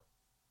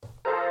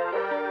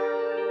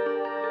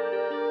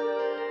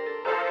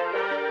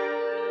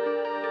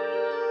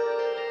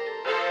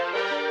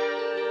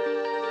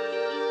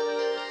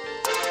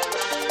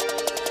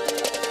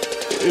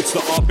It's the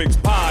Upix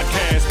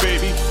Podcast,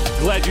 baby.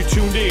 Glad you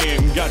tuned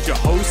in. Got your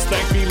host,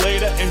 Thank Me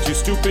Later, and Too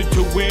Stupid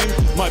to Win.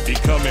 Might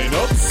become an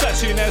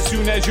obsession as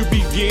soon as you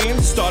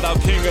begin. Start out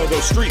king of the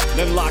street,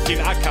 then lock in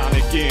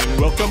iconic in.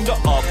 Welcome to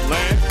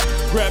Upland.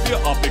 Grab your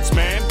Upix,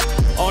 man.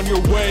 On your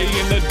way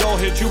in the door,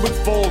 hit you with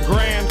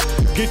 $4,000.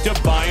 Get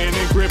to buying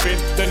and gripping,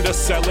 then to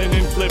selling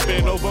and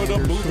flipping over the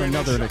moving.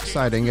 Another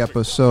exciting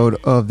episode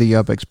of the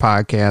Upix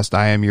Podcast.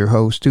 I am your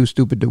host, Too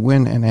Stupid to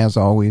Win, and as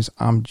always,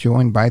 I'm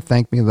joined by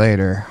Thank Me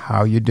Later.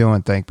 How you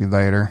doing, Thank Me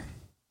Later?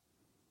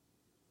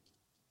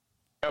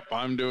 Yep,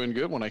 I'm doing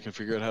good when I can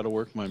figure out how to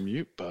work my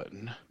mute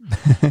button.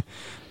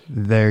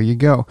 There you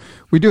go.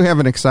 We do have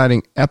an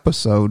exciting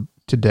episode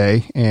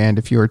today, and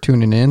if you are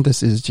tuning in,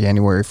 this is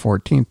January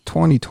 14th,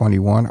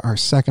 2021, our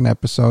second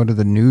episode of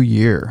the new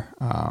year.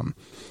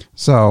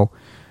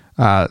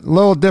 A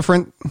little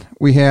different.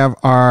 We have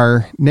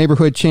our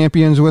neighborhood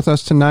champions with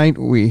us tonight.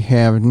 We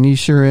have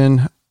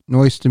Nishirin,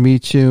 nice to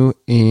meet you,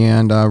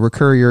 and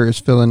Recurrier is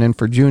filling in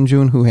for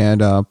June, who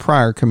had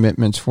prior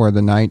commitments for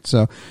the night.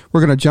 So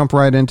we're going to jump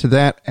right into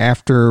that.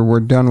 After we're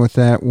done with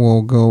that,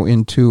 we'll go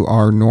into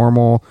our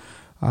normal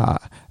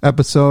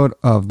episode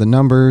of the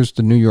numbers,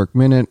 the New York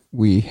Minute.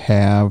 We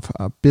have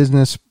a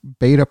business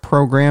beta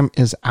program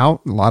is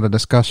out. A lot of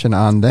discussion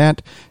on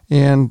that,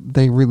 and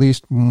they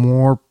released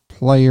more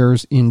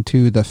players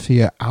into the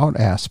fiat out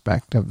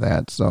aspect of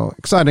that. So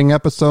exciting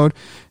episode,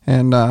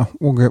 and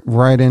we'll get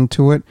right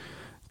into it.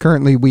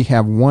 Currently, we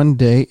have 1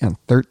 day and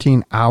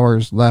 13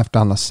 hours left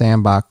on the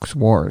Sandbox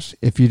Wars.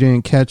 If you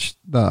didn't catch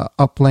the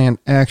Upland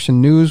Action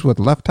News with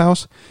Left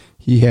House,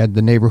 he had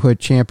the neighborhood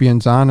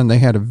champions on, and they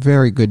had a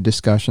very good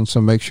discussion.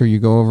 So make sure you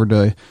go over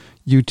to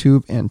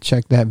YouTube and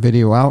check that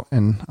video out.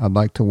 And I'd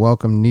like to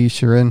welcome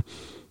Nishirin,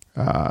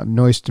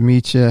 nice to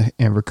meet you,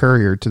 and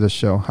Recurrier to the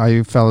show. How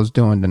you fellas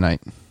doing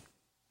tonight?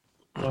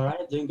 All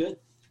right, doing good.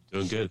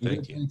 Doing good,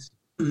 thank you.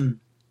 Thanks.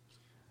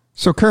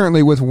 So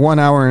currently, with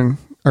 1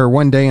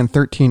 day and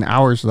 13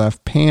 hours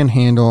left,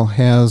 Panhandle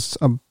has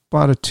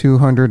about a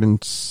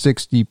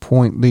 260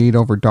 point lead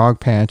over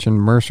Dogpatch, and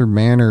Mercer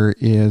Manor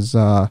is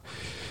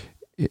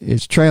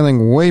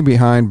trailing way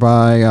behind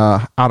by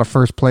out of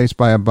first place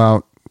by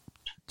about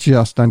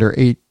just under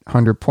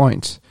 800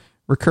 points.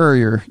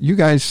 Recurrier, you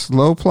guys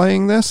slow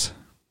playing this?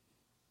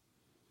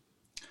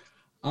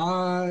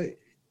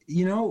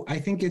 I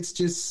think it's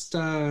just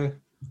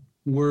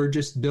we're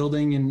just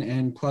building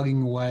and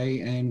plugging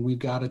away, and we've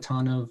got a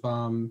ton of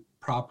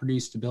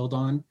properties to build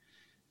on,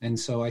 and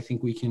so I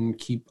think we can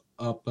keep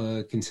up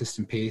a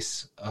consistent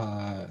pace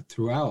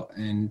throughout.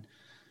 And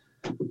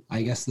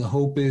I guess the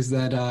hope is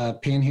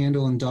that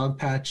Panhandle and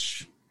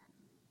Dogpatch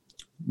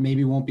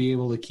maybe won't be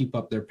able to keep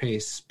up their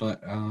pace,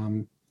 but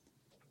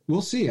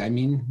we'll see. I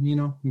mean,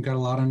 we've got a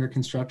lot under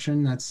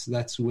construction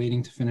that's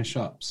waiting to finish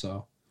up,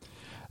 so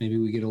maybe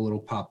we get a little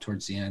pop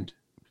towards the end.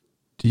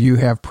 Do you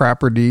have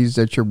properties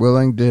that you're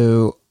willing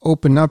to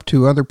open up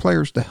to other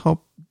players to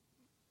help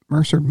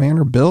Mercer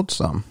Manor build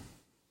some?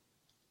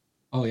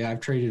 Oh yeah,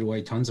 I've traded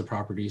away tons of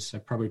properties.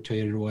 I've probably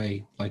traded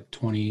away like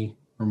 20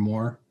 or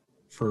more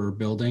for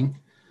building.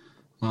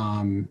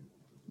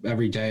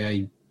 Every day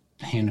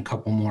I hand a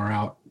couple more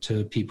out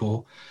to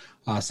people.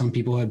 Some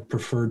people had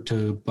preferred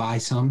to buy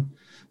some,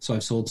 so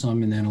I've sold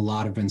some, and then a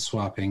lot have been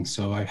swapping.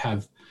 So I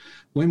have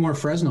way more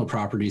Fresno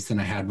properties than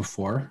I had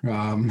before.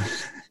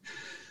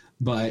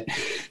 But,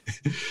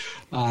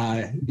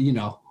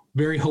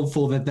 very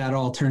hopeful that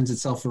all turns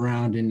itself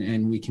around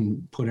and we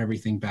can put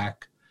everything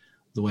back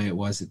the way it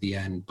was at the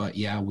end. But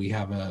yeah, we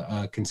have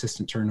a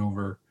consistent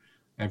turnover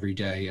every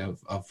day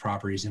of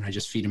properties, and I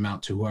just feed them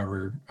out to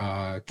whoever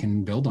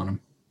can build on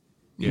them.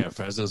 Yeah,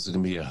 Fresno's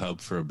going to be a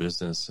hub for a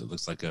business. It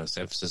looks like San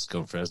Francisco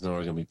and Fresno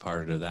are going to be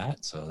part of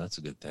that, so that's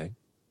a good thing.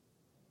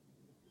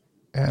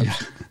 Yeah.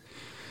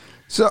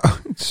 So,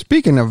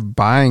 speaking of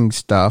buying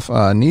stuff,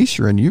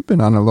 Nishirin, you've been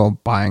on a little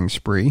buying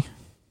spree.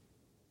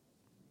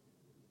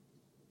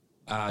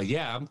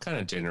 Yeah, I'm kind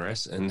of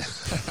generous, and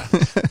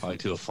probably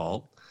to a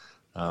fault.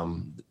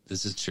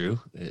 This is true.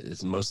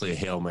 It's mostly a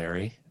Hail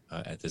Mary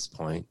at this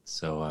point,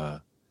 so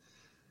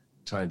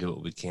trying to do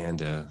what we can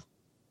to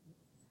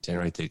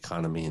generate the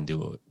economy and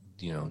do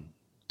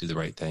the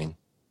right thing.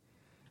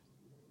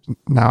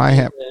 Now I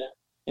have...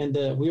 And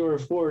we were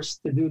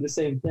forced to do the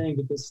same thing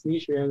because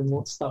Nishirin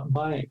won't stop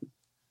buying.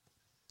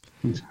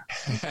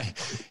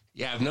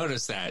 Yeah, I've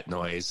noticed that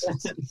noise.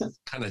 It's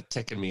kind of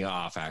ticking me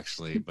off,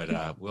 actually.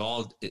 But we'll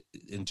all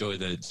enjoy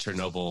the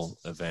Chernobyl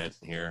event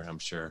here, I'm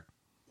sure.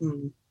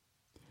 Mm-hmm.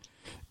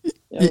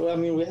 Yeah, well, I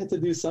mean, we had to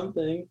do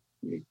something.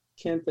 We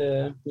can't,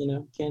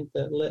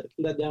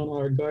 let down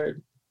our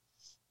guard.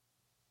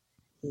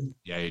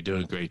 Yeah, you're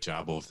doing a great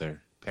job over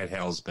there.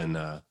 Panhandle's been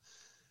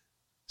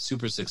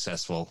super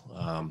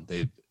successful.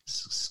 They've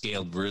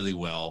scaled really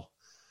well.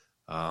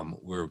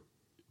 We're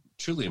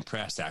truly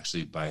impressed,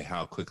 actually, by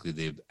how quickly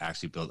they've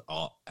actually built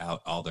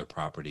out all their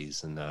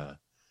properties, and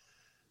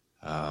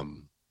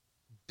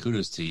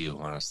kudos to you,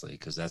 honestly,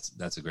 because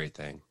that's a great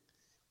thing.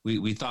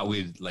 We thought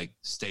we'd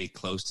stay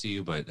close to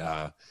you, but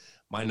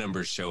my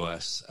numbers show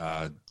us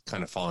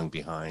kind of falling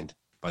behind.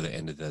 by the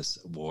end of this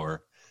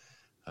war.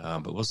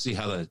 But we'll see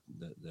how the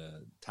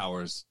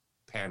towers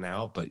pan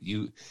out. But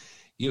you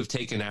have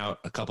taken out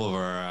a couple of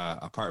our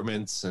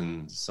apartments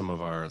and some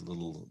of our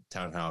little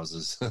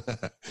townhouses,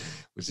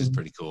 which is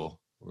pretty cool.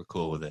 We're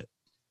cool with it.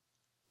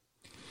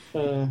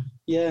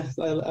 Yeah,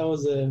 I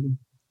was.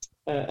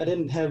 I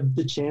didn't have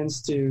the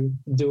chance to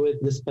do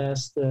it this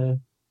past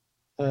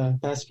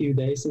few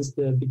days since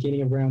the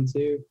beginning of round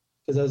 2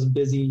 because I was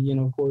busy,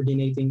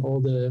 coordinating all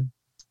the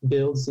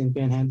builds in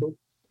Panhandle,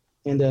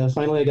 and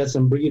finally I got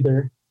some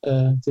breather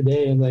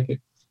today, and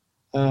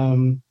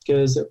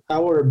because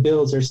our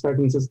builds are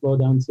starting to slow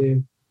down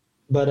too,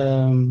 but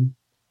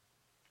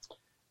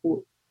it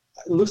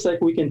looks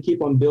like we can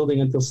keep on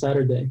building until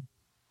Saturday.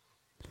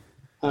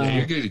 Yeah,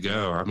 you're good to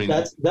go. I mean,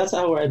 that's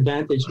our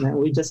advantage, man.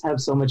 We just have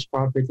so much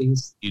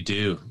properties. You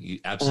do. You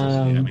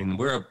absolutely. I mean,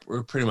 we're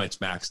pretty much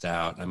maxed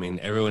out. I mean,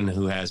 everyone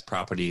who has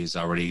properties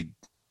already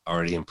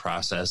in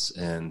process,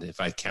 and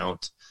if I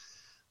count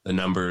the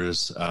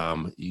numbers,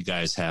 you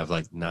guys have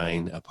like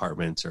 9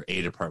 apartments or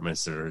 8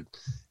 apartments that are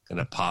going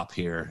to pop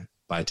here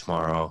by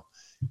tomorrow,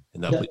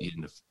 and they'll put you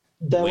in the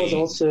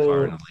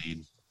far in the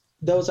lead.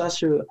 That was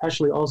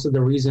actually also the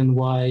reason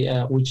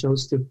why we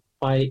chose to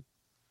fight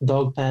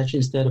Dog Patch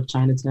instead of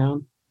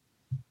Chinatown,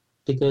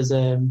 because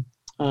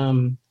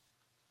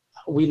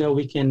we know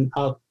we can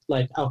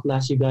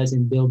outlast you guys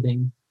in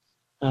building,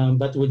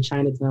 but with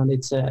Chinatown,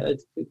 it's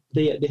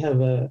they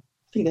have I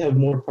think they have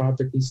more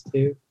properties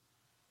too,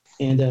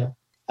 and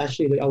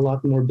actually a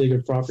lot more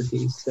bigger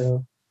properties.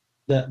 So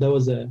that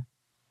was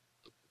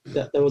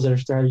our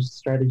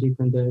strategy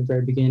from the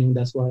very beginning.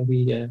 That's why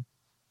we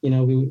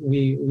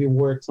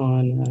worked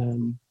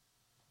on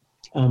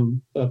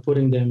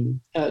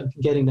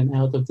getting them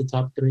out of the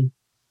top 3.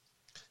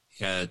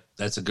 Yeah,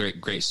 that's a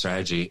great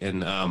strategy,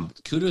 and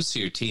kudos to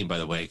your team, by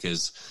the way,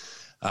 because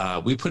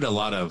we put a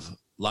lot of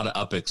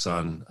upics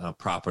on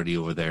property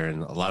over there,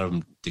 and a lot of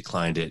them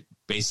declined it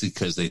basically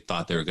because they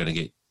thought they were going to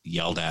get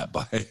yelled at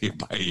by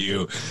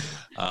you.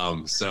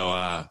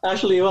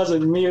 Actually, it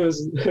wasn't me. It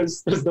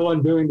was the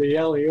one doing the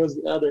yelling. It was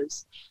the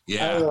others.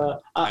 Yeah,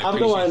 I'm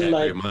the one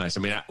very much.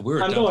 I mean,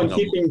 I'm the one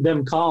keeping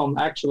them calm,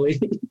 actually.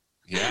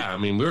 Yeah, I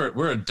mean,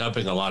 we're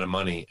dumping a lot of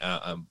money,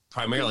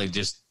 primarily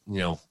just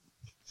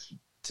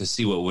to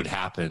see what would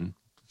happen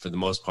for the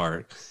most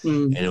part.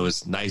 And it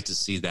was nice to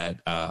see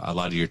that a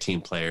lot of your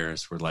team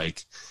players were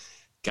like,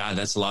 God,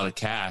 that's a lot of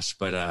cash,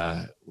 but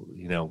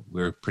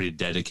we're pretty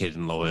dedicated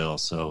and loyal.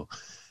 So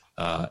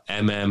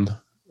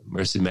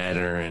Mercy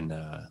Manor, and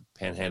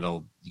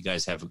Panhandle, you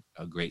guys have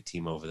a great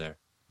team over there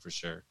for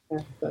sure.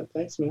 Yeah,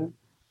 thanks, man.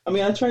 I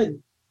mean, I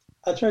tried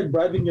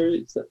bribing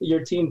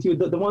your team too.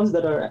 The ones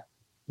that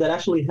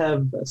actually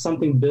have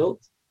something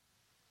built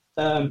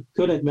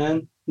couldn't,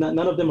 man. None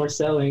of them are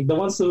selling. The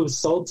ones who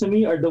sold to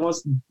me are the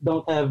ones who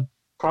don't have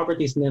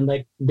properties in them.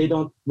 Like, they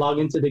don't log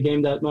into the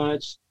game that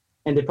much,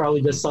 and they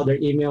probably just saw their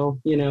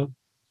email,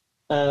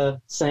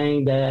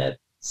 saying that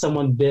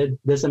someone bid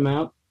this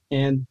amount,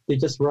 and they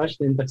just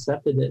rushed and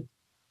accepted it.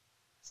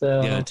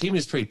 So yeah, the team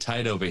is pretty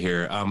tight over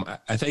here.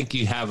 I think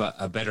you have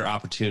a better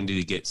opportunity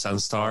to get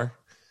Sunstar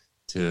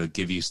to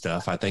give you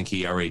stuff. I think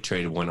he already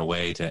traded one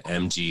away to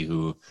MG,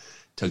 who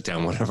took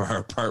down one of our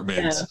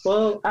apartments. Yeah,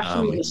 well,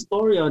 actually, the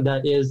story on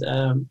that is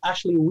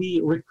actually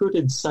we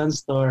recruited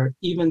Sunstar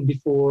even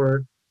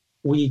before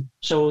we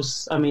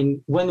chose. I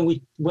mean, when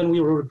we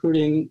were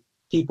recruiting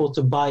people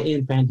to buy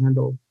in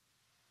Panhandle,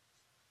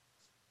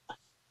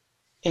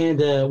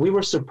 and we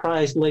were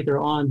surprised later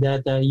on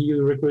that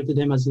you recruited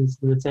him as his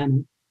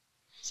lieutenant.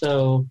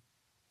 So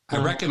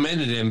I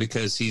recommended him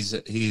because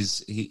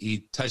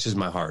he touches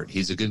my heart.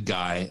 He's a good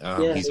guy.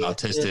 He's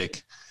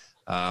autistic.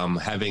 Yeah.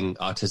 Having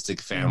autistic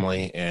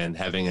family and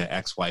having an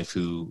ex-wife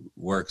who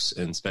works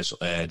in special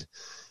ed,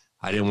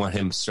 I didn't want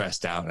him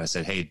stressed out. And I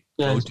said, hey,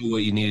 go do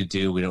what you need to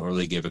do. We don't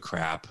really give a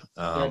crap.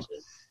 And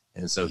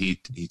so he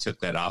took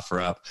that offer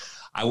up.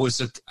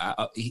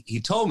 He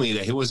told me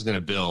that he wasn't going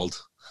to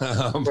build,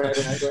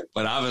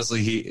 but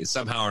obviously he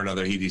somehow or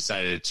another, he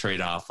decided to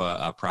trade off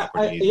a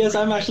property. Yes,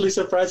 I'm actually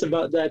surprised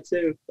about that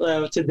too.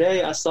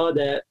 Today I saw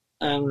that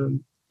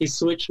he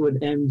switched with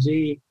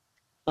MG.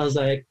 I was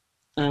like,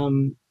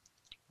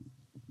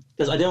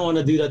 because I didn't want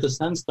to do that to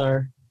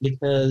Sunstar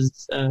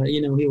because,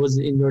 he was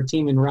in your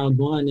team in round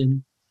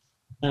 1.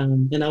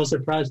 And I was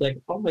surprised, like,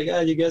 oh my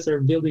God, you guys are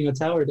building a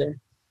tower there.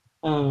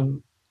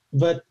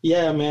 But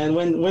yeah, man,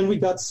 when we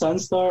got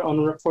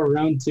Sunstar for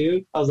round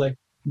 2, I was like,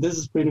 this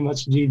is pretty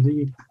much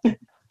GG.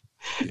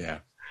 Yeah.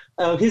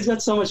 He's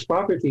got so much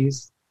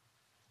properties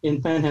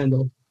in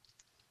Panhandle.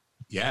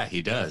 Yeah,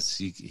 he does.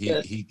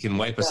 He can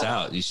wipe us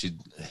out. You should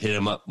hit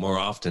him up more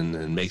often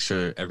and make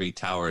sure every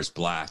tower is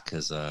black,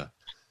 because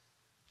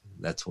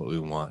that's what we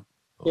want.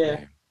 Yeah.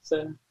 Here.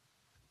 So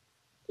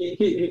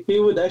he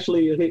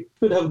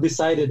could have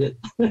decided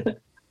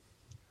it.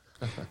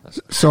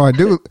 So I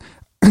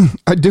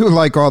do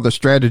like all the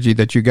strategy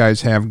that you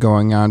guys have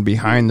going on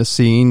behind the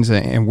scenes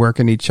and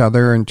working each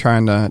other and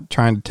trying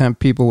to tempt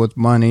people with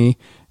money,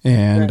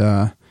 and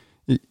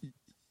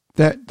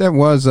that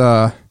was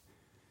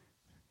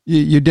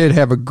You did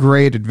have a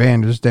great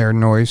advantage there,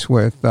 Noyce,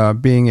 with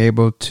being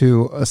able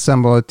to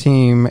assemble a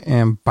team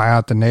and buy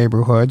out the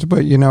neighborhoods.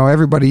 But,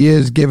 everybody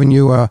is giving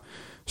you a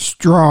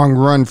strong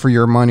run for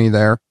your money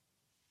there.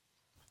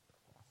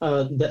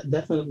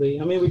 Definitely.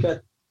 I mean, we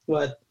got,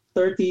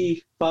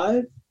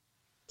 35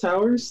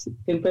 towers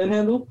in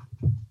Panhandle?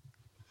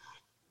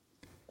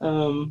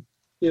 That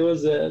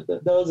was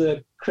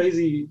a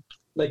crazy,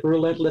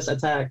 relentless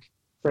attack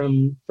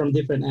from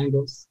different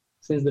angles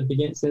since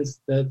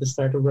the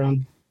start of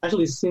round.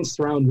 Actually, since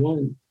round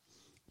one.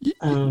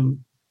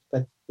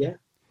 But yeah.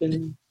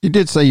 You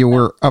did say you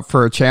were up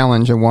for a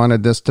challenge and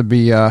wanted this to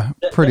be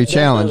pretty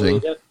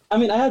challenging. I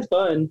mean, I had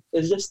fun.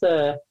 It's just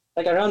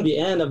around the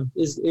end I'm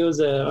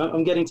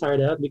getting tired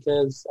out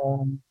because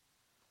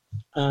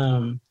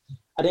I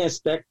didn't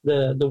expect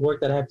the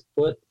work that I have to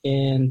put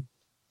in,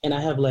 and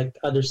I have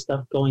other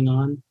stuff going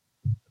on,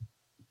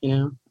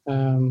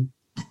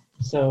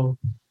 So,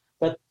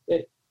 but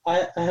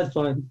I had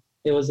fun.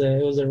 It was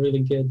a really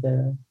good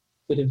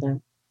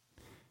event.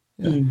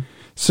 Yeah.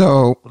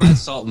 So that's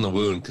salt in the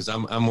wound, because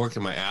I'm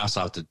working my ass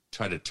off to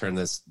try to turn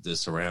this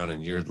around,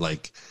 and you're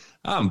like,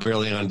 I'm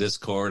barely on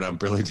Discord, I'm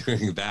barely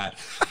doing that,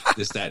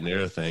 this, that, and the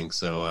other thing.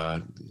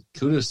 So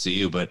kudos to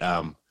you, but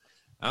I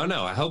don't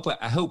know. I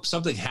hope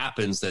something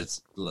happens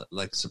that's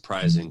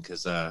surprising,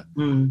 because I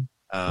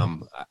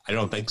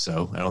don't think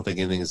so. I don't think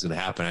anything is going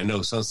to happen. I know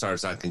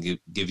Sunstar's not going to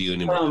give you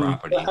any more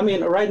property. I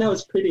mean, right now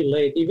it's pretty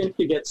late. Even if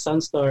you get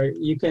Sunstar,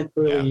 you can't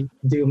really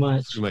do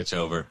much. Too much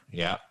over.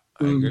 Yeah,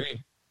 I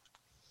agree.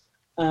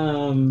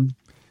 But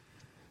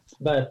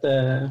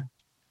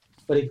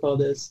what do you call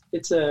this?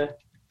 It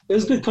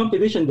was good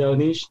competition though,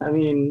 Nish. I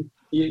mean,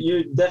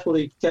 you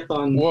definitely kept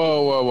on.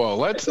 Whoa!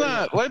 Let's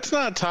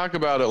not talk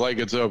about it like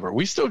it's over.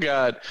 We still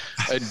got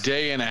a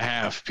day and a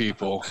half,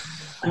 people.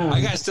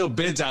 I got still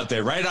bids out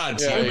there, right on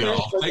team.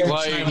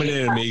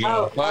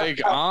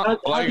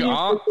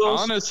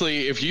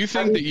 Honestly, if you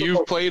think that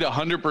you've played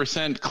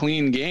 100%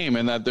 clean game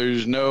and that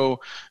there's no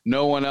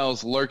one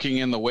else lurking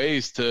in the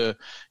ways to,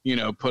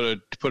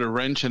 put a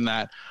wrench in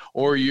that,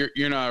 or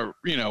you're not,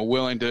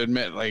 willing to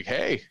admit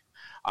hey,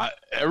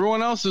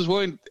 everyone else is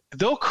willing,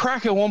 they'll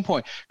crack at one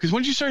point. Because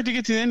once you start to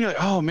get to the end, you're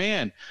like, oh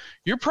man,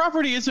 your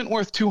property isn't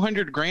worth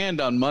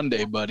 $200,000 on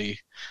Monday, buddy.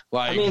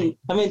 I mean,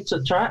 so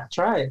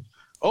try it.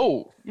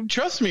 Oh,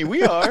 trust me,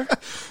 we are.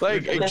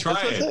 We're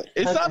trying.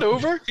 It's not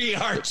over. We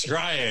are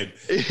trying.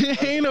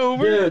 It ain't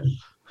over. Dude,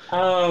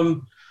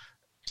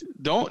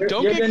 don't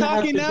get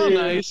cocky now,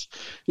 Nice.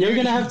 You're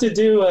gonna have to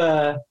do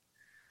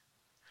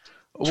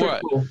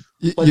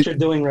what you're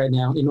doing right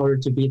now in order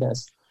to beat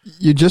us.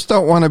 You just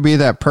don't want to be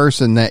that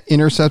person that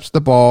intercepts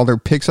the ball or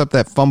picks up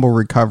that fumble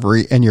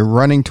recovery, and you're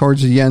running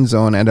towards the end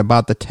zone. At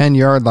about the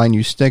 10-yard line,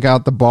 you stick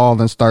out the ball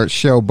and start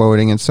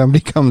showboating, and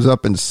somebody comes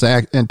up and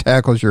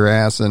tackles your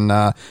ass and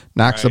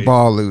knocks the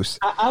ball loose.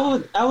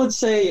 I would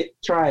say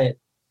try it.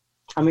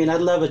 I mean,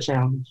 I'd love a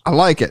challenge. I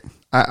like it.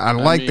 I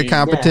like the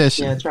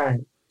competition. Yeah, try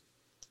it.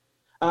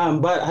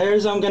 But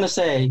here's what I'm gonna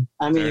say.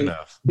 I mean,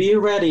 be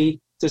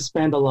ready to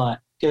spend a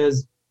lot,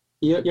 because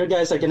your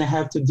guys are gonna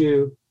have to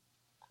do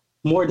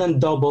more than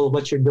double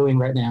what you're doing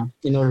right now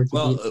in order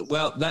to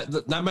well,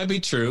 that might be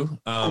true.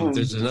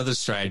 There's another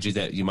strategy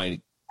that you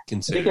might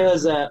consider.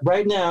 Because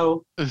right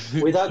now,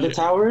 without the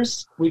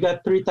towers, we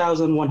got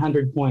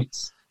 3,100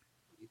 points.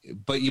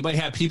 But you might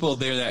have people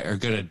there that are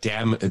going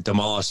to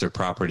demolish their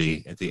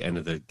property at the end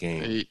of the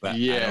game. But I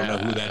don't know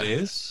who that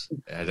is.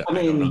 I don't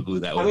know who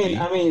that would be.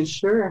 I mean,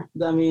 sure.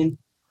 Mm-hmm.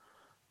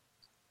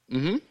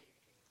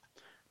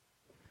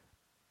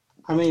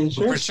 I mean,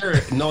 sure. For sure,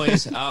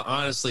 Noyce.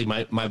 Honestly,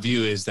 my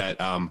view is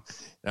that I'm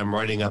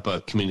writing up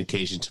a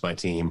communication to my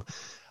team.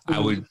 I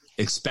would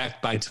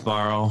expect by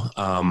tomorrow,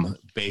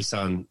 based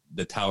on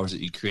the towers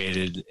that you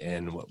created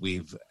and what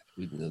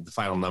the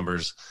final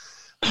numbers,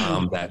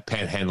 that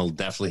Panhandle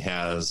definitely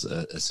has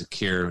a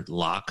secure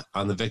lock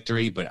on the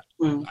victory. But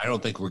I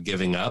don't think we're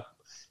giving up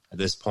at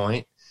this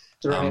point.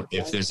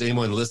 If there's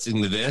anyone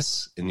listening to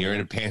this and you're in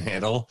a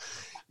Panhandle,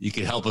 you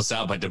can help us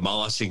out by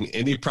demolishing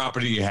any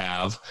property you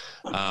have.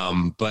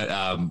 But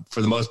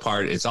for the most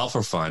part, it's all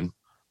for fun.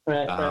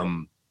 Right.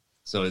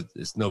 So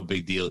it's no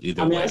big deal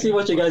either way. I mean, I see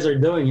what you guys are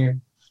doing here.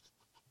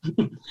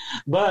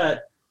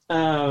 But,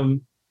 I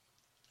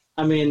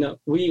mean, I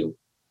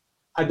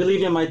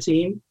believe in my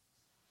team.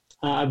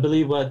 I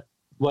believe what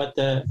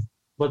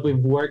we've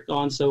worked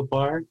on so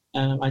far.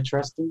 I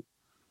trust them.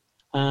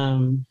 I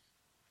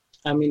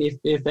mean,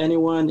 if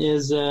anyone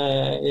is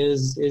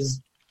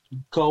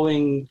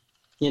going,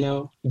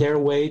 their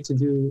way to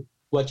do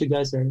what you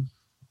guys are,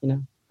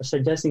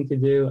 suggesting to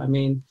do, I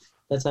mean,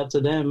 that's up to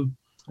them.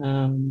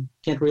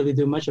 Can't really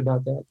do much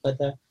about that, but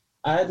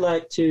I'd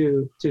like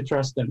to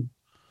trust them.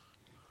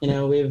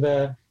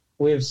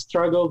 We've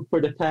struggled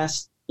for the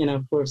past,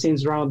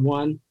 since round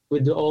one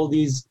with all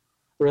these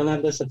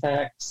relentless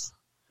attacks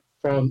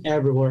from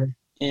everywhere,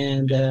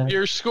 And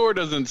your score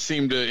doesn't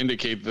seem to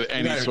indicate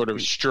any sort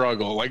of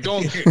struggle. Like,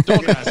 don't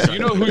ask. You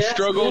know who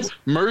struggled?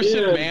 Merced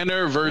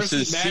Manor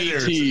versus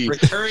CT.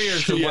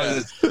 Recurrier's the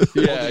one.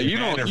 Yeah,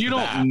 you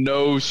don't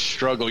know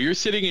struggle. You're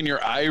sitting in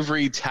your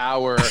ivory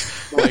tower,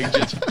 like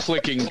just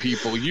flicking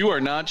people. You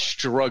are not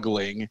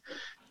struggling.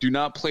 Do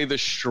not play the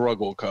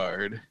struggle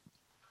card.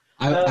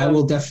 I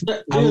will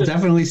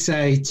definitely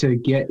say to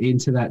get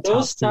into that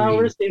those top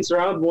towers since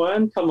round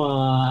 1. Come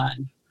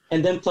on.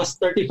 And then plus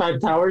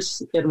 35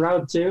 towers in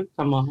round 2.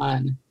 Come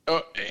on.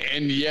 Oh,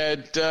 and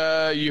yet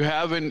you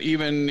haven't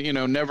even,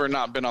 never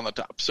not been on the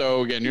top.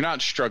 So again, you're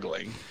not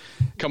struggling.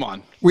 Come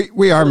on.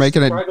 We are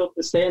making it. Struggle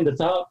to stay in the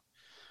top.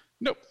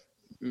 Nope.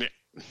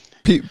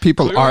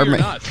 People Clearly are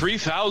not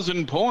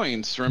 3,000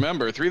 points.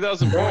 Remember,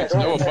 3,000 points,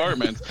 no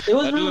apartments.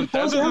 That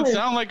doesn't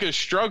sound like a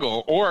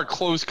struggle or a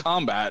close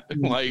combat.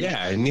 Like,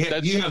 yeah, and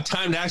you have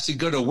time to actually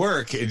go to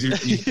work. And you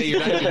say you're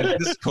not in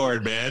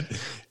Discord, man.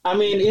 I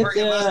mean,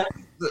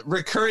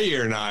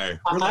 Recurrier and I'm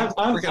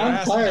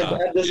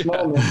tired at this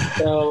moment,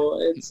 so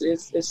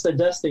it's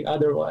suggesting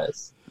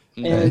otherwise.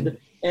 And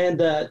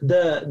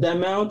the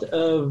amount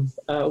of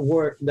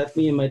work that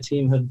me and my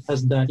team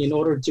has done in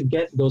order to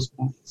get those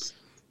points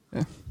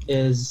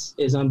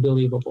is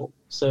unbelievable.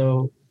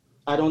 So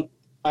I don't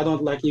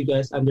like you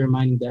guys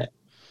undermining that.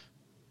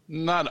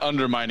 Not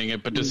undermining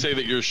it, but to say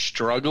that you're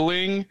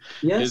struggling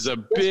is a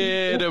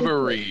bit of a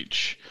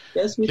reach.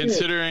 Yes, we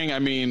considering, did. I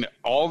mean,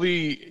 all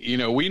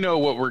the, we know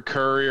what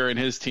Recurrier and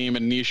his team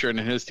and Nisha and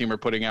his team are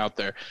putting out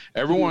there.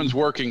 Everyone's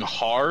working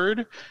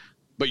hard,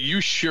 but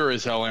you sure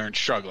as hell aren't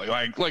struggling.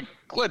 Like,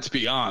 let's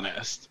be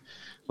honest.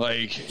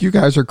 Like, you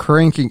guys are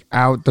cranking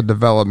out the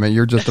development.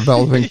 You're just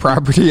developing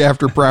property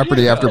after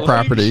property after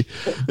property.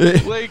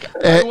 Why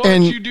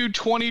don't you do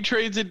 20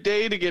 trades a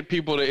day to get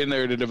people in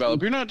there to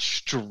develop? You're not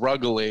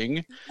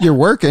struggling. You're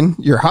working.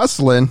 You're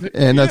hustling,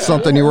 and that's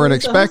something you weren't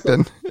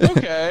expecting.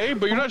 Okay,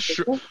 but you're not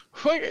sure.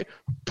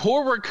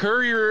 Poor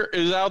Recurrier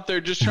is out there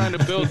just trying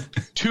to build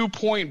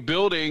 2-point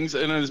buildings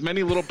and as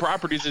many little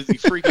properties as he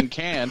freaking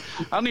can.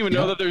 I don't even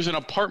know that there's an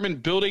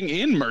apartment building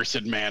in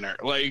Merced Manor.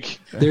 Like,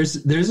 there's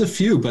a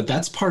few, but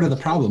that's part of the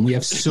problem. We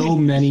have so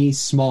many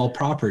small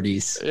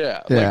properties.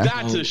 Yeah. Like,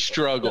 that's a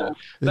struggle.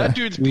 That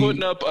dude's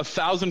putting up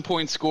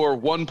 1,000-point score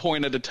 1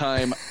 point at a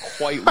time,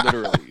 quite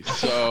literally.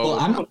 So,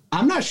 well,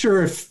 I'm not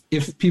sure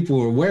if people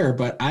were aware,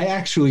 but I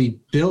actually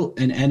built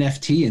an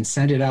NFT and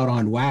sent it out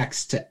on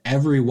Wax to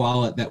every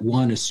wallet that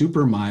won a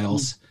Super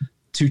Miles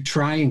to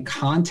try and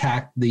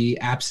contact the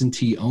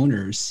absentee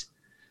owners.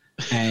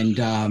 And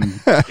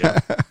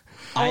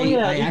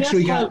I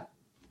actually got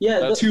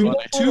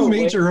two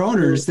major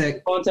owners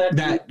that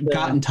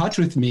got in touch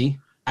with me.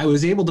 I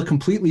was able to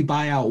completely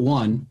buy out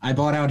one. I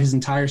bought out his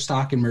entire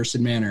stock in Merced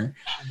Manor.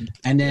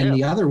 And then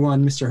the other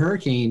one, Mr.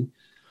 Hurricane,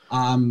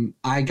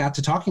 I got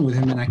to talking with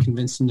him and I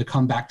convinced him to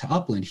come back to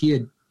Upland. He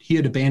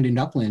had abandoned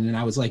Upland, and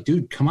I was like,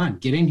 dude, come on,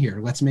 get in here.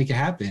 Let's make it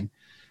happen.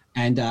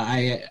 And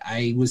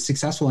I was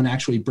successful in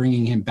actually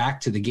bringing him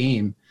back to the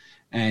game.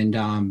 And,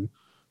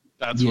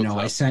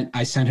 I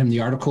sent him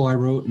the article I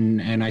wrote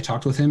and I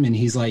talked with him, and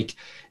he's like,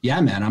 yeah,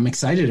 man, I'm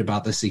excited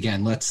about this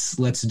again.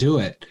 Let's do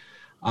it.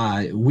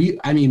 We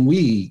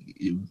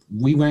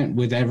went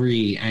with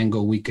every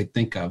angle we could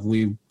think of.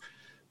 We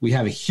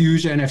have a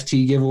huge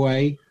NFT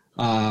giveaway.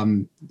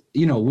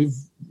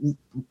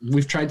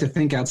 We've tried to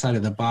think outside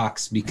of the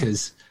box,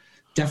 because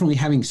definitely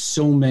having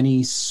so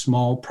many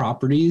small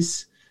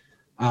properties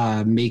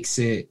makes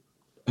it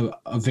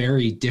a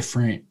very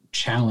different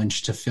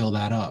challenge to fill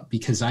that up,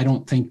 because I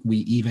don't think we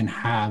even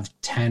have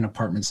 10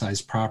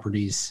 apartment-sized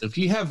properties. If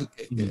you have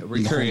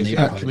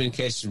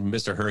communication from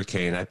Mr.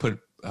 Hurricane, I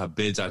put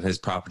bids on his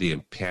property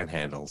in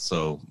Panhandle,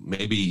 so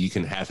maybe you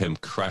can have him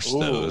crush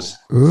those.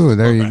 Ooh,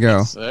 there you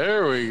go.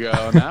 There we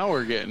go. Now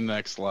we're getting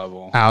next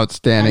level.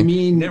 Outstanding. I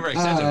mean, never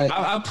accepted.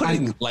 I'm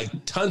putting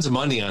tons of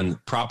money on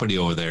property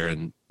over there,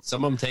 and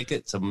some of them take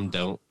it, some of them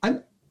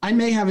don't. I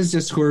may have his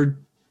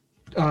Discord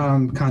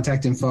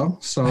contact info.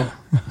 So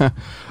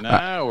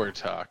now we're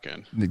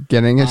talking.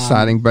 Getting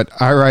exciting. But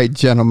all right,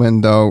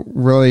 gentlemen, though,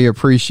 really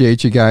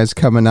appreciate you guys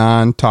coming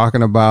on,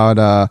 talking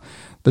about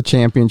the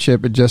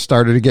championship. It just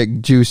started to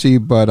get juicy,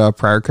 but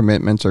prior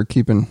commitments are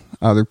keeping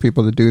other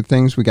people to do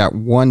things. We got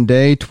 1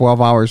 day, 12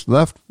 hours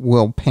left.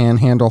 Will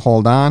Panhandle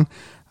hold on?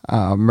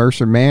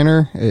 Merced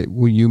Manor,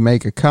 will you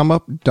make a come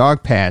up?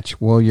 Dog Patch,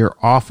 will your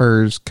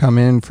offers come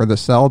in for the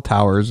cell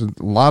towers? A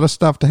lot of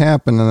stuff to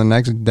happen in the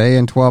next day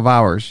and 12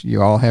 hours.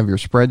 You all have your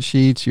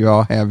spreadsheets, you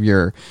all have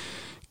your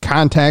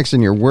contacts,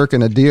 and you're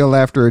working a deal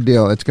after a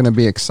deal. It's going to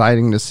be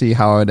exciting to see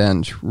how it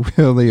ends.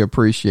 Really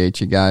appreciate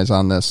you guys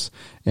on this.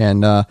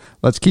 And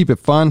let's keep it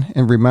fun.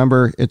 And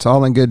remember, it's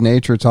all in good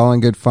nature. It's all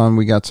in good fun.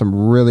 We got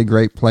some really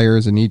great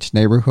players in each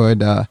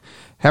neighborhood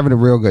having a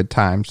real good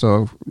time.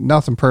 So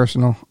nothing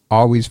personal,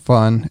 always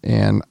fun.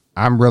 And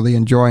I'm really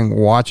enjoying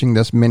watching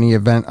this mini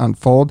event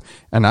unfold.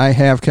 And I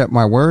have kept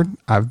my word.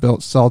 I've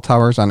built cell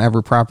towers on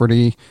every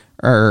property,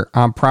 or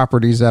on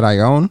properties that I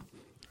own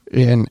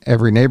in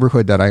every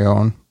neighborhood that I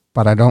own.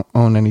 But I don't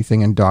own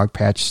anything in Dog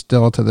Patch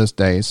still to this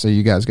day. So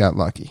you guys got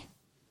lucky.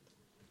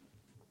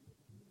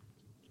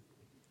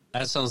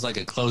 That sounds like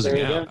a closing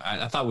There you out. go.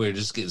 I thought we were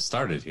just getting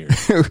started here.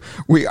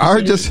 We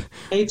are just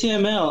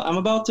ATML, I'm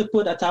about to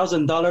put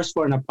 $1,000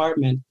 for an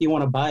apartment. You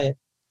want to buy it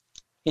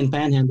in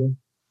Panhandle?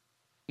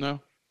 No,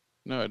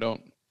 I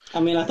don't. I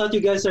mean, I thought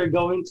you guys are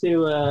going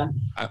to.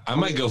 I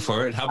might go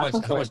for it. How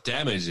much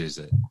damage is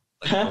it?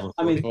 Like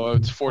I mean, Well,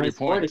 it's 40 It's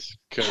 40. points.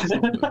 'Cause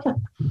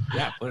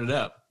yeah, put it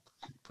up.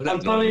 I'm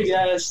telling you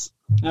guys.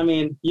 I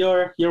mean,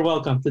 you're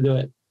welcome to do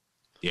it.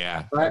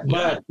 Yeah, Right,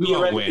 but we be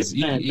won't ready win. to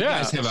spend. You yeah.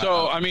 guys have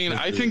So I mean,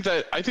 I think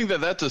that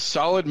that's a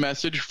solid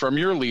message from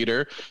your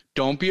leader.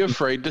 Don't be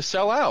afraid to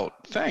sell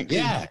out. Thanks.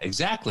 Yeah,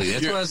 exactly.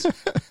 That's what I was.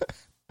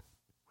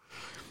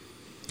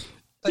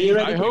 Be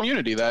ready I to- hope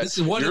community that This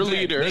is one your event.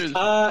 leader is.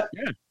 No,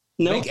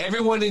 Make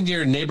everyone in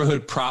your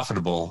neighborhood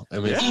profitable. I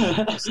mean,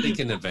 it's a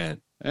sneaking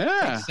event.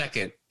 Yeah. Take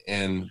second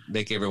and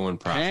make everyone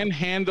profitable.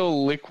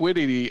 Panhandle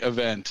liquidity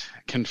event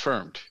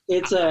confirmed.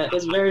 it's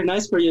very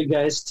nice for you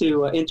guys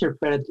to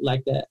interpret it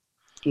like that.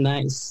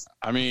 Nice.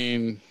 I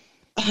mean,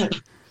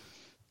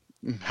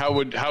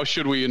 how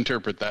should we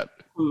interpret that?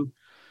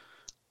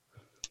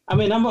 I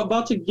mean, I'm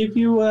about to give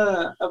you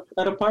an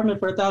apartment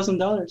for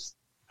 $1,000.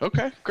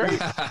 Okay, great.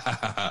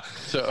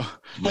 So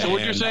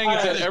what you're saying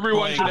is that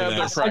everyone should have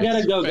their price. I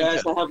gotta go,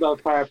 guys. I have a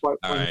prior part.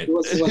 All right.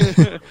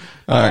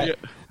 all right.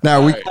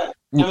 Now we. All right.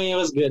 I mean, it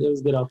was good. It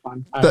was good all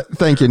fun. All right.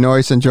 Thank you,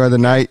 Noyce. Enjoy the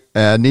night.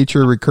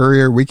 Nature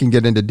Recurrier, we can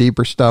get into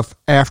deeper stuff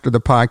after the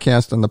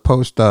podcast on the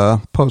post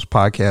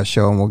podcast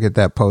show, and we'll get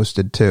that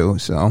posted too.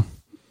 So,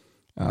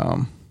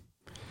 that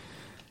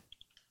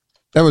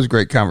was a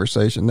great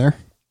conversation there.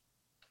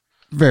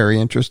 Very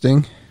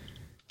interesting.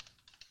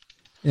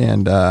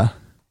 And,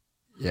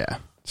 yeah.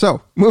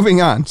 So,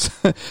 moving on.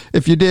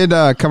 If you did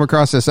come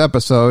across this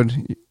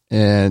episode,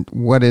 and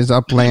what is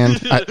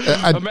Upland?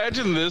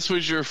 Imagine this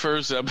was your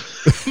first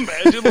episode.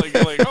 Imagine like,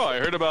 oh, I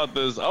heard about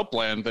this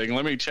Upland thing.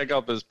 Let me check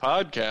out this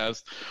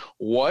podcast.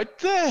 What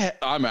the heck?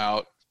 I'm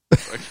out.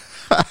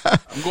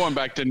 I'm going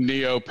back to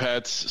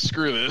Neopets.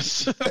 Screw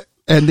this.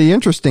 And the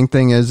interesting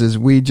thing is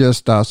we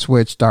just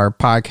switched our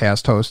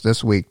podcast host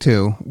this week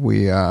too.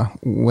 We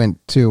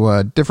went to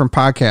a different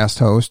podcast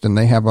host, and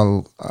they have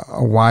a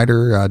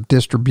wider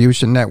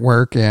distribution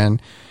network, and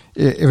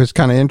it was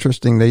kind of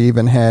interesting. They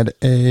even had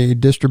a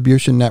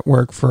distribution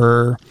network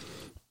for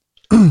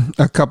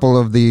a couple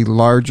of the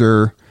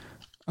larger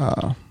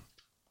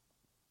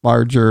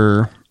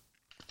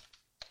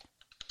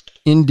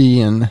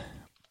Indian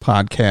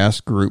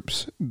podcast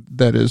groups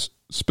that is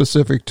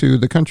specific to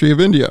the country of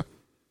India.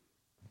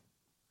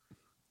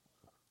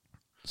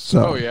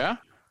 So, yeah,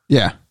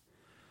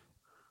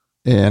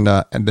 and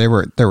there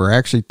were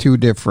actually two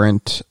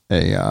different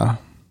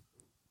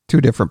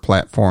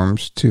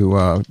platforms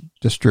to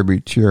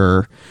distribute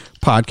your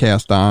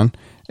podcast on,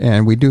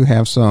 and we do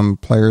have some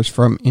players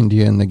from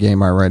India in the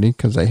game already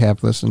because they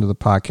have listened to the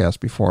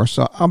podcast before.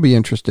 So I'll be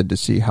interested to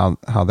see how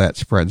that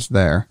spreads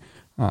there.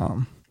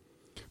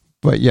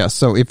 But yeah,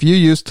 so if you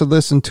used to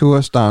listen to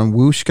us on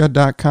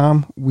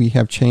Wooshka.com, we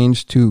have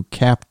changed to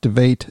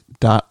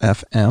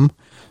Captivate.fm.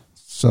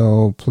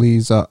 So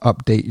please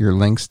update your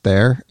links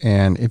there.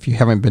 And if you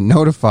haven't been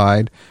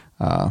notified,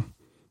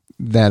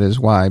 that is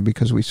why,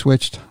 because we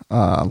switched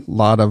a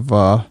lot of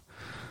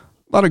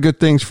good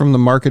things from the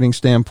marketing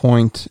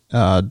standpoint,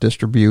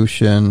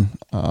 distribution,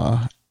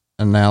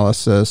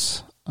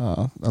 analysis,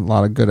 a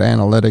lot of good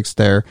analytics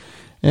there,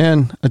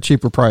 and a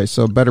cheaper price.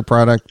 So better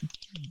product,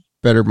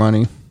 better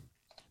money.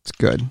 It's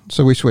good.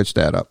 So we switched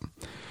that up.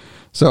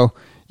 So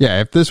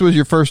yeah, if this was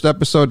your first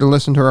episode to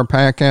listen to our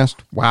podcast,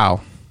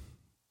 wow.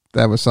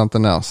 That was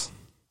something else.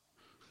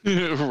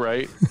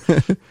 right.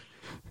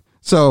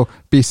 So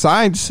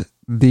besides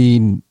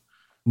the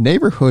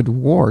neighborhood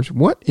wars,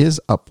 what is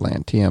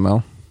Upland,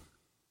 TML?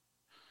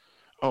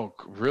 Oh,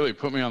 really?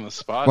 Put me on the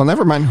spot. Well,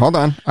 never mind. Hold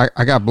on.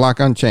 I got Block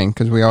Unchained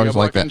because we always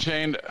like that.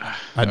 Unchained.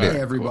 I do. Hey,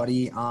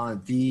 everybody.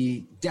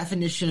 The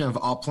definition of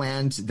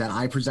Upland that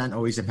I present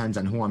always depends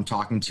on who I'm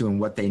talking to and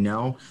what they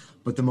know.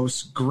 But the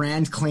most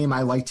grand claim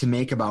I like to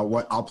make about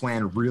what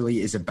Upland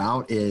really is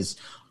about is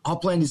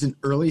Upland is an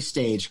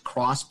early-stage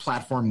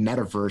cross-platform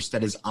metaverse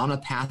that is on a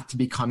path to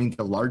becoming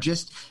the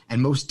largest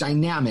and most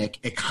dynamic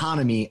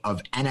economy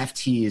of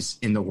NFTs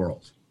in the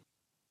world.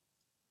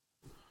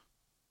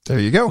 There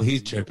you go. Well,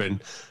 he's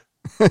tripping.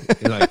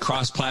 You're like,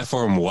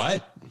 cross-platform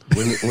what?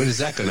 When is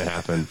that going to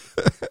happen?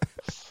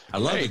 I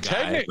love the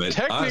guy, but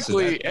technically,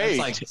 honestly, that's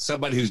like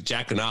somebody who's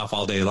jacking off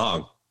all day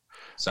long.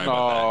 Sorry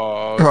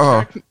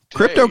about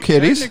Crypto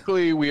kitties.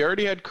 Technically, we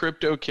already had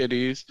crypto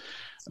kitties.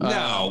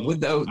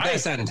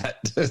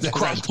 that. That's not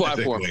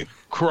Cross-platform.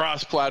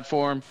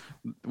 Cross-platform.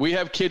 We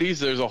have kitties.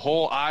 There's a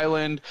whole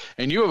island,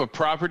 and you have a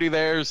property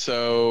there.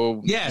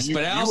 So yes,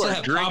 but I also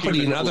have drinking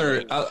property in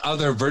the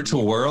other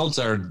virtual worlds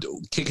are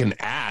kicking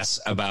ass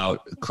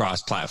about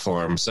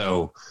cross-platform.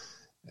 So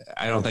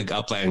I don't think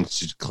Upland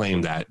should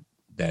claim that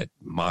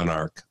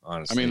monarch.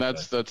 Honestly, I mean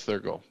that's their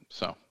goal.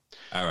 So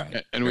all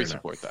right, and we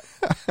support that.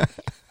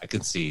 I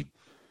concede.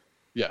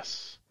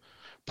 Yes.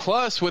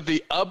 Plus, with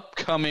the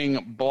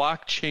upcoming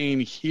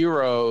Blockchain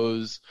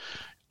Heroes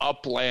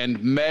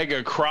Upland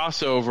mega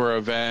crossover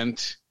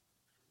event,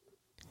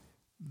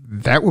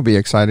 That would be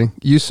exciting.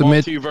 You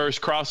submit multiverse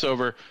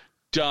crossover,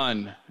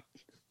 done.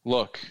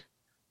 Look,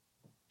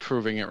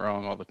 proving it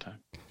wrong all the time.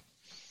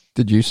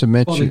 Did you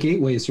submit? Well, the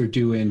gateways are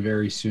due in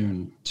very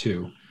soon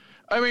too.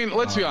 I mean,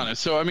 let's be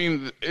honest. So, I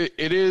mean,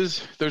 it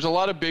is. There's a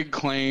lot of big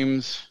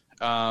claims.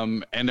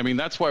 And I mean,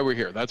 that's why we're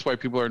here. That's why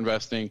people are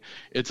investing.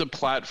 It's a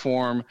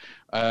platform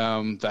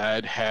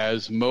that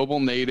has mobile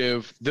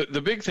native.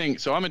 The big thing.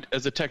 So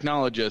as a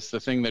technologist, the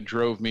thing that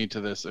drove me to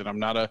this, and I'm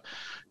not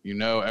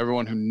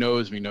everyone who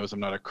knows me knows I'm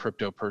not a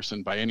crypto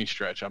person by any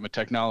stretch. I'm a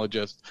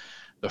technologist.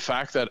 The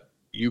fact that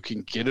you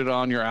can get it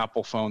on your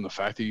Apple phone, the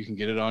fact that you can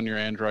get it on your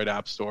Android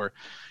app store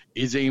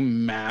is a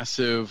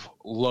massive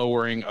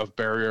lowering of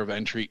barrier of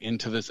entry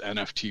into this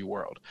NFT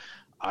world.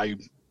 I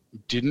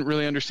didn't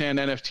really understand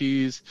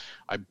NFTs.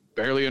 I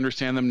barely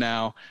understand them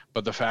now,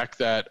 but the fact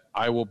that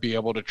I will be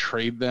able to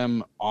trade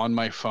them on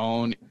my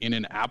phone in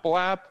an Apple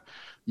app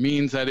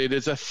means that it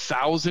is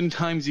 1,000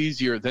 times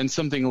easier than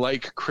something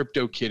like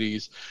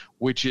CryptoKitties,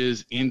 which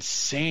is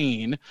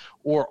insane,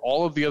 or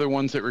all of the other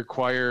ones that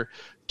require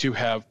to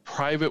have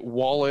private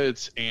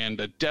wallets and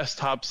a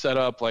desktop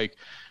setup. Like,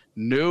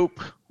 nope,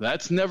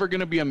 that's never going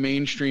to be a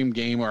mainstream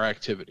game or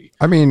activity.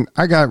 I mean,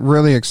 I got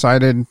really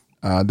excited.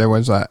 There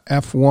was a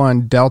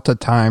F1 Delta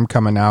time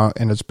coming out,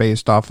 and it's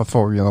based off of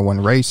Formula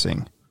One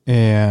racing.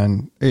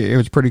 And it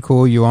was pretty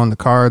cool. You own the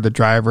car, the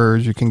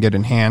drivers, you can get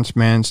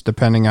enhancements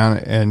depending on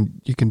it,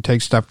 and you can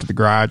take stuff to the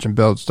garage and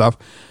build stuff.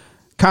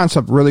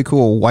 Concept really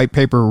cool. White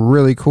paper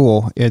really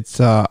cool. It's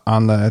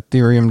on the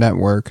Ethereum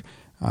network.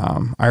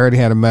 I already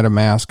had a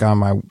MetaMask on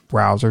my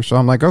browser, so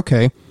I'm like,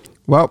 okay,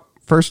 well,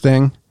 first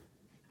thing,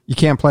 you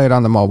can't play it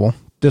on the mobile.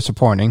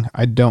 Disappointing.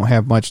 I don't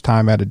have much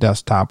time at a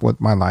desktop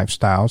with my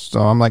lifestyle,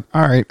 so I'm like,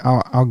 all right,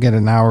 I'll get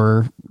an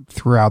hour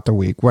throughout the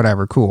week,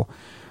 whatever, cool.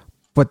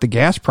 But the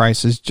gas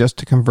prices just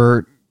to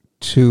convert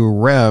to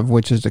Rev,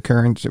 which is the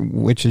currency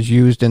which is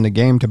used in the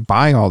game to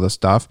buy all the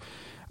stuff,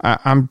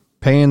 I'm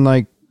paying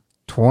like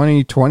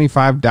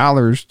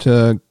 $25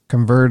 to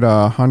convert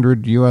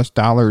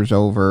 $100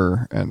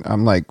 over, and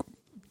I'm like,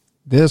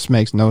 this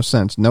makes no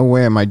sense. No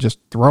way am I just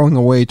throwing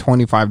away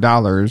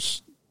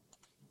 $25,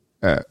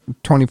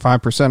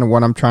 25% of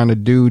what I'm trying to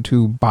do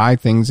to buy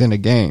things in a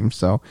game.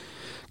 So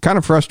kind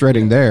of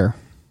frustrating there.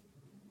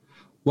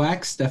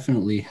 Wax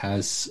definitely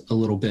has a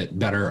little bit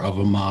better of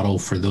a model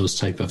for those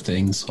type of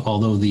things.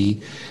 Although the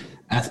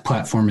ETH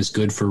platform is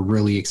good for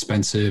really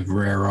expensive,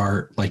 rare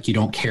art. Like, you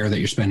don't care that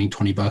you're spending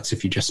 $20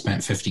 if you just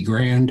spent 50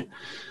 grand.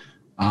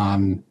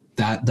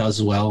 That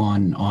does well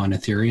on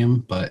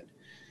Ethereum, but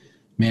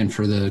man,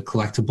 for the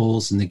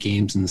collectibles and the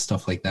games and the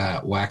stuff like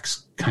that,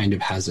 Wax kind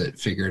of has it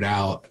figured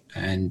out.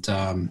 And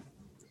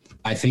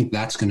I think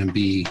that's going to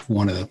be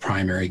one of the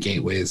primary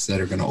gateways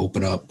that are going to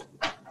open up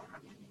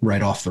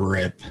right off the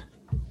rip.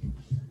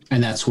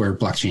 And that's where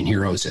Blockchain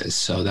Heroes is.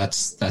 So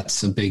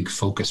that's a big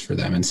focus for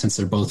them. And since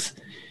they're both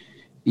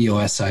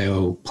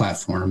EOS.IO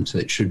platforms,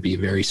 it should be a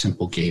very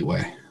simple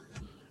gateway.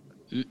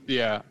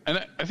 Yeah.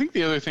 And I think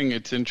the other thing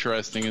that's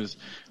interesting is,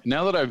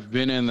 now that I've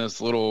been in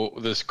this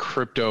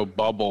crypto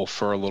bubble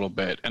for a little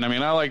bit, and I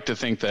mean, I like to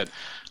think that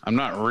I'm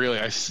not really,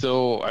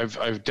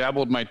 I've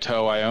dabbled my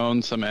toe. I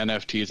own some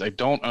NFTs. I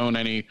don't own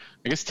any,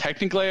 I guess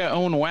technically I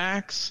own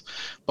Wax,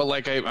 but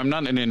like I'm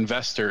not an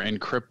investor in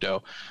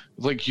crypto.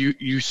 Like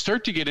you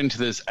start to get into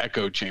this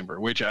echo chamber,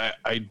 which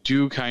I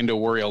do kind of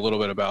worry a little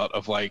bit about,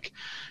 of like,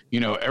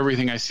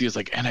 everything I see is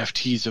like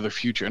NFTs are the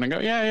future. And I go,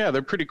 yeah,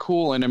 they're pretty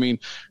cool. And I mean,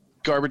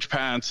 garbage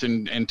pants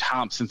and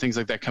tops and things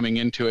like that coming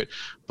into it.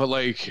 But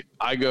like,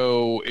 I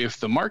go, if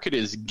the market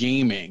is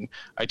gaming,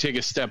 I take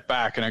a step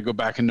back and I go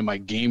back into my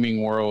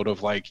gaming world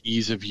of like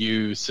ease of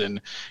use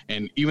and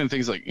even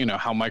things like,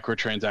 how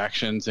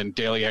microtransactions and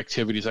daily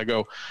activities, I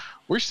go,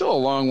 we're still a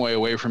long way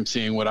away from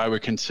seeing what I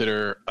would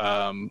consider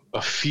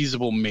a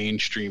feasible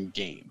mainstream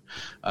game.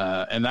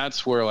 And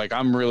that's where like,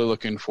 I'm really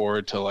looking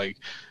forward to like,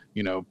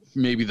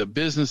 maybe the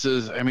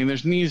businesses. I mean, there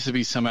needs to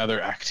be some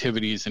other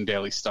activities and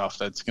daily stuff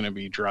that's going to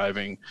be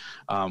driving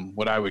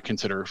what I would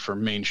consider for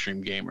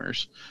mainstream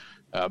gamers.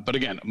 But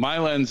again, my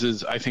lens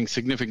is, I think,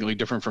 significantly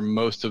different from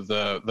most of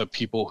the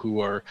people who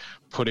are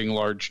putting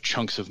large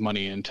chunks of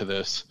money into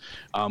this,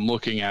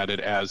 looking at it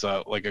as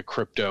a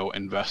crypto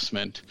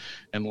investment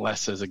and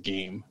less as a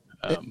game.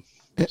 And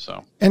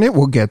it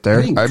will get there.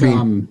 I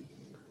mean,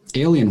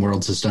 Alien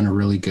Worlds has done a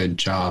really good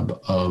job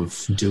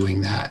of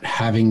doing that.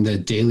 Having the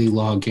daily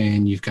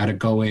login, you've got to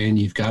go in,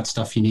 you've got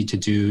stuff you need to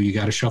do, you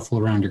got to shuffle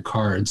around your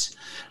cards,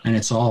 and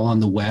it's all on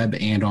the web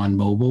and on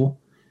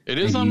mobile. It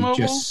is on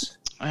mobile?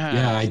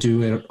 Yeah, I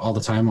do it all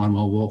the time on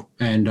mobile.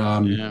 And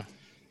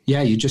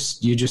you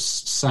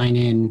just sign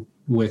in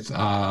with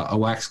a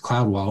Wax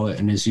Cloud wallet,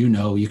 and as you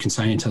know, you can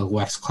sign into the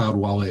Wax Cloud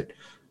wallet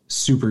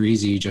super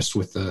easy just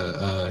with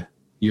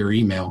your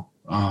email.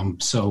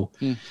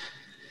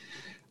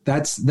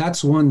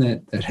 That's one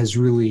that has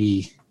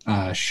really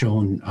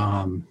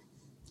shown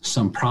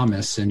some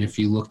promise. And if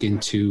you look a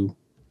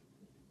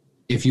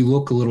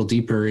little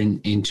deeper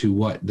into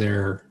what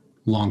their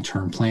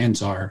long-term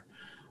plans are,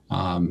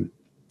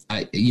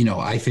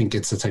 I think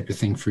it's the type of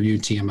thing for you,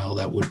 TML,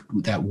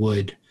 that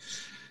would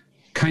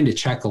kind of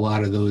check a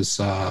lot of those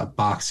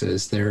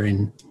boxes. They're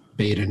in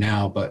beta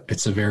now, but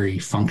it's a very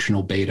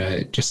functional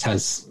beta. It just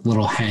has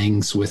little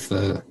hangs with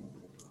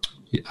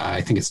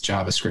I think it's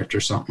JavaScript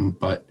or something,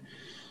 but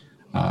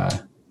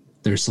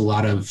there's a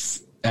lot of,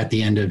 at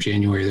the end of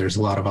January, there's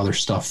a lot of other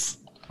stuff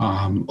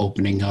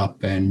opening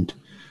up, and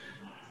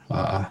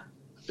I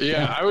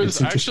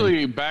was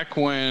actually back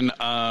when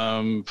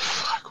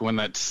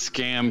that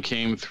scam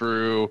came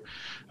through.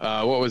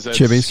 What was that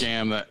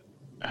scam that?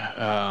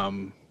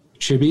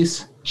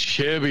 Chibby's,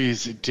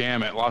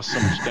 damn it, lost so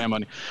much damn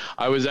money.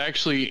 I was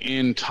actually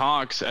in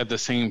talks at the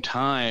same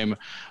time.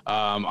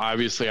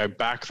 Obviously, I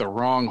backed the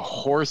wrong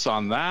horse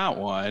on that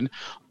one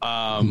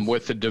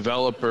with the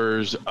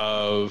developers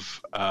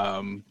of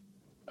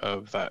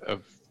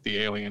the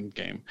Alien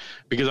game,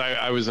 because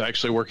I was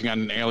actually working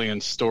on an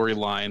Alien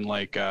storyline,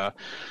 like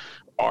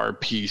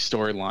RP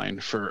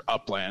storyline for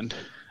Upland,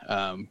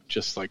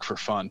 just like for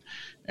fun,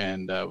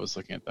 and was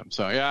looking at them.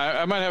 So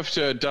yeah, I might have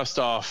to dust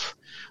off.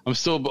 I'm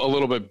still a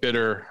little bit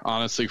bitter,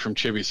 honestly, from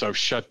Chibi, so I've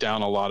shut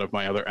down a lot of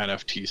my other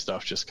NFT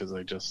stuff just because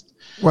it just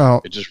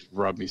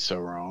rubbed me so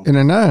wrong. In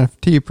an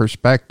NFT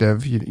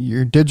perspective,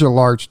 your digital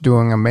art's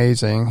doing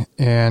amazing,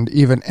 and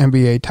even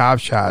NBA Top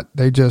Shot,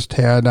 they just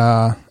had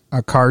a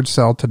card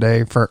sell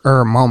today for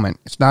a moment.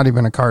 It's not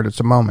even a card, it's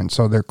a moment.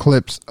 So they're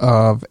clips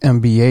of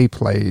NBA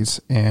plays,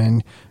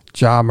 and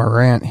Ja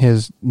Morant,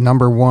 his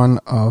number 1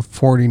 of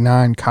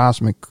 49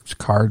 Cosmic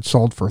card,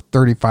 sold for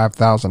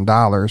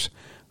 $35,000.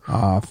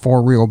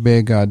 4 real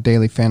big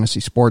daily fantasy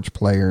sports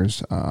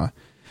players,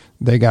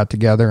 they got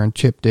together and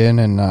chipped in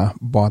and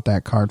bought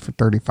that card for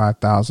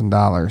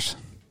 $35,000.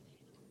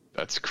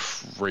 That's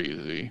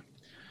crazy.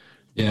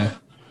 Yeah,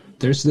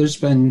 there's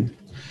been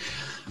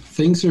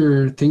things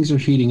are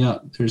heating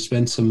up. There's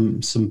been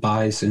some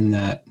buys in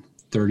that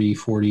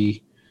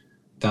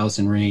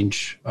 30,000-40,000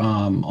 range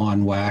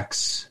on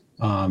Wax,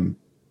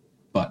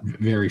 but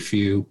very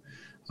few.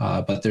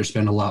 But there's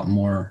been a lot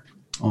more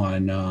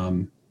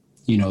on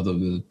the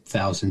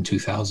 1,000,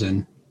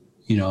 2,000.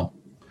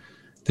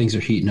 Things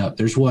are heating up.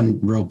 There's one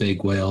real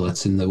big whale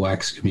that's in the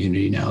Wax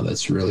community now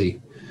that's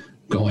really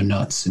going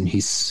nuts, and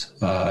he's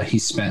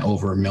spent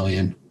over $1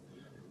 million.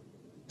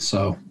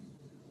 So.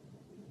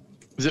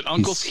 Is it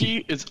Uncle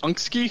Ski? It's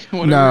Unkski?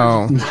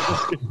 No,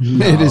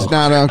 it is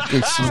not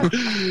Uncle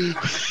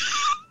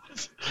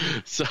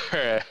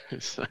Sorry.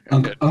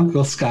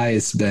 Uncle Sky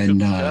has been.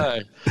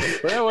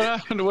 What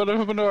happened to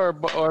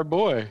our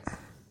boy?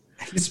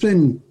 He's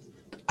been.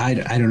 I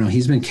don't know.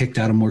 He's been kicked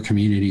out of more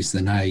communities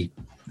than I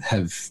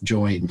have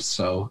joined.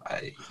 So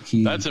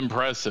that's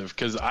impressive,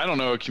 because I don't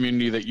know a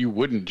community that you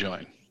wouldn't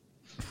join.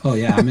 Oh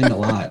yeah, I'm in a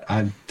lot.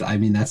 I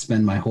mean, that's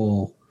been my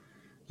whole.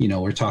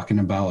 We're talking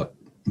about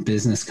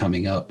business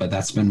coming up, but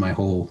that's been my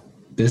whole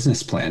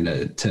business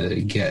plan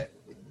to get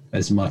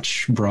as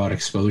much broad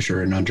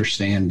exposure and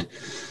understand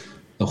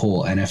the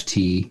whole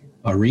NFT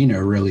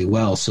arena really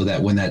well, so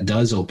that when that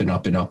does open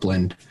up in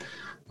Upland,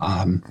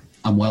 I'm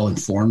well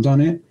informed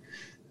on it.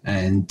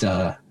 And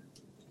I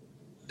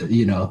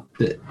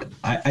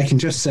can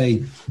just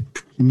say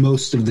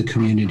most of the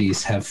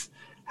communities have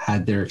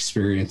had their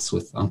experience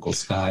with Uncle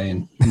Sky,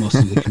 and most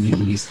of the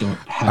communities don't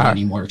have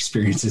any more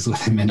experiences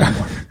with him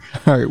anymore.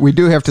 All right, we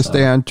do have to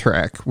stay on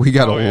track. We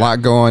got a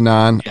lot going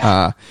on,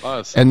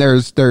 and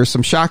there's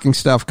some shocking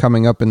stuff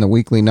coming up in the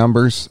weekly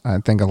numbers. I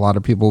think a lot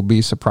of people will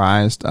be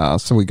surprised,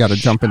 so we got to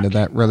jump into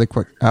that really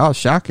quick. Oh,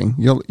 shocking!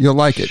 You'll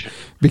like it,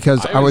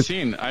 because I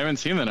haven't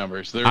seen the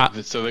numbers,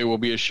 so they will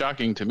be as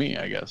shocking to me,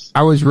 I guess.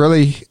 I was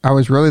really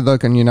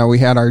looking. We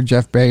had our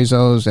Jeff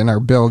Bezos and our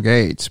Bill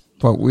Gates.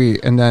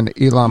 And then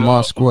Elon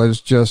Musk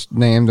was just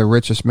named the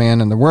richest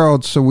man in the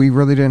world, so we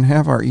really didn't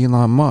have our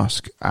Elon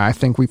Musk. I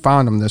think we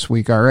found him this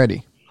week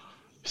already.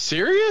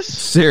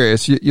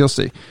 Serious? You'll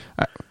see.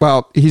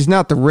 Well, he's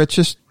not the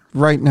richest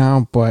right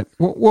now, but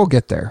we'll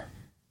get there.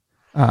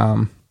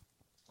 But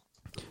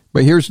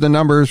here's the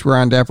numbers. We're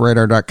on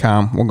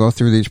DapRadar.com. We'll go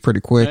through these pretty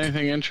quick.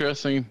 Anything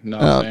interesting?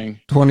 Nothing.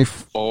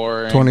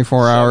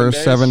 24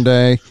 hours, 7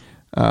 day.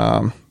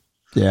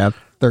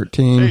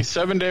 13. Hey,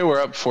 7 day, we're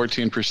up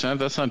 14%.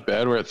 That's not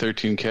bad. We're at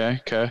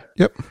 13K. Okay.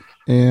 Yep.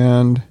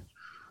 And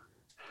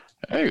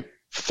hey,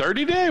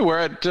 30 day, we're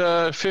at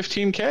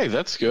 15K.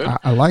 That's good.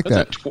 I like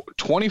that.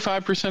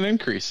 25%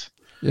 increase.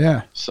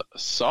 Yeah.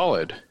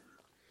 Solid.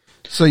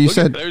 So you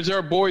said there's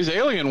our boys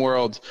Alien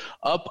Worlds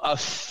up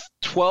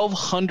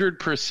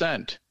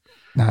 1,200%.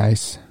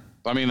 Nice.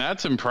 I mean,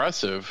 that's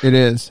impressive. It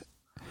is.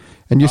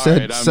 And you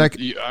said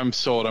I'm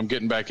sold. I'm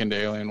getting back into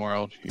Alien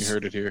World. You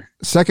heard it here.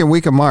 Second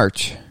week of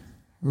March.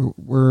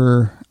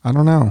 I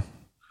don't know.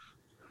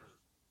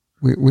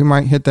 We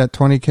might hit that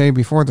 20K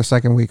before the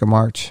second week of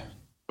March.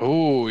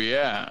 Oh,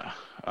 yeah.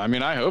 I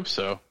mean, I hope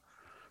so.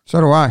 So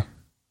do I.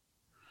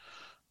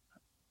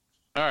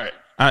 All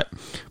right.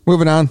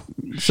 Moving on.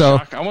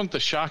 So I want the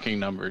shocking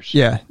numbers.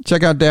 Yeah.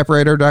 Check out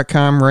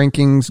DapRadar.com,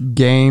 rankings,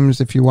 games,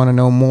 if you want to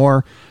know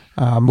more.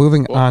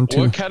 Moving on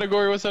to... What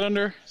category was that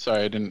under?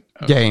 Sorry, I didn't...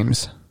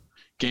 Games.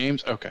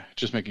 games? Okay,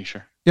 just making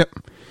sure. Yep.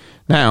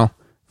 Now,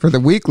 for the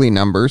weekly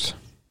numbers.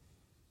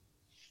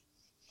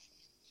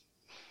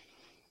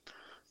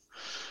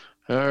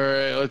 All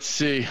right, let's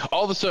see.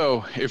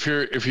 Also, if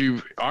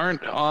you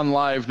aren't on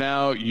live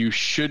now, you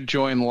should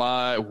join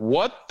live.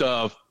 What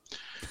the?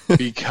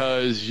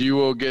 Because you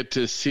will get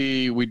to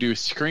see. We do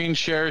screen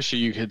share, so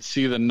you can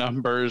see the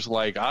numbers.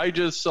 Like I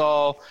just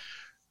saw.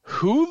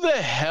 Who the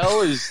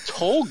hell is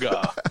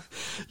Tolga?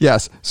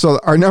 Yes. So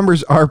our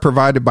numbers are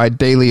provided by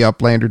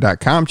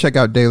DailyUplander.com. Check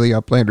out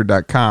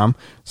DailyUplander.com.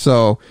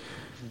 So.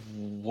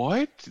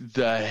 What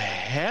the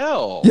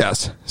hell?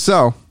 Yes.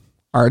 So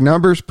our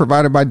numbers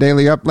provided by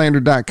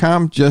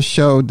DailyUplander.com just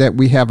showed that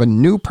we have a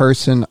new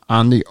person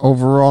on the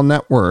overall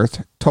net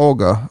worth.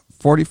 Tolga,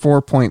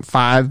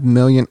 44.5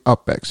 million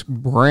UPX.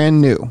 Brand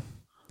new.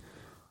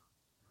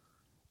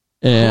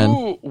 And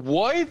who,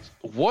 what?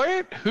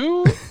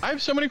 Who? I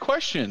have so many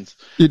questions.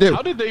 You do.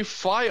 How did they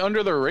fly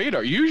under the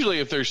radar? Usually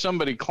if there's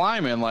somebody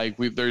climbing, like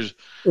there's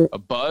a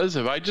buzz.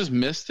 Have I just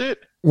missed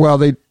it? Well,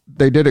 they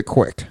did it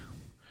quick.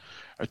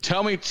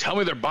 Tell me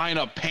they're buying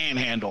up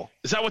Panhandle.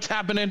 Is that what's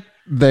happening?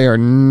 They are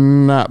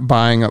not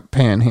buying up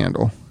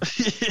Panhandle.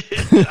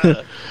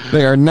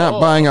 They are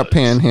not buying up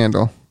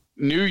Panhandle.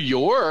 New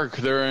York.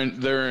 They're in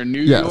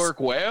New Yes.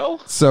 York whale?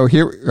 So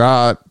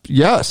here,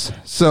 yes.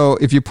 So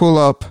if you pull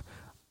up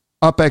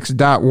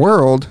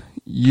upx.world,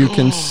 you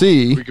can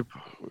see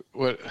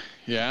what?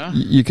 Yeah.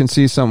 You can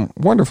see some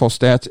wonderful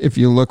stats. If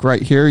you look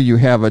right here, you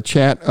have a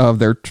chat of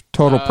their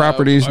total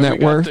properties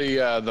net worth.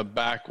 The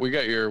back. We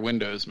got your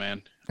windows,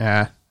 man.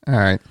 Yeah. All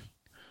right.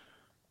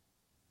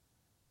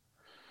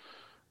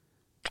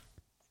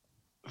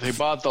 They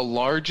bought the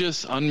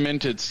largest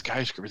unminted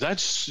skyscraper.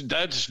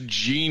 That's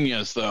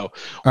genius, though.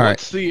 All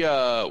what's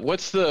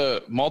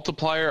the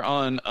multiplier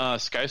on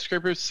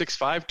skyscrapers?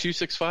 6.5,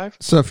 265?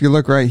 So if you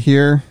look right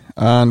here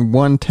on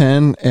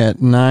 110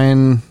 at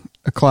 9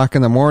 o'clock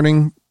in the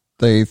morning,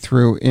 they had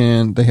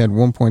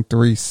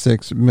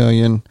 1.36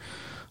 million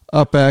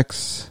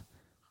UPX.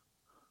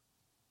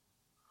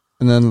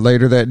 And then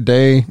later that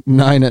day,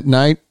 9 at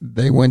night,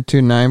 they went to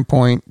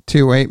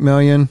 9.28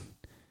 million.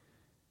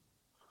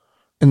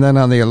 And then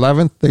on the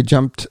 11th, they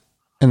jumped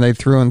and they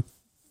threw in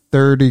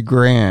 30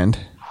 grand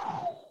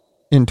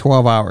in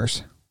 12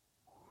 hours.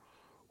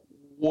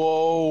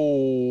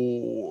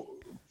 Whoa.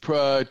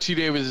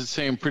 TDavis is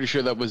saying, pretty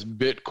sure that was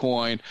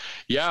Bitcoin.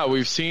 Yeah,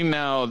 we've seen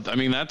now, I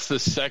mean, that's the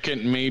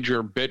second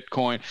major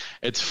Bitcoin.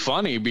 It's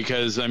funny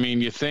because, I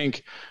mean, you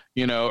think,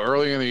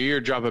 earlier in the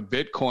year, drop a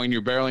Bitcoin, you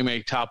barely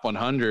make top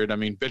 100. I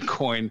mean,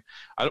 Bitcoin,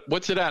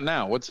 what's it at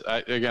now?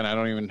 I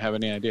don't even have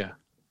any idea.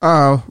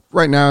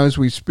 Right now, as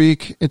we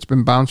speak, it's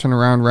been bouncing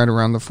around right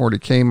around the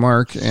 40K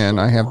mark, and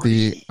I have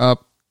the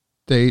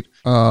update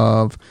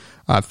of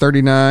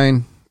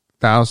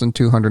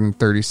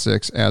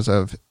 39,236 as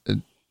of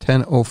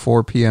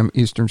 10:04 p.m.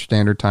 Eastern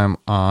Standard Time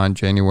on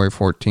January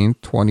 14th,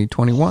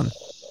 2021.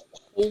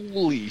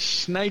 Holy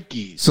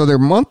shnikes. So their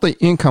monthly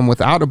income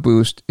without a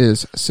boost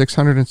is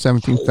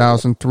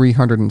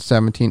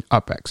 617,317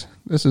 UPX.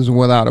 This is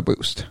without a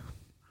boost.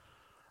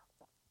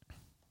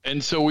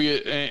 And so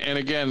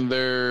again,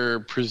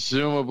 they're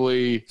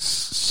presumably.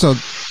 So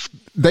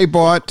they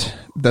bought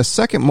the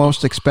second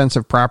most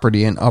expensive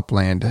property in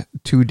Upland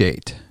to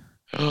date.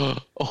 Oh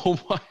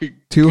my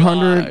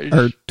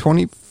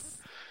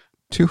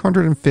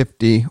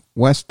 250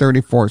 West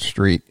 34th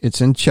Street.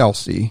 It's in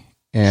Chelsea,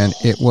 and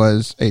it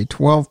was a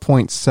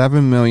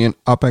 12.7 million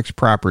UPX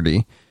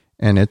property,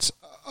 and it's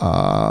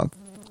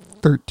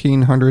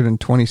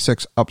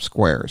 1,326 up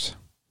squares.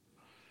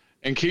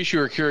 In case you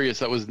were curious,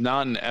 that was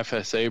not an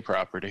FSA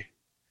property.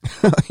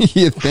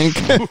 You think?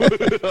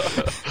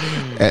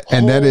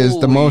 And that is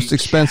the most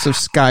expensive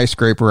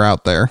skyscraper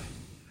out there.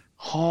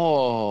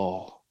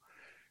 Oh,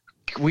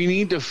 we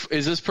need to.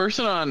 Is this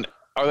person on?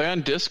 Are they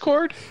on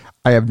Discord?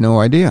 I have no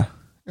idea.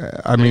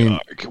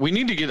 We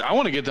need to get. I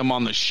want to get them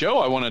on the show.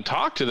 I want to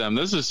talk to them.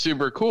 This is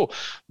super cool.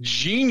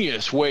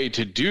 Genius way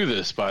to do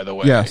this, by the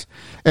way. Yes,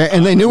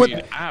 and they knew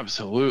it.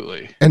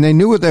 Absolutely. And they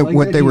knew what they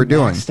were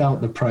doing. Maxed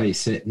out the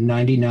price at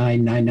 $99,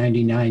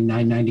 $999,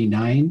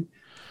 $999,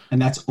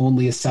 and that's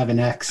only a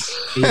 7x,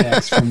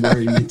 8x from where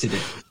he minted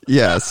it.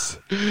 Yes,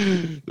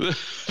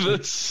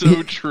 that's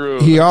so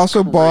true. He that's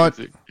also crazy. bought,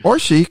 or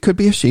she could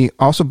be a she.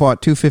 Also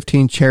bought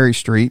 215 Cherry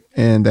Street,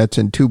 and that's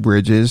in Two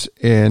Bridges,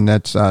 and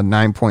that's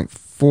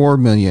 9.4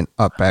 million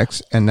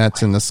UPX, and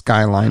that's in the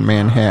Skyline,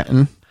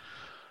 Manhattan.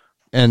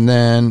 And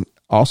then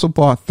also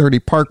bought 30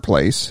 Park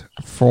Place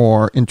in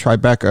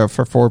Tribeca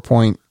for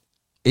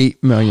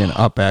 4.8 million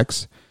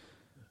UPX.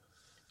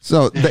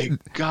 So they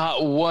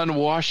got one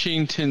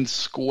Washington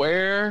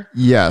Square.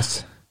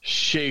 Yes.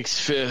 Shakes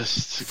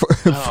fist.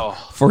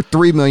 For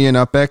 3 million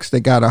UPX, they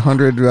got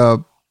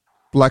 100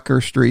 Bleecker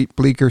Street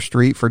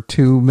for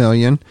 2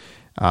 million.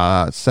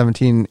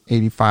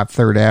 1785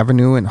 3rd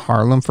Avenue in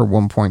Harlem for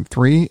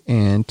 1.3,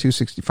 and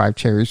 265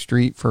 Cherry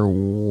Street for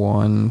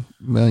 1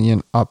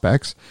 million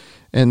UPX.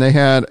 And they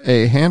had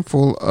a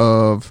handful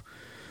of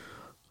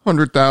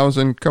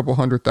 100,000, couple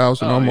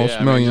 100,000,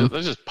 almost million.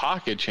 That's just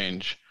pocket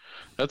change.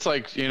 That's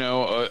like,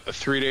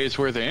 3 days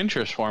worth of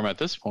interest for him at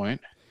this point.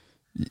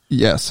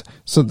 Yes.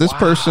 So this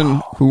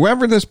person,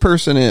 whoever this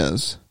person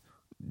is,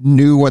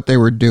 knew what they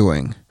were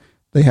doing.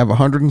 They have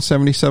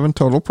 177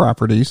 total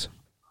properties,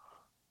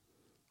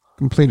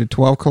 completed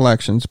 12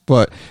 collections,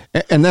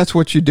 and that's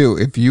what you do.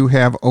 If you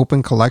have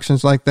open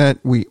collections like that,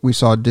 we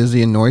saw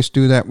Dizzy and Noyce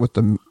do that with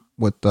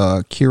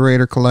the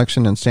Curator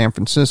collection in San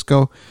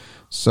Francisco.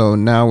 So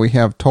now we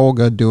have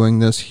Tolga doing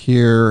this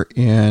here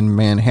in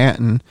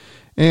Manhattan,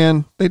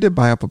 and they did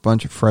buy up a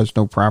bunch of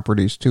Fresno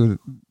properties too.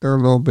 They're a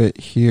little bit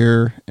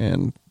here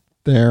and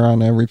there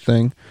on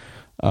everything.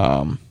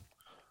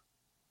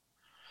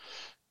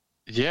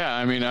 Yeah,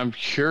 I mean, I'm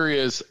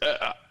curious.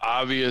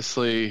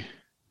 Obviously,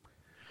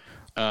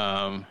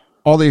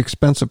 all the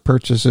expensive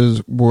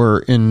purchases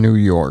were in New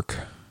York.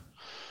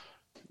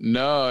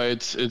 No,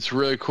 it's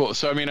really cool.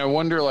 So, I mean, I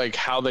wonder like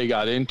how they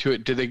got into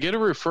it. Did they get a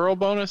referral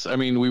bonus? I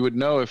mean, we would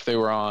know if they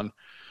were on.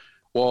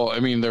 Well, I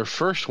mean, their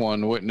first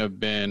one wouldn't have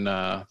been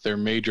their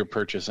major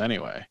purchase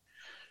anyway.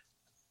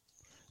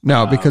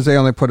 No, because they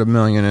only put $1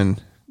 million in.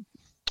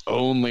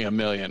 Only $1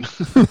 million.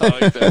 I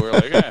like that. We're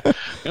like,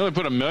 they only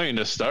put $1 million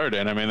to start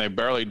in. I mean, they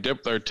barely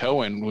dipped their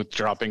toe in with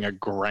dropping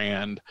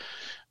 $1,000.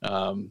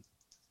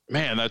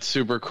 Man, that's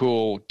super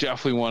cool.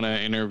 Definitely want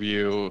to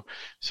interview.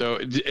 So,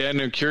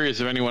 and I'm curious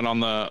if anyone on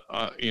the,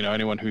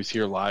 anyone who's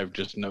here live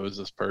just knows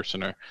this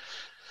person or.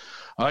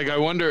 Like, I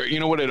wonder,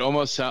 what it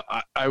almost sounds,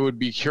 I would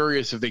be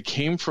curious if they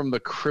came from the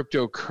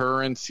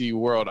cryptocurrency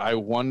world. I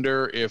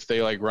wonder if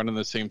they like run in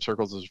the same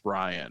circles as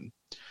Ryan.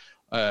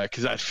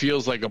 Because that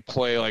feels like a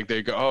play. Like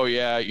they go, oh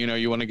yeah,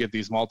 you want to get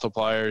these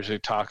multipliers. They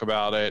talk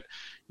about it.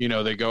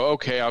 They go,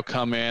 okay, I'll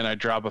come in. I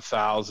drop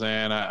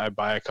 1,000. I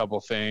buy a couple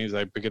things.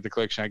 I get the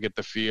collection. I get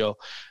the feel.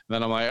 And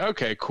then I'm like,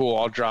 okay, cool.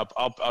 I'll drop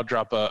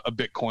a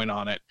Bitcoin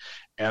on it,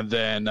 and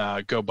then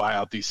go buy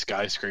out these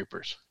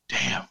skyscrapers.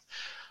 Damn.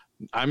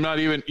 I'm not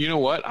even. You know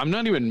what? I'm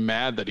not even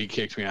mad that he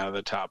kicked me out of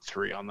the top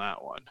 3 on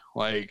that one.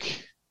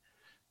 Like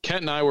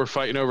Kent and I were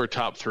fighting over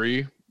top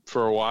 3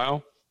 for a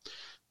while.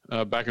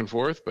 Back and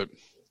forth, but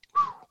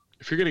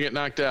if you're going to get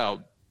knocked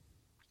out,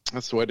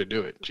 that's the way to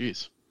do it.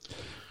 Jeez.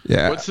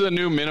 Yeah. What's the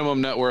new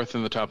minimum net worth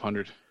in the top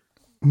 100?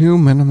 New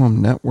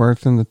minimum net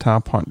worth in the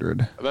top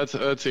 100. That's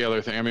the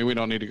other thing. I mean, we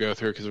don't need to go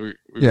through because we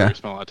already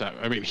spent a lot of time.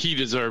 I mean, he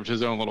deserved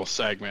his own little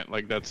segment.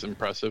 Like, that's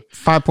impressive.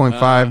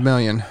 5.5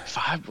 million.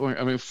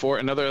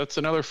 That's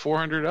another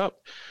 400 up.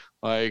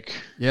 Like,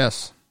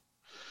 yes.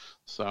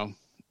 So,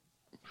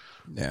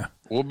 yeah.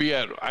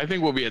 I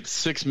think we'll be at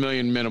 6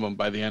 million minimum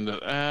by the end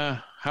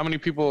of, how many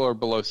people are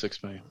below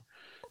 6 million?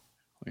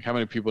 Like, how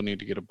many people need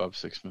to get above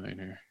 6 million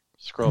here?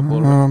 Scroll up a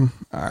little bit.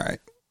 All right.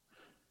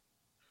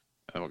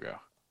 There we go.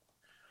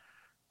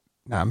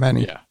 Not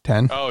many. Yeah.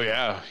 10. Oh,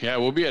 yeah. Yeah,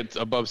 we'll be at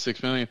above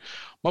 6 million.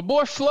 My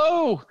boy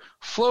Flo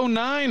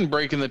 9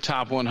 breaking the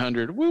top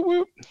 100. Woo,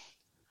 woo.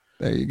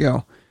 There you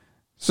go.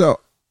 So,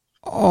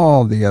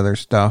 all the other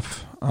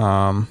stuff.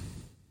 Ad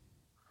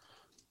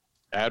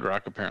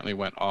Rock apparently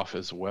went off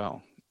as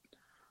well.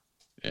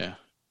 Yeah.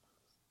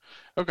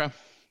 Okay.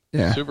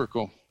 Yeah. Super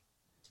cool.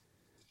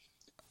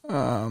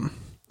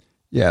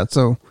 Yeah,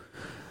 so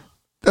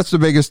that's the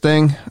biggest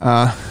thing.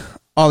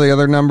 All the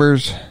other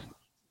numbers,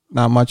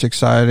 not much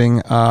exciting.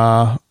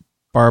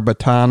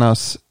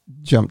 Barbatanas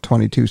jumped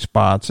 22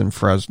 spots in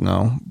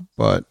Fresno,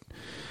 but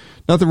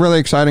nothing really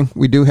exciting.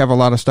 We do have a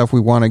lot of stuff we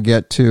want to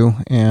get to,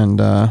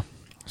 and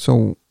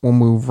so we'll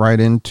move right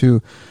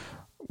into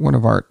one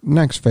of our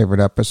next favorite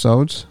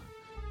episodes.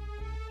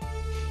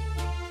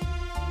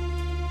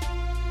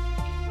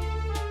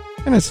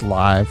 And it's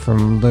live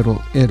from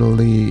Little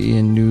Italy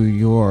in New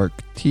York.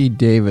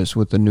 TDavis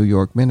with the New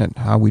York Minute.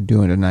 How we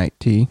doing tonight,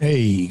 T?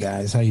 Hey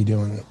guys, how you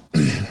doing?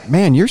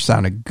 Man, you're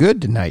sounding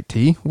good tonight,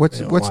 T. What's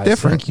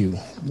different? Thank you.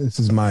 This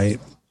is my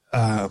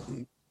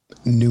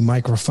new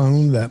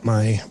microphone that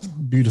my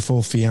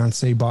beautiful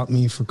fiance bought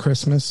me for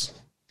Christmas.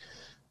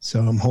 So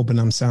I'm hoping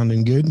I'm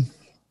sounding good.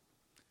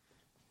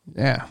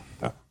 Yeah.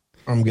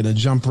 I'm going to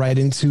jump right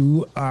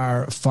into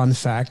our fun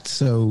fact.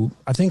 So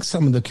I think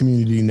some of the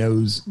community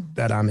knows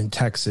that I'm in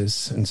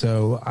Texas. And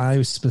so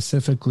I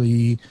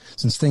specifically,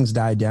 since things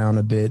died down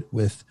a bit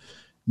with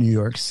New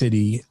York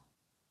City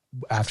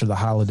after the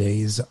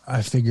holidays,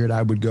 I figured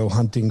I would go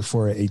hunting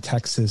for a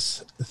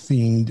Texas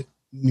themed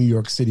New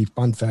York City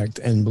fun fact.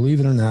 And believe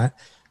it or not,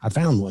 I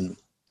found one.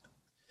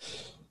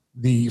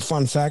 The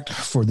fun fact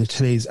for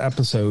today's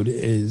episode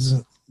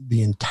is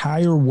the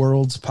entire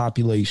world's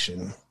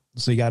population.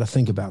 So you got to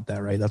think about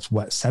that, right? That's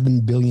 7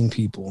 billion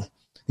people.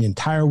 The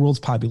entire world's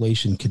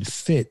population could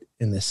fit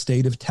in the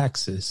state of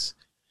Texas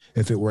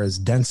if it were as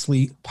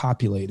densely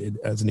populated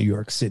as New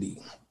York City.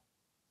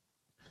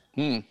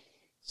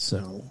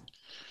 So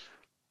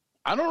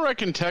I don't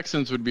reckon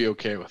Texans would be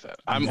okay with that.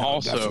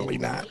 Definitely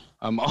not.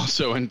 I'm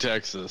also in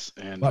Texas,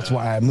 and that's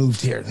why I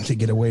moved here, to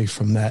get away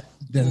from that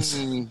dense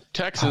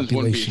Texans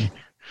population. Wouldn't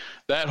be.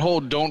 That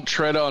whole "don't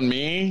tread on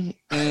me"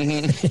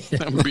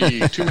 that would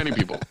be too many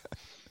people.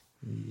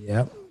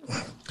 Yep.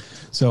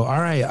 So,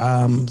 all right.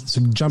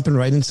 So jumping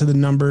right into the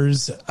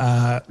numbers,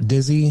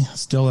 Dizzy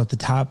still at the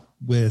top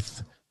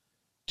with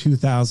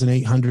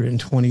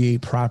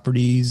 2,828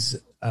 properties.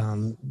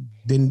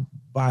 Didn't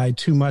buy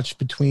too much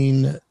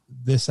between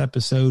this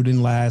episode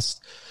and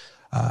last,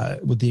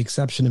 with the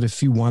exception of a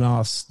few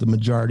one-offs. The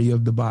majority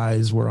of the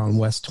buys were on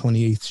West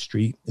 28th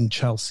Street in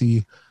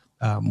Chelsea,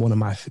 one of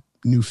my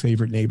new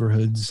favorite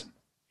neighborhoods,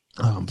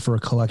 for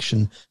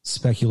collection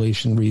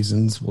speculation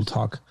reasons. We'll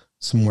talk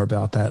some more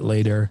about that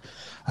later.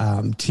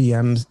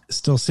 TM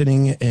still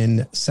sitting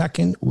in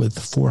second with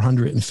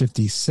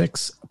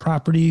 456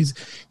 properties.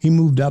 He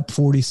moved up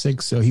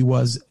 46, so he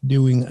was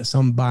doing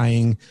some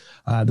buying.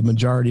 The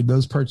majority of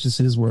those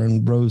purchases were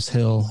in Rose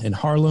Hill in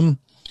Harlem.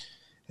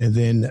 And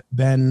then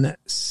Ben,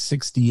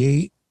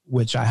 68,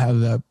 which I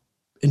have a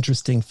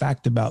interesting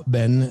fact about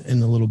Ben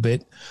in a little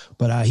bit,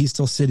 but he's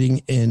still sitting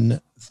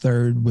in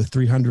third with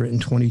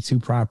 322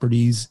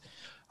 properties.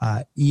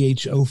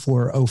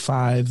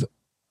 EH0405,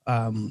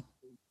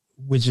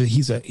 which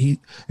is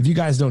if you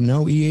guys don't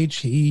know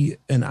he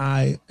and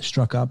I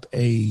struck up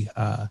a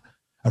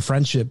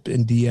friendship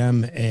in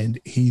DM, and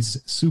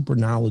he's super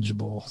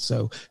knowledgeable.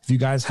 So if you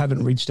guys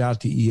haven't reached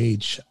out to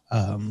EH,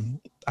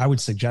 I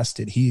would suggest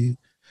it. He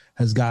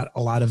has got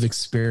a lot of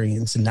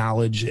experience and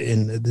knowledge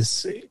in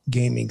this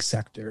gaming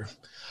sector.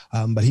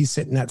 But he's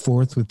sitting at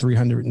fourth with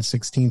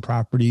 316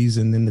 properties.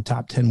 And then the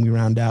top 10, we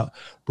round out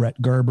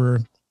Brett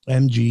Gerber,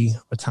 MG,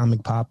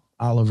 Atomic Pop,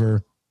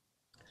 Oliver,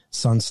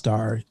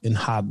 Sunstar, and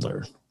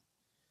Hodler.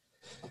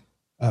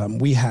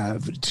 We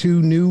have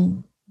two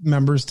new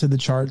members to the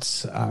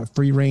charts,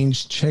 Free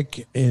Range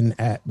Chick in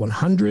at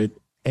 100,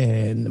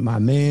 and my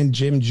man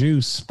Jim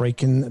Juice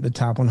breaking the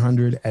top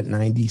 100 at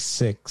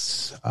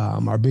 96.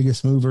 Our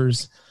biggest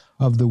movers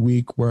of the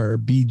week were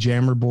B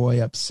Jammer Boy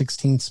up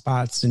 16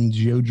 spots and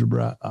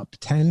GeoGebra up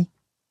 10.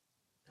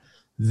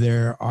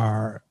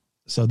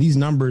 So these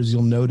numbers,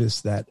 you'll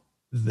notice that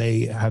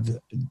they have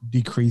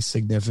decreased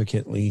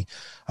significantly.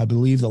 I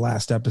believe the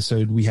last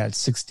episode we had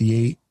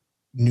 68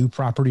 new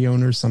property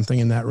owners, something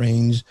in that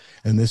range.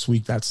 And this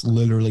week that's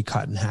literally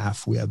cut in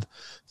half. We have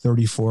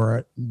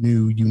 34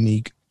 new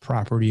unique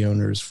property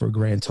owners for a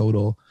grand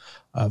total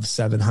of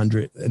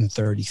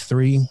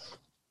 733.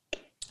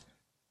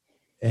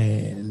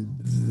 And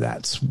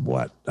that's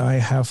what I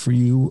have for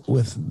you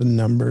with the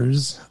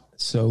numbers.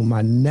 So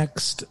my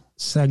next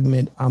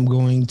segment, I'm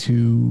going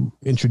to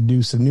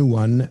introduce a new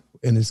one,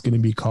 and it's going to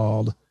be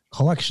called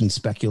Collection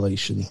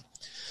Speculation.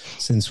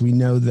 Since we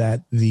know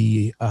that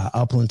the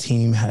Upland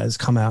team has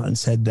come out and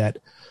said that,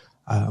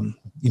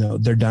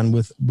 they're done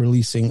with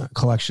releasing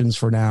collections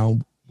for now,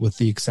 with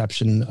the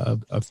exception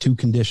of two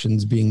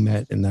conditions being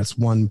met. And that's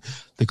one,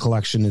 the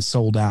collection is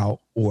sold out,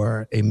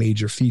 or a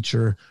major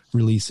feature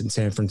release in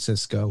San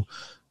Francisco.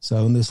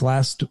 So in this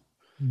last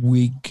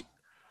week,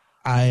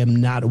 I am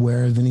not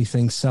aware of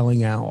anything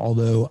selling out,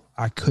 although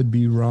I could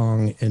be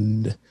wrong,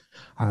 and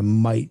I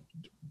might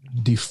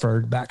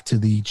defer back to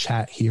the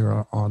chat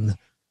here on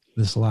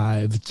this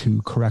live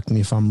to correct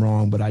me if I'm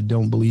wrong, but I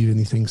don't believe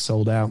anything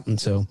sold out. And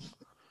so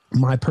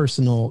my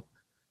personal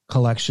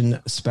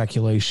collection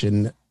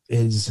speculation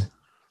is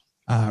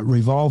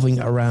revolving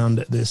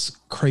around this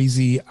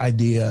crazy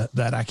idea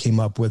that I came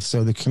up with.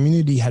 So the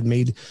community had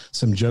made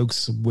some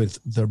jokes with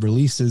the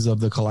releases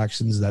of the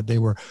collections that they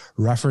were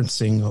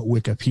referencing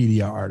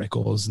Wikipedia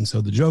articles. And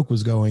so the joke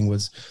was,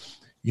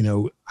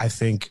 I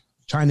think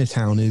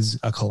Chinatown is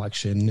a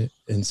collection,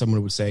 and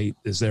someone would say,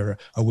 is there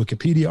a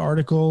Wikipedia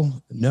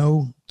article?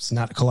 No, it's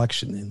not a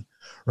collection then,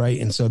 right?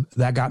 And so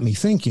that got me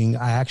thinking.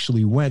 I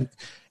actually went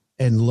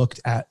and looked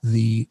at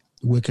the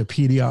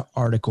Wikipedia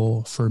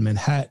article for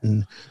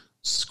Manhattan,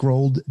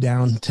 scrolled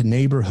down to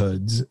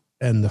neighborhoods,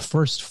 and the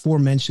first four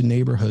mentioned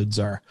neighborhoods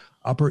are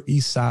Upper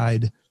East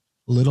Side,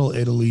 Little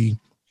Italy,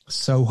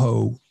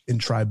 Soho,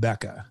 and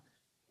Tribeca.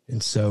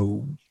 And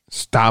so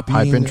stop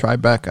hyping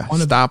Tribeca.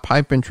 Stop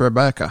hyping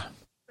Tribeca.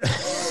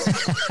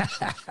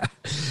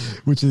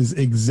 Which is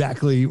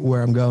exactly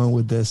where I'm going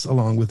with this,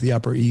 along with the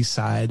Upper East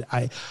Side.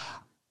 I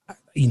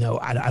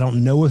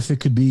don't know if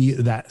it could be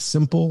that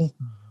simple,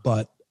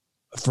 but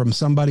from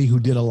somebody who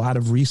did a lot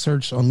of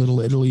research on Little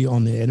Italy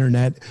on the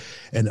internet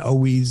and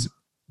always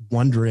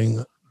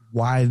wondering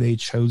why they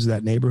chose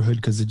that neighborhood,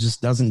 because it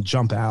just doesn't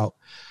jump out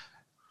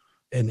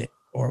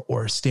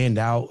or stand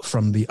out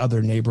from the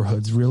other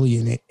neighborhoods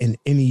really in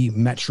any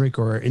metric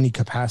or any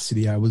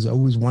capacity. I was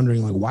always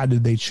wondering, why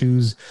did they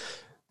choose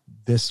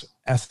this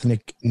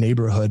ethnic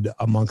neighborhood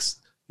amongst,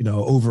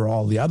 over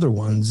all the other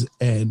ones?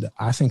 And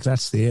I think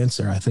that's the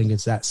answer. I think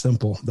it's that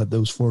simple, that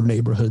those four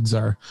neighborhoods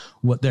are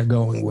what they're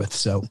going with.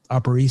 So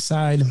Upper East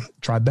Side,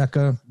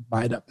 Tribeca,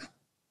 buy it up.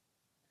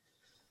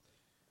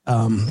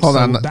 Hold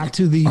on.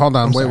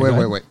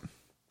 Wait.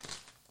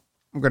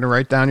 I'm going to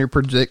write down your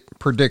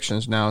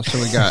predictions now. So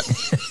we got,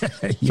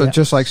 yeah.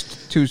 just like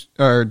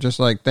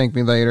Thank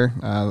Me Later.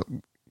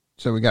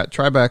 So we got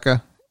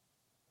Tribeca.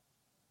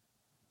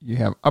 You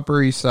have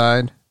Upper East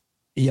Side.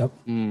 Yep.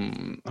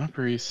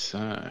 Upper East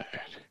Side.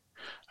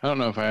 I don't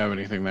know if I have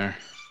anything there.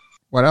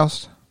 What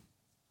else?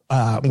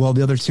 Well,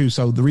 the other two.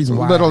 So the reason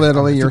why Little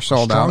Italy, I you're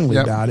sold out. strongly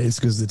Yep. about it is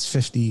because it's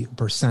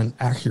 50%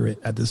 accurate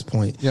at this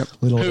point. Yep.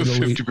 Little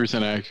Italy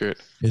 50% accurate.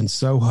 in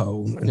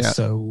Soho, and Yeah.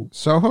 so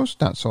Soho's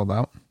not sold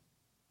out.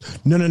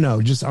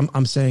 no. Just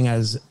I'm saying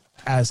as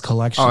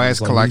collections. Oh,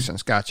 as like,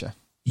 collections. Gotcha.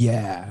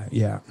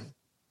 Yeah.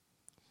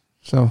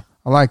 So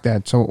I like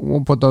that. So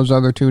we'll put those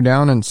other two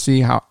down and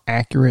see how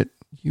accurate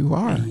you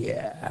are.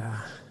 Yeah.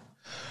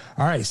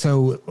 All right.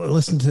 So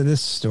listen to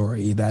this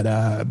story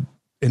that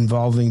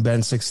involving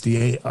Ben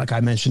 68, like I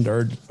mentioned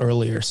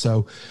earlier.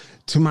 So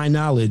to my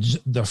knowledge,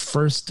 the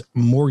first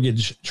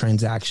mortgage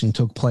transaction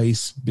took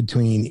place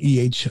between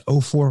EH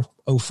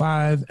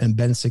 0405 and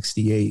Ben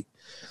 68.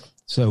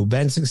 So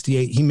Ben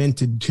 68, he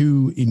minted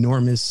two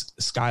enormous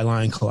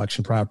Skyline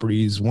collection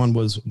properties. One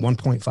was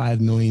 1.5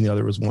 million, the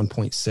other was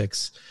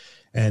 1.6.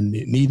 And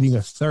needing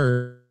a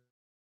third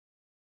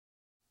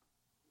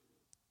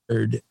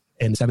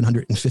and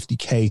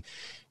 $750K,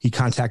 he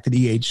contacted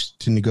EH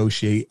to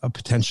negotiate a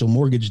potential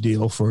mortgage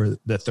deal for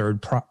the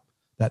third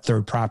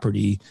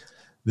property.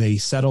 They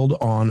settled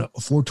on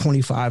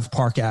 425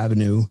 Park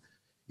Avenue.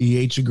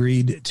 EH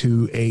agreed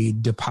to a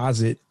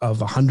deposit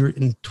of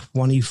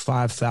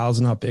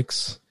 125,000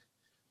 UPIX,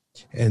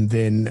 and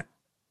then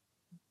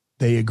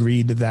they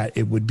agreed that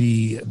it would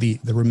be the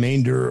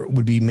remainder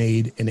would be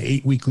made in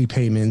 8 weekly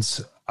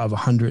payments of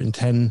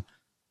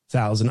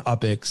 110,000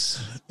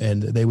 UPIX,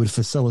 and they would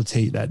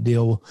facilitate that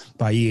deal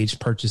by EH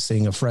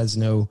purchasing a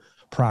Fresno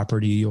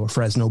property, or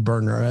Fresno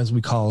burner as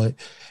we call it,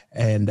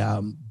 and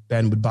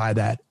Ben would buy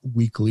that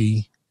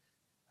weekly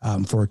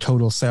for a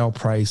total sale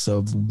price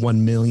of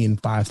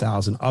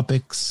 1,005,000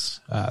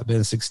 UPIX.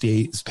 Ben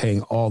 68 is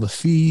paying all the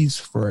fees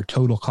for a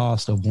total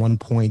cost of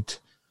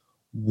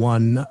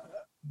 1.1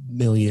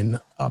 million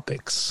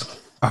UPIX.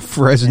 A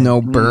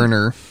Fresno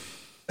burner.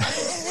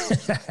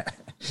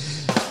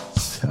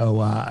 So,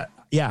 I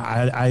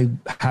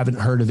haven't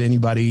heard of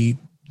anybody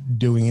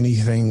doing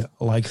anything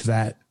like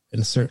that,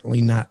 and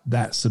certainly not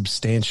that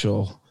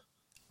substantial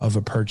of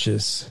a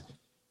purchase.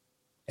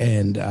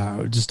 And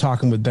just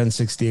talking with Ben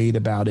 68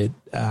 about it,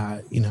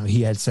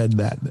 he had said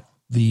that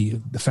the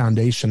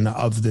foundation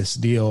of this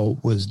deal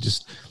was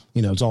just,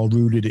 it's all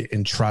rooted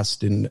in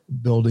trust and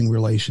building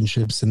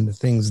relationships and the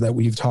things that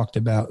we've talked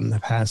about in the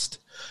past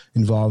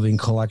involving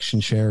collection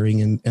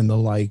sharing and the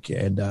like.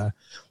 And I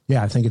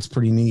think it's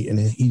pretty neat. And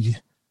he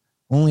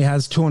only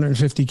has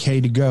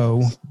 250K to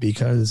go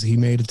because he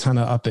made a ton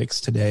of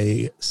UPIX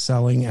today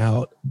selling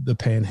out the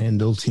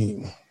Panhandle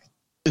team.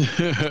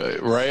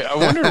 Right. I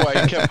wondered why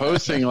he kept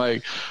posting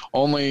like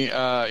only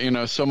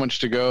so much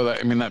to go.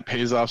 That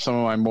pays off some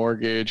of my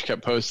mortgage.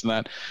 Kept posting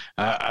that,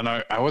 and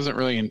I wasn't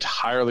really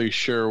entirely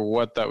sure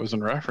what that was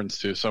in reference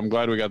to. So I'm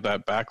glad we got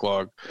that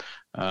backlog.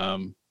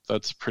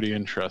 That's pretty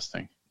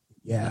interesting.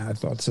 Yeah, I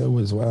thought so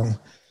as well.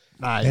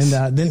 Nice.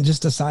 And then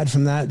just aside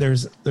from that,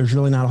 there's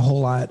really not a whole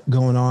lot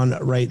going on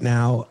right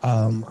now.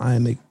 I'm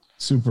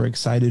super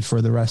excited for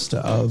the rest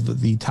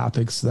of the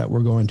topics that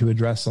we're going to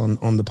address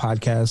on the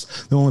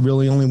podcast. The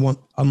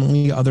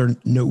only other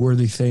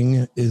noteworthy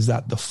thing is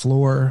that the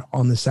floor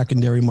on the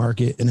secondary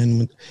market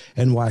in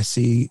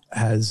NYC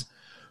has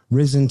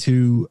risen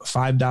to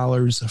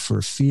 $5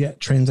 for fiat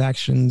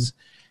transactions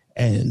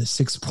and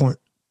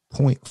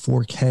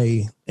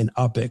 6.4K in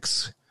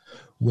UPIX,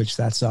 which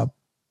that's up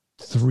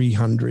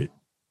 300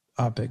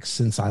 UPIX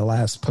since I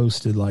last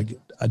posted like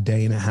a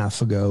day and a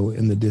half ago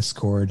in the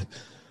Discord.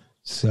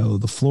 So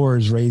the floor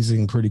is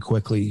raising pretty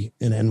quickly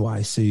in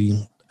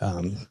NYC.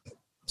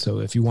 So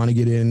if you want to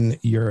get in,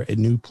 you're a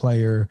new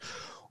player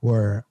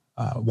or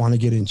want to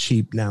get in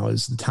cheap, now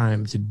is the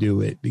time to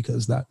do it,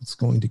 because that's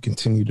going to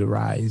continue to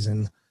rise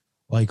and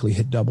likely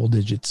hit double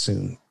digits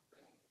soon.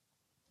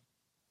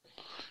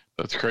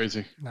 That's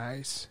crazy.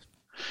 Nice.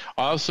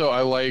 Also,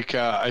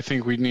 I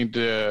think we need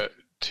to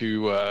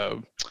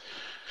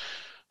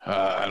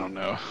I don't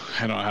know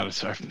how to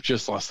say, I've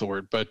just lost the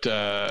word, but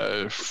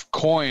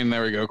coin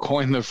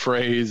the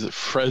phrase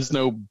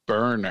Fresno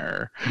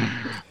burner.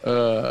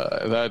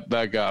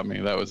 That got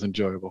me. That was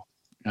enjoyable.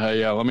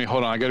 Let me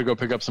hold on. I got to go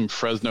pick up some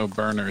Fresno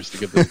burners to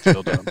get this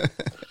deal done.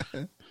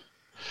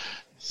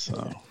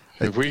 So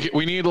if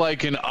we need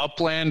like an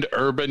Upland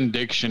Urban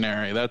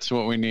Dictionary. That's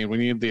what we need. We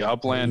need the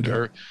Upland.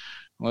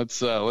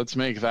 Let's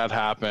make that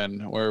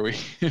happen. Where we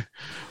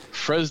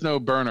Fresno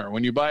burner.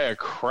 When you buy a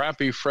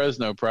crappy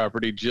Fresno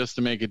property just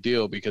to make a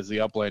deal because the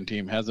Upland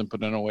team hasn't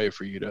put in a way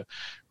for you to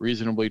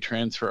reasonably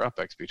transfer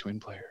UPIX between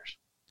players.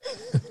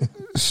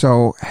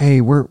 So,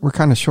 hey, we're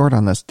kind of short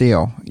on this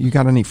deal. You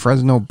got any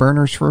Fresno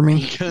burners for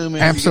me?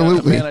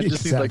 Absolutely. Man, I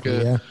just need I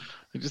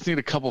just need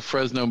a couple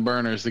Fresno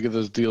burners to get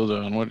this deal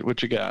done.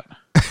 What you got?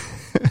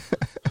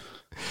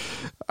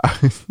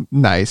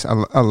 Nice.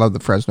 I love the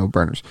Fresno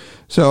burners.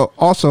 So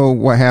also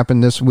what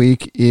happened this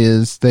week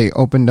is they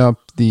opened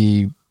up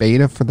the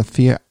beta for the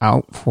fiat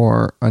out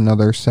for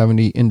another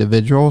 70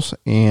 individuals,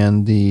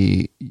 and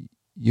the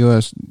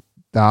US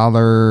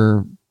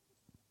dollar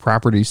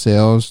property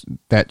sales,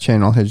 that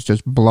channel has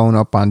just blown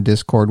up on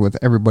Discord with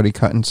everybody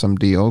cutting some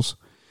deals.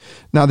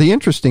 Now, the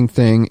interesting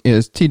thing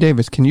is,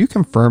 TDavis, can you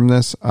confirm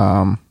this?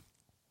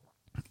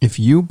 if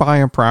you buy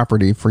a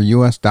property for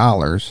US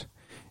dollars,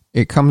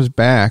 it comes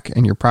back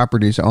and your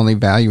property is only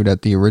valued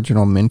at the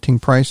original minting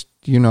price.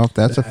 Do you know if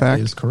that's a fact?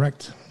 That is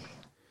correct.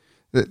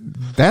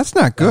 That's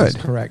not good.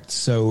 That's correct.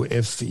 So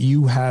if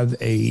you have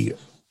a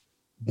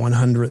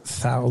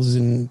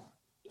 100,000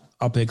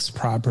 UPX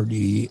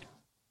property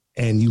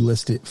and you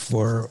list it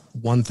for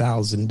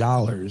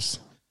 $1,000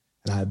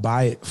 and I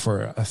buy it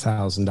for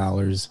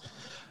 $1,000,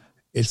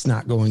 it's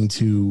not going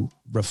to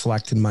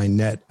reflect in my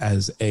net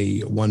as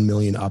a 1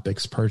 million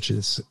UPX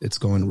purchase. It's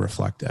going to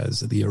reflect as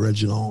the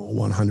original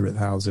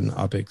 100,000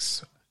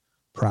 UPX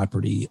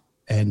property,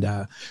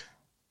 and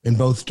in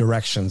both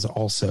directions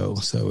also.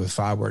 So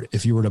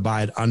if you were to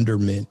buy it under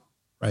mint,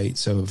 right?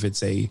 So if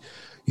it's a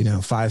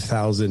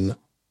 5,000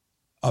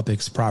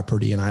 UPX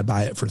property and I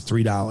buy it for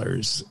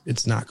 $3,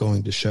 it's not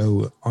going to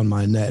show on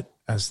my net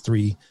as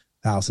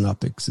 3,000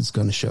 UPX. It's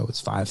going to show as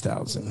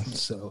 5,000.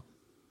 So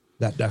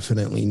that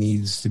definitely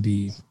needs to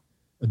be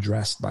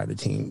addressed by the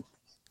team.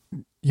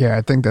 Yeah,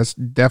 I think that's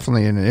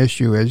definitely an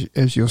issue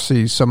as you'll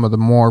see some of the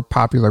more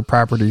popular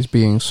properties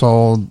being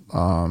sold,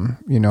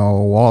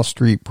 Wall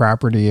Street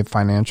property, a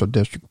financial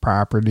district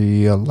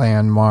property, a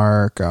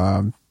landmark,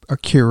 a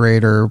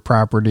curator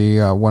property,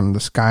 one of the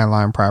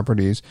skyline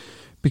properties,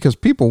 because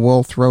people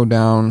will throw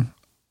down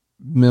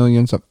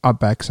millions of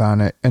UPX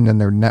on it and then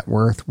their net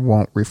worth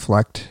won't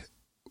reflect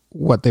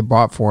what they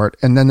bought for it.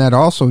 And then that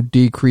also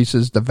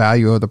decreases the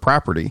value of the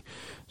property.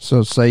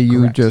 So say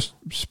you Correct. just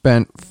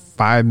spent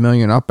 5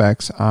 million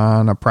UPX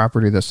on a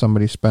property that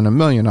somebody spent 1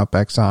 million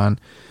UPX on,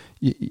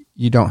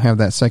 you don't have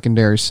that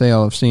secondary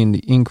sale of seeing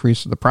the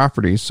increase of the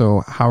property.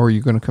 So how are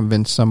you going to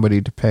convince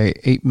somebody to pay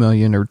 8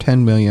 million or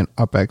 10 million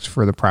UPX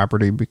for the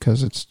property?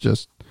 Because it's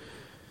just,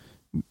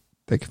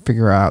 they can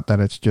figure out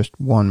that it's just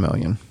 1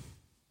 million.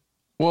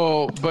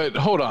 Well, but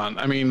hold on.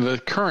 I mean, the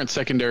current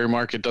secondary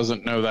market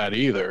doesn't know that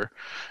either.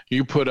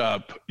 You put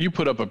up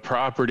a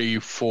property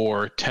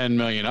for 10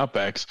 million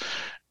UPX,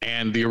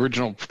 and the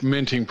original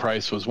minting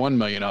price was 1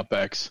 million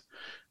UPX.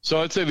 So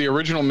let's say the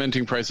original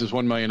minting price is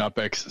 1 million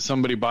UPX.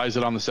 Somebody buys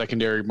it on the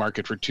secondary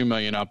market for 2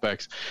 million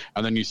UPX,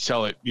 and then you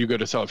sell it. You go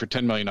to sell it for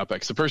 10 million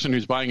UPX. The person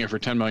who's buying it for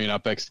 10 million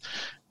UPX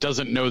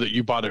doesn't know that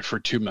you bought it for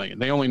 2 million.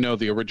 They only know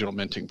the original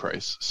minting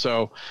price.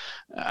 So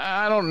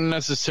I don't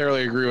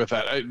necessarily agree with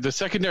that. The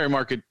secondary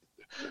market,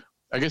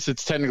 I guess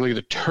it's technically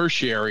the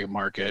tertiary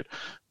market,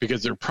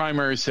 because their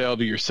primary sale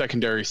to your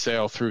secondary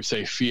sale through,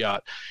 say,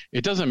 fiat,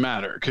 it doesn't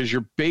matter because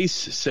your base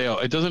sale,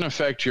 it doesn't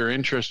affect your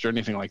interest or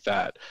anything like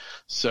that.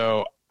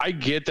 So I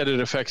get that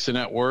it affects the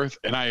net worth,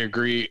 and I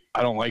agree.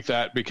 I don't like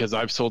that because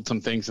I've sold some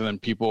things and then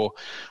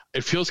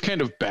it feels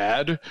kind of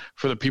bad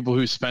for the people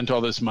who spent all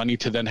this money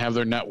to then have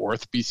their net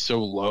worth be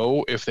so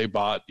low if they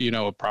bought,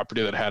 a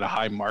property that had a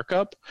high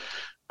markup.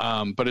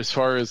 But as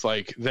far as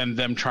like then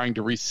them trying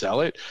to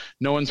resell it,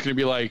 no one's going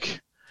to be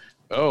like,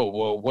 oh,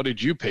 well, what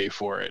did you pay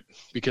for it?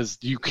 Because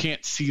you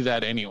can't see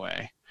that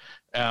anyway.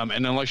 And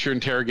unless you're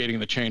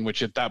interrogating the chain,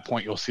 which at that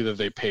point you'll see that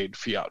they paid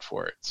fiat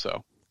for it.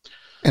 So.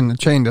 And the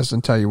chain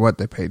doesn't tell you what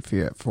they paid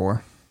fiat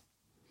for.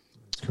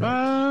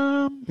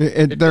 They're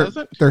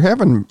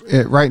having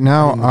it right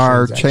now.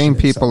 Our chain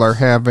people are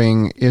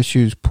having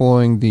issues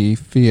pulling the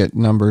fiat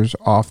numbers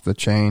off the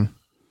chain.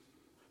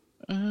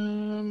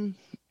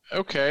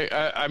 Okay.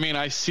 I mean,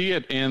 I see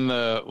it in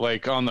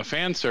on the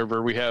fan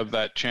server, we have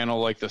that channel,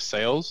 like the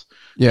sales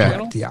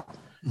channel. Yeah.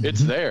 Mm-hmm.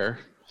 It's there.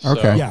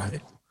 Okay. So. Yeah.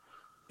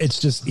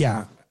 It's just,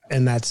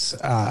 and that's,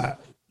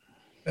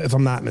 if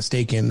I'm not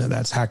mistaken,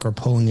 that's Hacker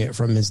pulling it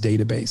from his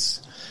database.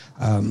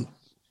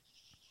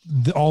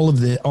 All of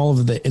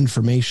the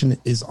information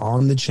is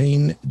on the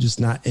chain, just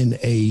not in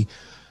a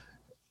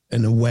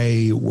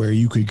way where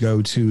you could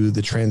go to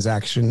the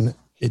transaction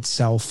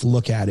itself,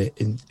 look at it,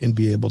 and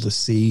be able to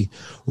see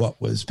what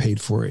was paid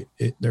for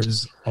it.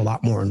 There's a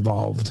lot more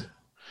involved.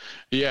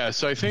 Yeah,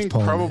 so I think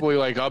probably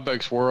like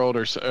UpX World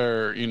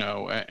or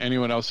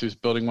anyone else who's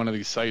building one of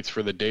these sites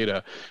for the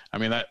data. I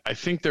mean, I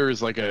think there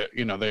is like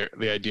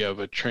the idea of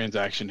a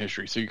transaction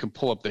history, so you can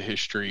pull up the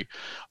history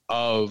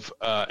of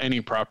any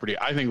property.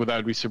 I think that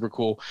would be super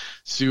cool.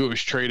 See what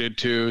was traded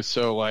to.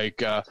 So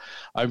like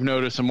I've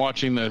noticed, I'm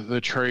watching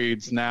the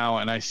trades now,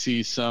 and I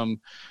see some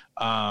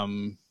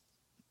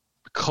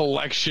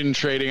collection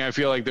trading. I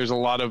feel like there's a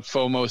lot of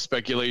FOMO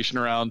speculation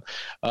around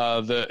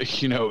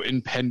the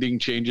impending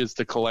changes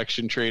to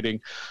collection trading.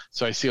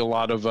 So I see a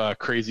lot of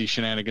crazy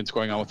shenanigans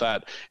going on with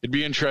that. It'd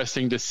be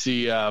interesting to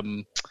see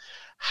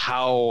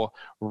how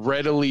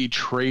readily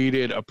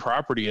traded a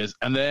property is,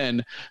 and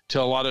then to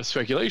a lot of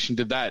speculation,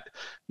 did that,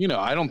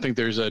 I don't think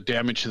there's a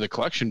damage to the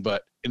collection,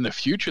 but in the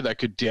future that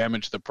could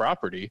damage the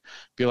property.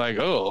 Be like,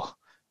 oh,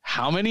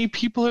 how many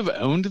people have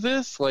owned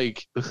this?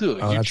 Like, that's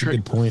a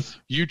good point.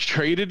 You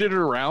traded it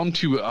around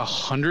to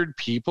 100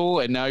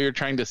 people, and now you're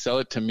trying to sell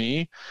it to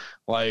me.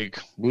 Like,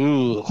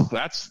 ooh,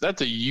 that's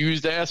a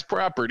used ass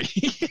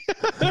property.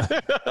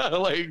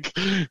 like,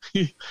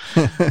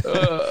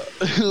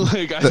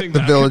 like I think the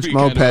that Village could be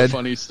Moped. kind of a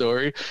funny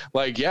story.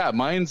 Like, yeah,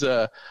 mine's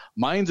a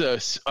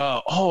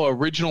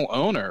original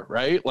owner,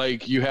 right?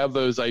 Like you have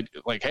those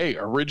like, hey,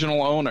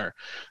 original owner.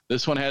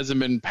 This one hasn't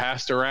been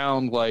passed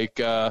around like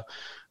a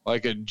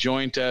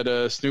joint at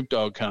a Snoop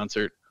Dogg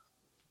concert.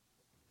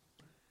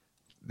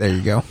 There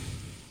you go.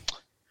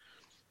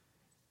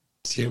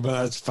 Yeah, but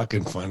that's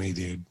fucking funny,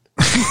 dude.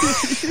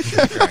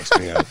 That cracks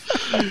me up.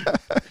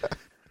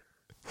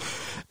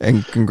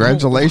 And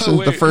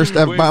congratulations, the first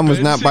F-bomb was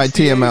not by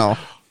TML.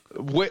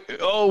 Wait,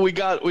 we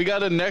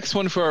got a next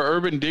one for our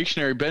Urban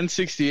Dictionary. Ben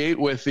 68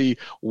 with the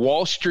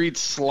Wall Street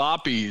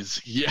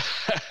sloppies.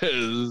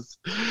 Yes.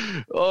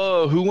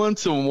 Oh, who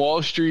wants some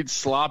Wall Street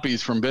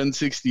sloppies from Ben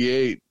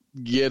 68?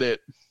 Get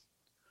it.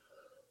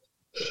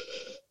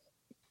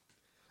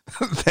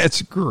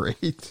 That's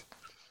great.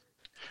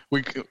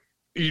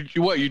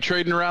 You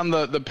trading around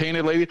the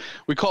painted lady?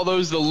 We call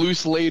those the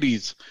loose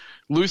ladies.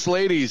 Loose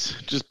ladies,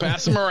 just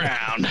pass them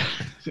around.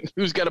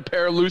 Who's got a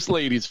pair of loose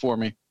ladies for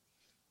me?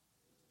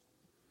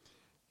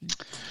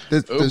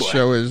 This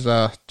show is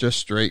just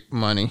straight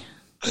money.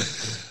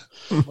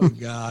 Oh my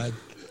God.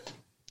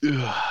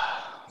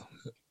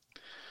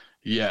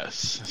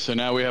 Yes. So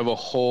now we have a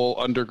whole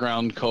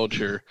underground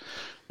culture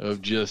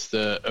of just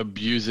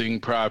abusing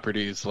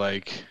properties.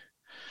 Like,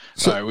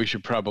 all right, we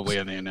should probably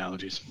end the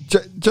analogies.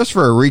 Just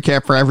for a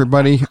recap for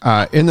everybody,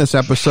 in this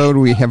episode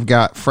we have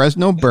got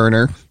Fresno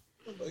Burner,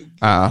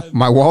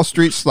 my Wall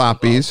Street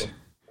sloppies,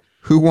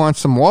 who wants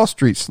some Wall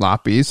Street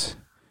sloppies,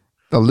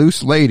 the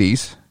loose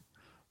ladies.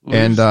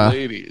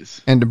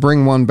 Ladies. And to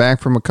bring one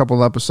back from a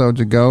couple episodes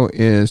ago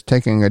is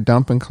taking a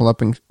dump and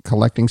collecting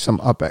some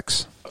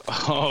Upex.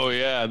 Oh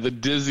yeah, the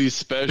Dizzy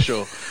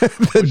special.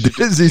 The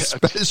Dizzy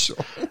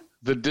special.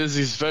 The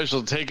Dizzy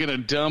special, taking a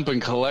dump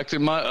and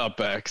collecting my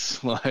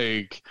Upex.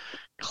 Like,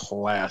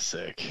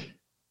 classic.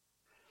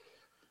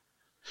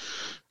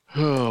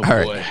 Oh All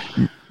boy.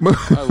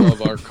 Right. I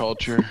love our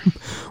culture.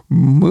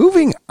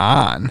 Moving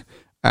on.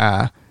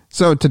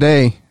 So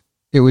today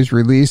it was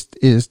released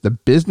is the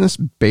business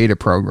beta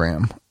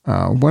program.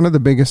 One of the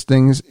biggest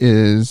things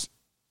is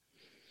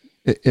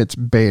it's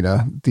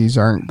beta. These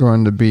aren't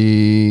going to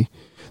be,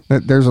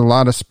 there's a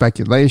lot of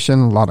speculation,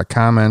 a lot of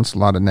comments, a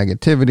lot of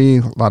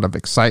negativity, a lot of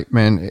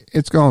excitement.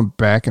 It's going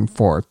back and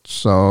forth.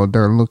 So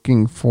they're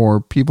looking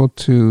for people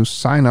to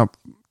sign up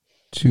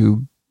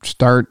to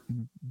start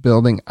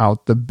building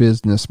out the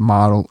business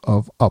model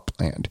of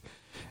Upland.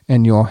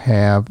 And you'll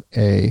have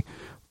a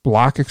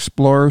block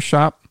explorer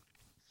shop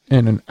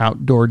and an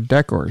outdoor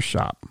decor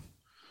shop.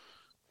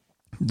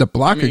 The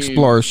block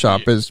explorer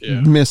shop is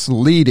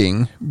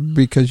misleading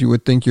because you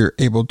would think you're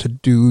able to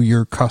do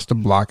your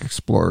custom block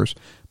explorers,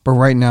 but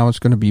right now it's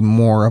going to be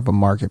more of a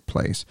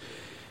marketplace.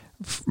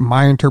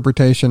 My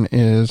interpretation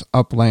is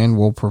Upland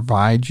will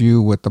provide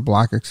you with the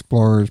block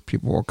explorers.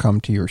 People will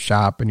come to your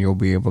shop and you'll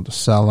be able to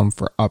sell them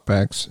for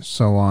UpX,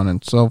 so on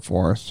and so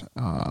forth.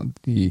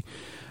 The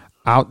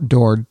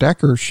outdoor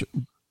decor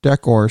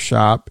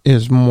shop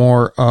is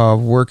more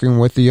of working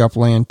with the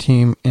Upland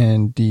team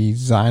and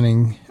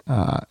designing,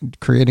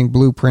 creating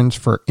blueprints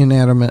for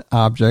inanimate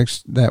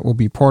objects that will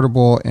be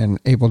portable and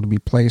able to be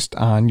placed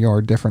on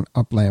your different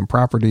Upland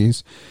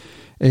properties.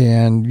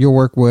 And you'll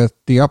work with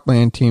the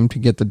Upland team to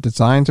get the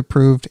designs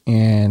approved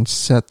and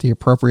set the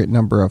appropriate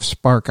number of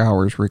spark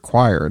hours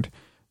required.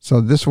 So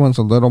this one's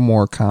a little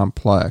more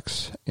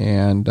complex,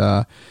 and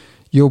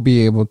you'll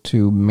be able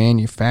to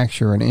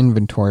manufacture an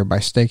inventory by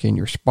staking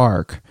your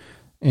spark.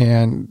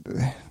 And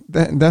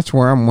that's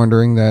where I'm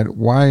wondering that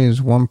why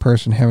is one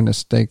person having to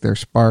stake their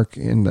spark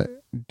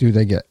do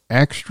they get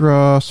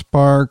extra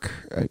spark?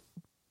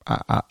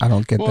 I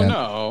don't get that.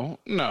 Well,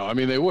 no. I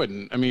mean, they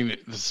wouldn't. I mean,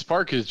 the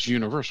spark is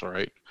universal,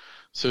 right?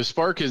 So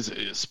spark is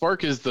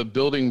the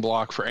building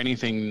block for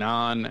anything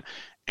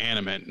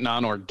non-animate,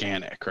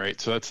 non-organic,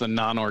 right? So that's the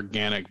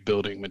non-organic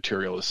building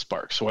material is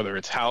spark. So whether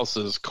it's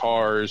houses,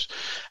 cars,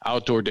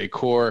 outdoor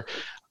decor,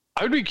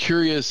 I would be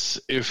curious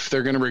if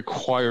they're going to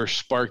require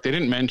spark. They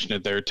didn't mention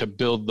it there to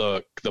build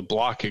the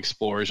block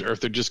explorers, or if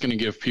they're just going to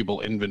give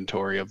people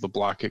inventory of the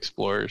block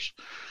explorers.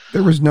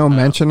 There was no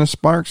mention of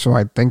spark, so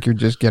I think you're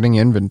just getting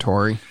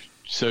inventory.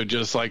 So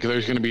just like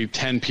there's going to be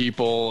 10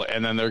 people,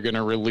 and then they're going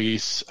to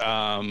release,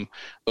 they'll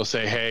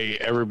say, hey,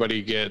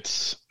 everybody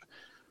gets,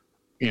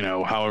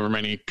 however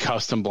many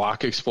custom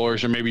block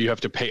explorers, or maybe you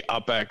have to pay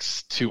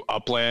UpX to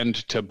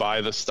Upland to buy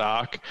the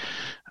stock.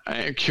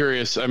 I'm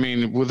curious. I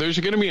mean, there's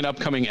going to be an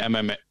upcoming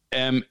AMA.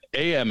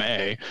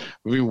 It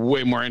would be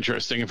way more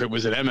interesting if it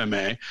was an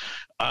MMA.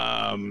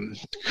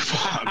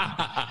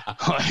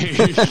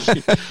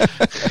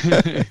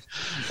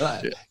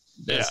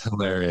 That's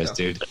hilarious,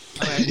 dude.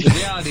 The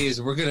reality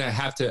is we're going to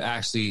have to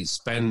actually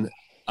spend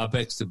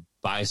UpX to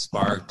buy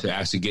Spark to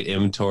actually get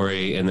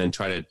inventory and then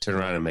try to turn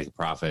around and make a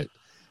profit.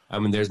 I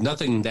mean, there's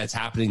nothing that's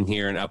happening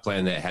here in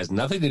Upland that has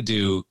nothing to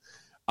do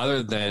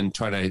other than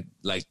trying to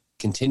like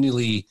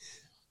continually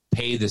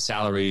pay the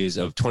salaries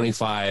of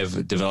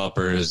 25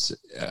 developers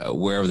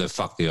wherever the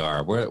fuck they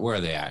are. Where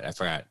are they at? I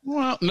forgot.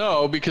 Well,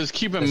 no, because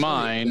keep in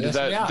mind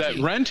that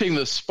renting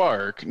the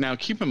Spark, now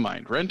keep in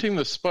mind, renting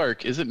the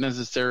Spark isn't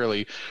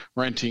necessarily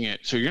renting it.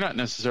 So you're not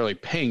necessarily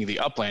paying the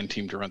Upland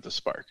team to rent the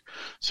Spark.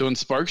 So when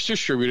Spark's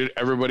distributed,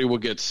 everybody will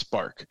get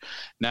Spark.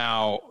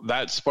 Now,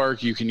 that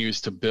Spark you can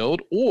use to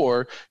build,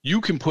 or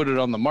you can put it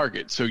on the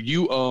market. So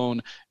you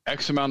own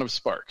X amount of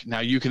Spark.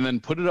 Now you can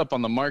then put it up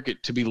on the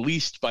market to be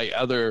leased by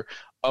other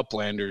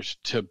Uplanders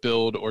to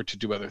build or to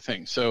do other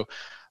things. So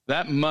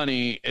that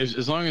money,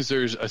 as long as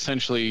there's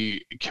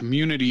essentially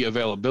community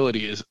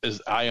availability,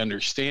 as I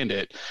understand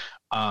it,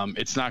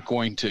 it's not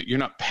going to, you're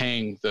not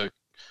paying the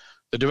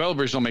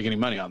developers don't make any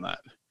money on that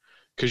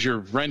because you're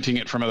renting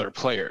it from other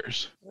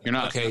players. You're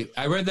not. Okay,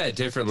 I read that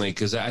differently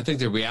because I think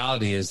the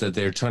reality is that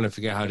they're trying to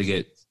figure out how to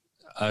get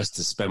us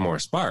to spend more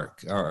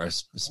Spark or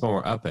spend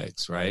more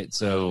UpX, right?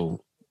 So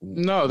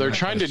no, they're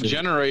trying to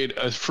generate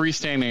a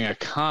freestanding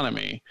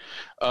economy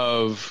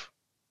of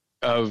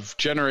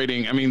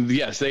generating. I mean,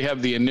 yes, they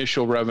have the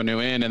initial revenue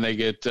in, and they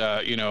get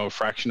a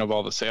fraction of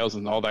all the sales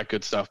and all that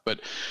good stuff. But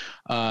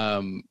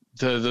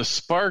the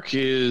Spark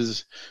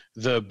is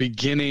the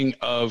beginning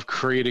of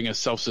creating a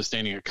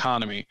self-sustaining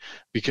economy,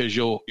 because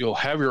you'll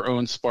have your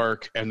own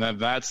Spark, and then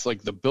that's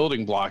like the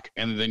building block,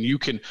 and then you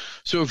can.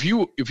 So if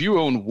you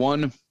own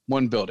one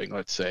building,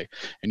 let's say,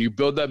 and you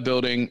build that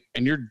building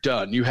and you're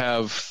done, you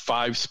have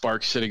 5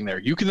 Sparks sitting there,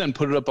 you can then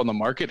put it up on the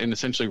market and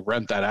essentially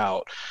rent that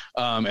out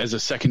as a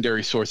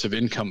secondary source of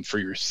income for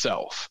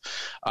yourself.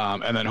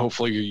 And then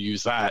hopefully you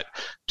use that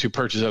to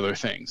purchase other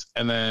things.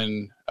 And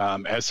then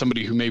as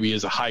somebody who maybe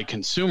is a high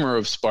consumer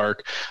of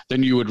Spark,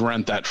 then you would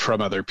rent that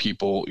from other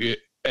people.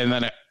 And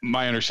then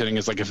my understanding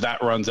is, like, if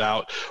that runs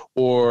out,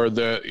 or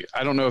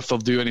I don't know if they'll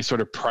do any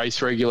sort of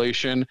price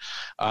regulation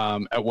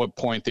at what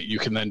point that you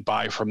can then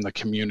buy from the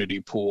community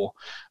pool,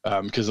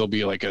 because there'll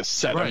be like a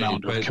set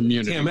amount of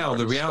community. TML,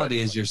 the reality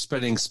is you're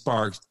spending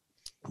Spark.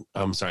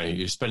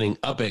 You're spending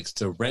UpX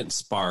to rent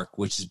Spark,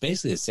 which is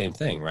basically the same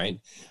thing, right?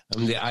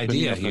 The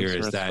idea here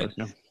is that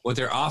what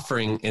they're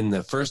offering in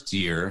the first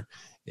year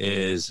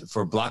is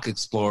for block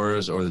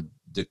explorers or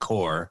the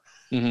core,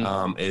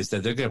 is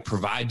that they're going to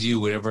provide you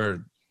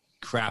whatever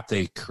crap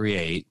they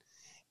create,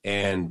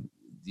 and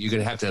you're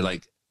going to have to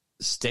like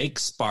stake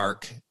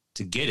Spark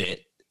to get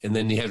it, and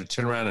then you have to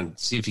turn around and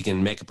see if you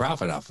can make a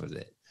profit off of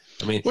it.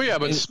 I mean, well, yeah,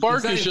 but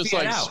Spark is just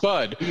like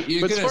Spud.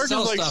 You're going to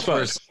sell stuff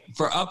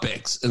for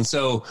UpX, and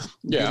so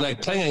you're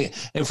like playing.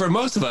 And for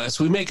most of us,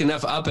 we make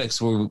enough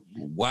UpX where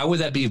why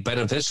would that be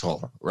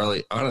beneficial?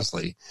 Really,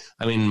 honestly,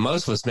 I mean,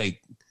 most of us make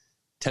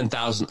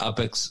 10,000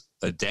 UpX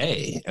a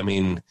day. I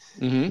mean,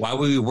 why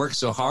would we work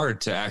so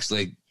hard to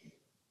actually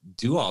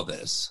do all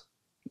this?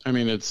 I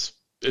mean, it's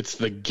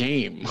the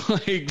game.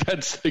 Like,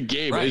 that's the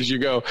game. Right. As you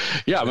go,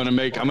 I'm gonna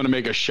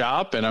make a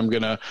shop, and I'm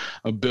gonna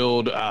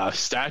build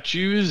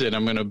statues, and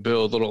I'm gonna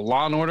build little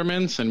lawn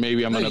ornaments, and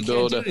maybe I'm gonna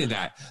build any of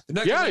that.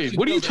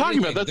 What are you talking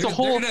about? That's the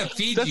whole. They're gonna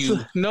feed you.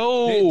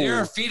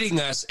 They're feeding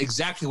us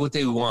exactly what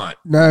they want.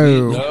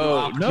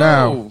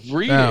 No.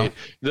 Read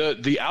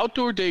it. The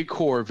outdoor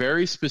decor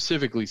very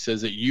specifically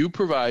says that you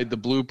provide the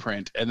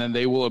blueprint, and then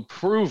they will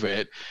approve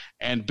it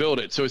and build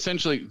it. So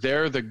essentially,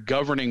 they're the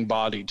governing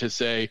body to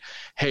say,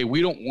 hey,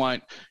 we don't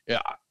want,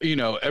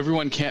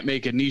 everyone can't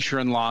make a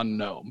Nichiren lawn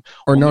gnome.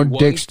 Or only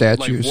dick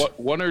statues. Like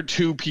one or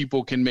two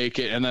people can make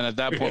it, and then at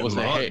that point we'll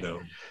say,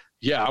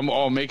 hey, I'm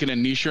all making a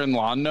Nichiren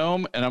lawn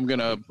gnome, and I'm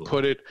going to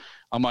put it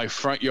on my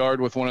front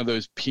yard with one of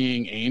those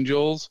peeing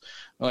angels.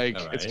 Like,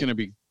 it's going to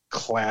be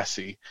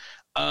classy.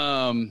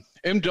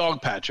 And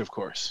Dog Patch, of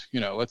course.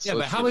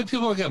 But how many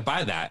people are going to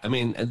buy that? I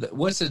mean,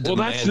 what's the demand?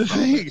 Well, that's the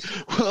thing.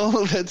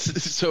 Well,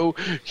 that's so,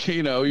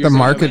 the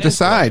market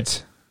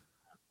decides.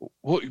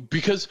 Well,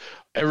 because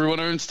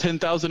everyone earns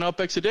 10,000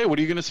 UpX a day. What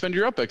are you going to spend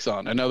your UpX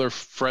on? Another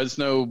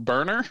Fresno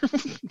burner?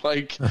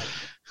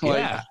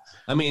 Yeah.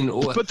 I mean,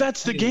 but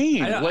that's the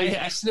game.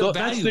 That's the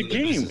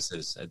game.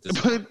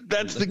 But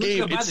that's the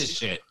game. Buy this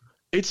shit.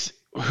 It's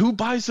who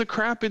buys the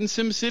crap in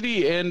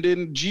SimCity and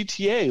in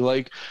GTA?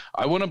 Like,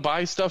 I want to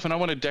buy stuff and I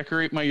want to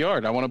decorate my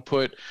yard. I want to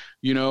put,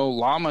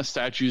 llama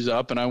statues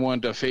up, and I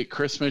want a fake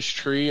Christmas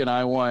tree, and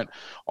I want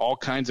all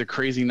kinds of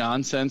crazy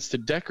nonsense to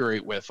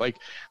decorate with. Like,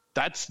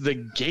 that's the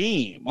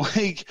game.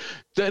 Like,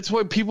 that's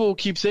what people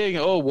keep saying.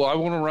 Oh, well, I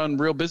want to run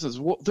real business.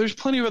 Well, there's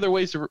plenty of other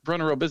ways to run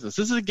a real business.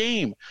 This is a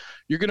game.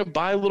 You're going to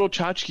buy little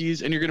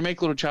tchotchkes, and you're going to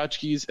make little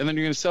tchotchkes, and then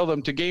you're going to sell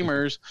them to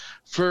gamers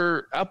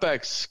for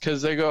UpX,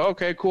 because they go,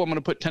 okay, cool, I'm going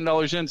to put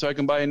 $10 in so I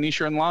can buy a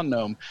Nichiren lawn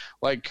gnome.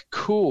 Like,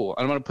 cool.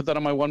 I'm going to put that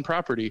on my one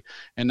property,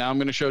 and now I'm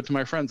going to show it to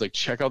my friends. Like,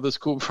 check out this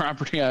cool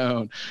property I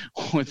own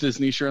with this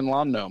Nichiren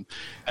lawn gnome.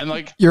 And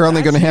like, you're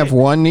only going to have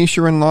one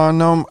Nichiren lawn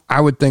gnome? I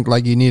would think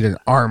like you need an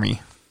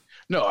army.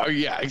 No,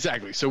 yeah,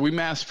 exactly. So we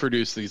mass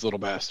produce these little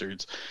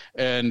bastards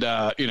and,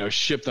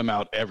 ship them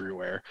out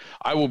everywhere.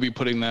 I will be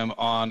putting them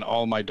on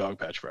all my dog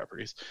patch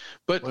properties.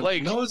 But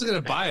no one's going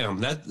to buy them.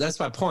 That's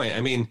my point.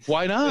 I mean,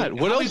 why not?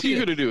 What else are you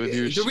going to do with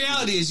yours? The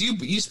reality is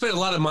you spent a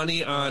lot of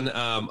money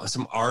on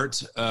some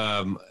art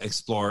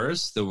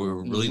explorers that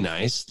were really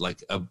nice.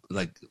 Like, I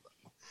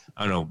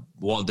don't know,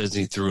 Walt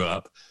Disney threw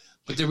up.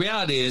 But the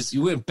reality is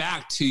you went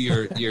back to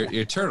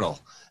your turtle.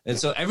 And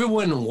so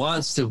everyone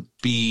wants to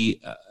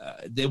be,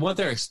 they want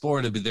their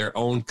Explorer to be their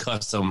own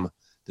custom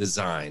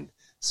design.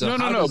 So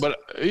no, but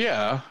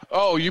yeah.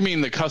 Oh, you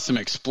mean the custom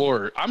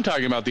Explorer? I'm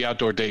talking about the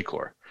outdoor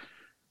decor.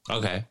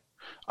 Okay.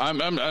 I'm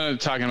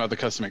talking about the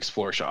custom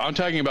Explorer shop. I'm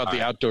talking about the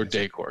outdoor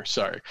decor.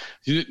 Sorry.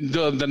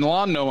 The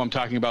lawn gnome I'm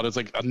talking about is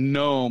like a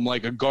gnome,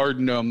 like a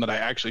garden gnome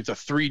it's a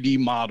 3D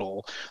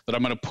model that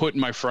I'm going to put in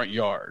my front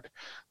yard,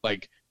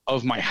 like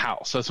of my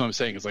house. That's what I'm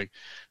saying. It's like,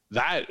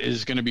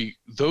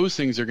 those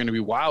things are going to be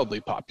wildly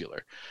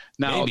popular.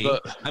 Now,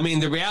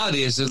 the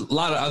reality is there's a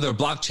lot of other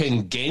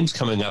blockchain games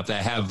coming up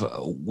that have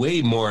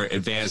way more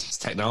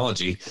advanced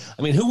technology.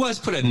 I mean, who wants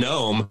to put a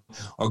gnome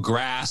or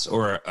grass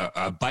or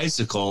a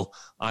bicycle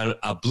on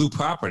a blue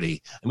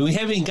property? I mean, we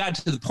haven't even gotten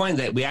to the point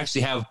that we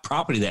actually have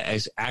property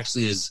that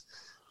actually is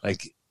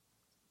like.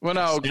 Well,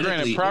 now,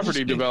 granted,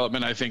 property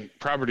development, I think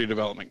property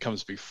development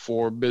comes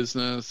before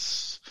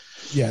business.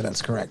 Yeah,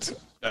 that's correct.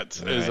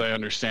 That's right. As I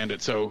understand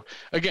it. So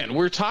again,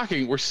 we're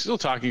still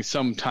talking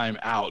some time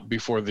out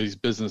before these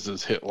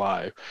businesses hit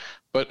live.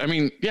 But I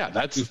mean, yeah,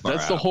 that's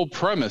the whole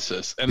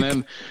premises. And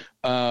then,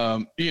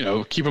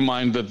 keep in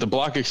mind that the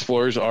block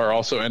explorers are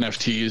also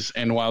NFTs.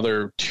 And while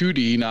they're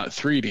 2D, not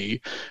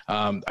 3D,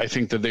 I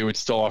think that they would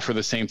still offer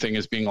the same thing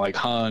as being like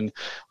hung,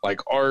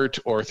 like art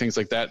or things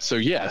like that. So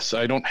yes,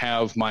 I don't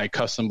have my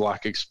custom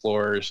block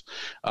explorers,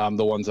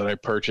 the ones that I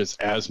purchase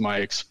as my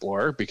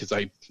explorer, because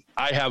I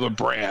have a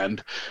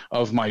brand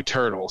of my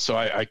turtle. So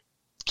I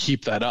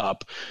keep that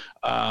up.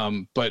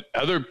 But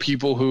other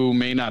people who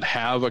may not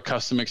have a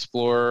custom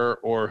explorer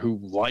or who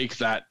like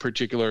that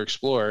particular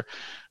explorer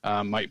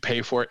might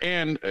pay for it.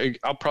 And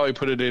I'll probably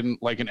put it in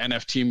like an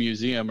NFT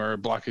museum or a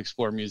block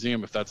explorer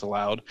museum, if that's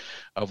allowed,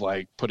 of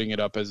like putting it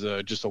up as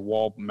just a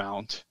wall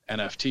mount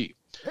NFT.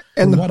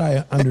 And what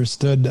I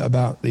understood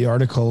about the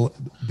article,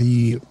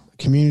 the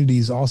community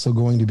is also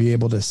going to be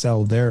able to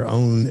sell their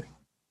own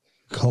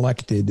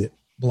collected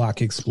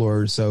block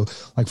explorers. So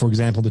like, for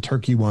example, the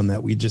turkey one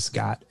that we just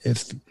got,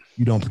 if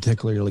you don't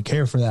particularly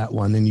care for that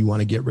one and you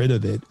want to get rid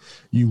of it,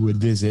 you would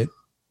visit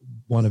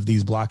one of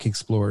these block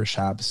explorer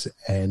shops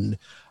and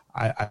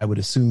I would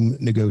assume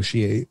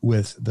negotiate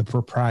with the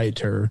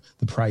proprietor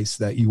the price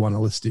that you want to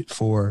list it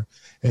for,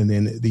 and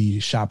then the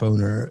shop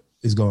owner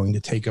is going to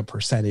take a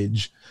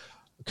percentage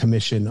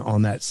commission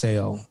on that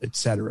sale,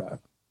 etc.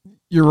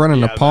 You're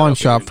running a pawn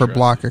shop for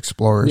block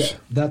explorers.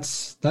 Yeah,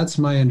 that's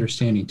my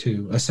understanding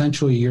too.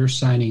 Essentially, you're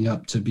signing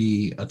up to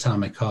be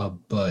Atomic Hub,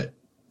 but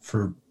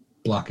for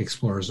block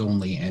explorers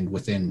only and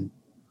within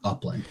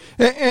Upland.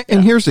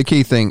 And here's the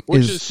key thing.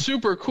 Which is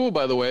super cool,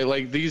 by the way.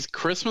 Like these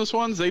Christmas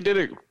ones, they did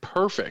it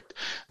perfect.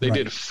 They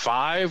did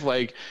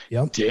 5,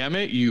 damn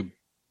it, you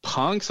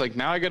punks. Like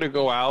now I got to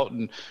go out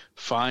and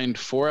find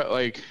 4,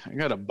 I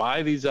got to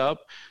buy these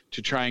up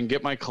to try and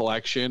get my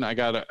collection. I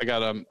got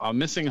a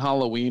missing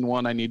Halloween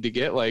one I need to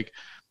get. Like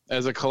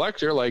as a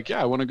collector,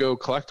 I want to go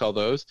collect all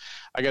those.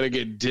 I got to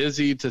get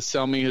Dizzy to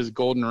sell me his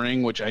golden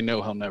ring, which I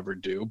know he'll never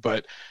do,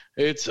 but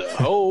it's a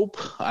hope.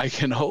 I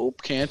can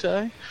hope, can't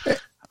I?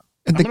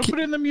 I'm going to put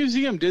it in the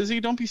museum,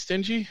 Dizzy. Don't be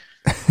stingy.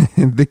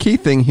 The key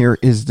thing here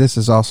is this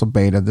is also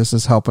beta. This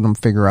is helping them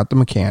figure out the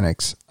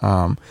mechanics.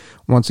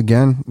 Once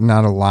again,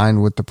 not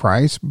aligned with the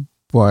price,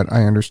 but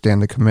I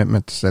understand the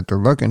commitments that they're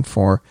looking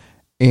for.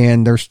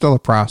 And there's still a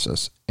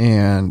process.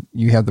 And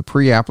you have the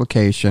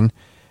pre-application.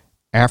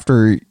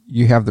 After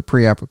you have the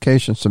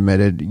pre-application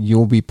submitted,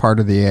 you'll be part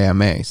of the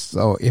AMA.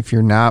 So if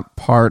you're not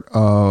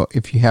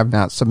if you have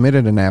not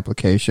submitted an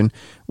application,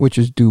 which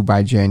is due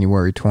by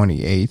January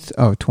 28th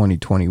of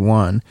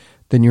 2021,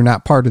 then you're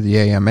not part of the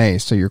AMA,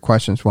 so your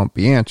questions won't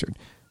be answered.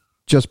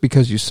 Just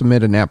because you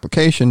submit an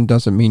application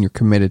doesn't mean you're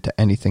committed to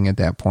anything at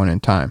that point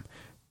in time.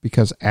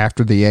 Because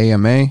after the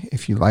AMA,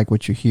 if you like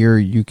what you hear,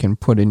 you can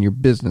put in your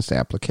business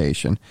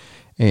application,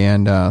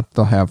 and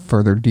they'll have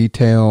further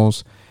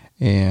details,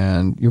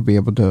 and you'll be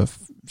able to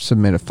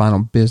submit a final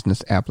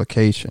business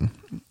application.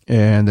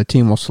 And the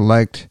team will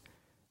select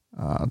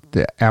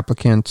the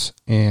applicants,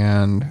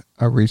 and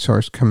a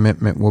resource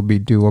commitment will be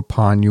due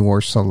upon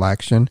your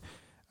selection.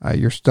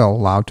 You're still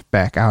allowed to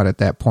back out at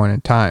that point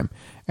in time.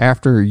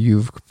 After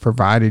you've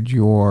provided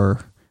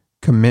your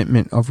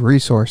commitment of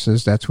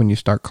resources, that's when you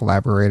start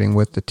collaborating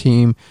with the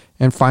team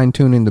and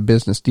fine-tuning the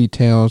business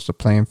details, the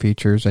plan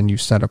features, and you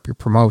set up your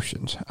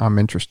promotions. I'm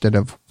interested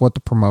of what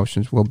the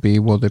promotions will be.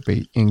 Will they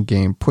be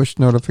in-game push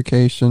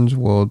notifications?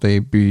 Will they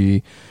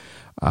be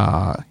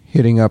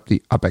hitting up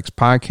the UpX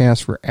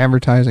podcast for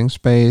advertising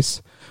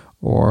space,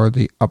 or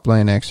the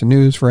Upland Action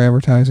News for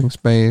advertising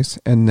space?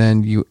 And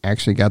then you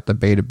actually got the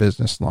beta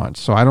business launch.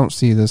 So I don't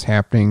see this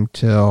happening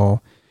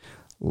till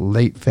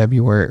late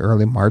February,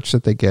 early March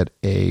that they get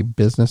a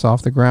business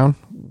off the ground.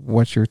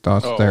 What's your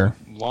thoughts there?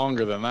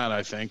 Longer than that,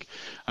 I think.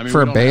 I mean, for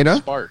we a don't have beta?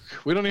 Spark.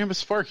 We don't even have a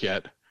Spark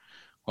yet.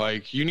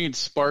 Like, you need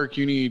Spark,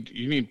 you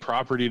need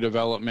property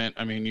development.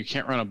 I mean, you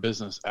can't run a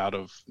business out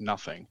of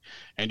nothing,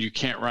 and you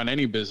can't run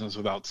any business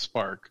without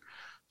Spark.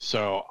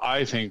 So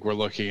I think we're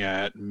looking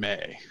at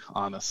May,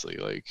 honestly.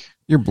 Like,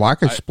 your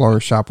Block Explorer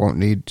shop won't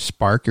need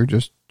Spark. You're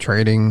just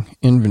trading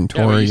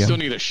inventory. Yeah, but you still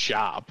need a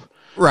shop.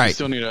 Right.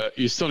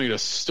 You still need a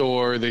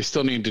store. They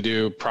still need to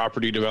do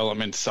property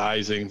development,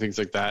 sizing, things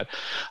like that.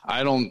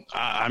 I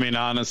mean,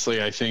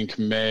 honestly, I think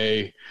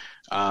May,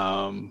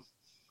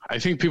 I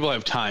think people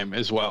have time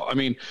as well. I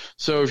mean,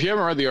 so if you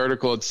haven't read the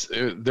article,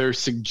 they're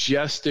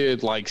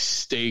suggested like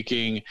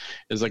staking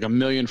is like $1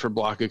 million for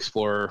Block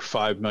Explorer,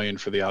 $5 million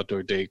for the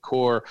outdoor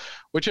decor,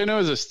 which I know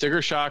is a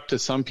sticker shock to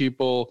some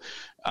people.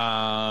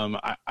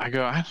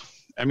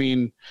 I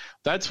mean,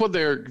 that's what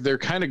they're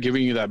kind of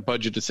giving you that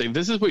budget to say,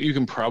 this is what you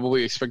can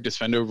probably expect to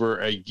spend over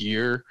a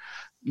year.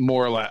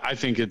 More or less, I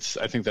think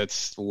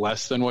that's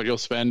less than what you'll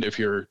spend if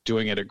you're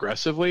doing it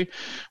aggressively,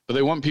 but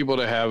they want people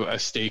to have a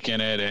stake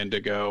in it and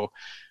to go,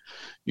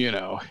 you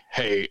know,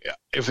 hey,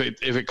 if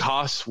it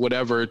costs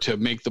whatever to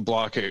make the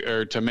block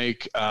or to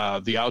make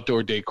the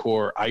outdoor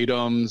decor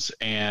items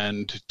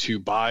and to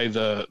buy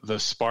the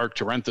Spark,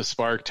 to rent the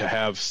Spark, to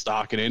have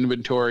stock and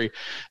inventory,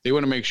 they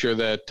want to make sure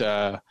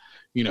that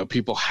you know,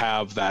 people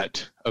have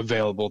that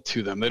available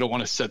to them. They don't want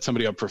to set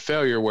somebody up for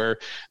failure where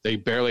they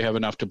barely have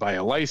enough to buy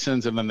a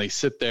license and then they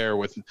sit there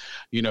with,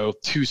 you know,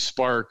 2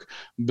 Spark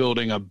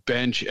building a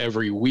bench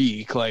every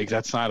week. Like,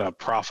 that's not a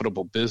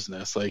profitable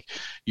business. Like,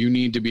 you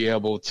need to be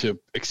able to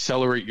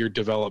accelerate your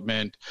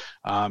development.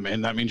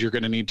 And that means you're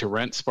going to need to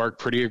rent Spark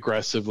pretty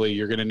aggressively.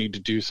 You're going to need to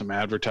do some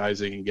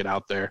advertising and get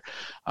out there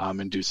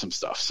and do some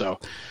stuff. So,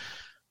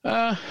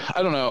 I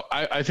don't know.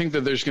 I think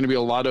that there's going to be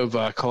a lot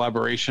of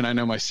collaboration. I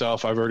know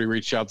myself, I've already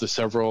reached out to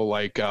several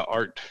like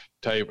art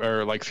type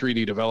or like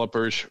 3D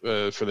developers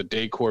for the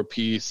decor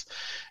piece.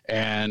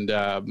 And,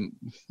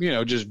 you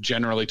know, just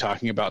generally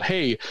talking about,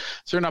 hey, is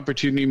there an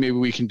opportunity? Maybe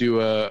we can do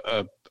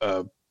a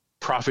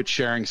profit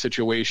sharing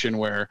situation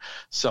where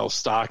sell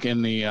stock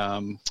in the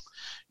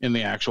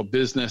actual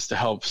business to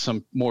help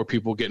some more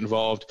people get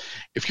involved.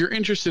 If you're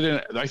interested in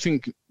it, I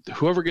think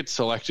whoever gets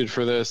selected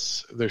for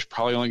this, there's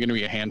probably only going to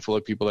be a handful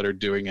of people that are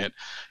doing it.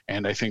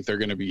 And I think they're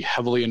going to be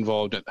heavily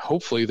involved.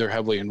 Hopefully they're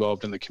heavily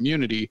involved in the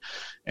community,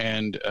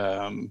 and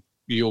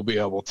you'll be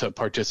able to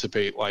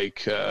participate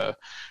like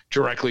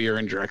directly or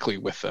indirectly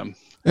with them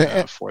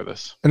for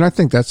this. And I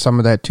think that's some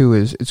of that too,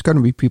 is it's going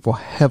to be people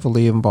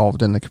heavily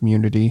involved in the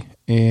community,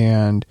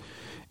 and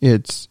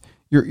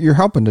you're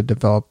helping to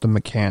develop the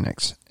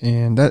mechanics,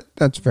 and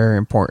that's very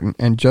important.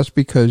 And just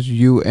because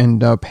you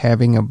end up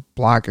having a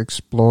Block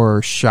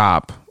Explorer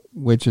shop,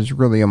 which is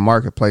really a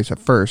marketplace at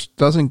first,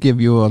 doesn't give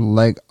you a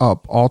leg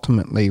up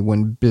ultimately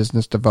when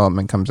business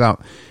development comes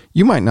out.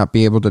 You might not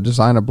be able to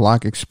design a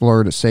Block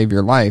Explorer to save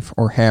your life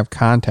or have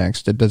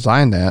contacts to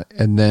design that,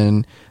 and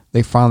then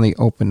they finally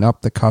open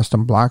up the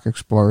custom Block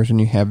Explorers, and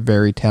you have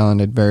very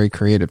talented, very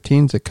creative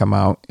teams that come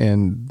out,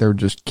 and they're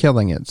just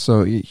killing it.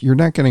 So you're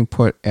not getting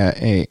put at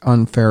a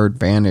unfair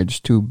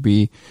advantage to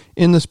be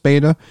in this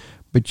beta,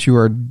 but you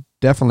are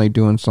definitely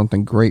doing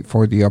something great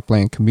for the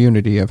Upland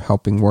community of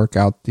helping work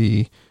out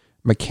the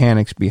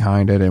mechanics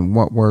behind it and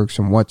what works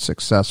and what's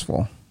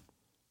successful.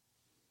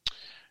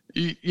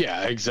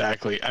 Yeah,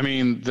 exactly. I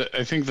mean,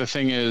 I think the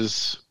thing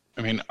is,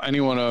 I mean,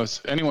 anyone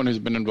who's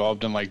been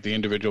involved in like the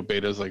individual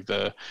betas, like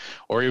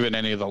or even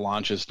any of the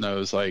launches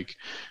knows, like,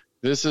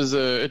 it's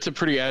a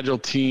pretty agile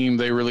team.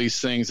 They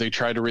release things. They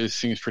try to release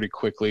things pretty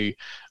quickly.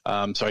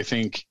 So I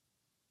think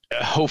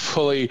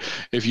hopefully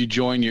if you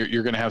join,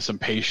 you're going to have some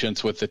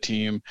patience with the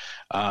team.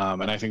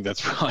 And I think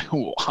that's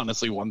probably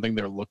honestly one thing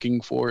they're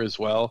looking for as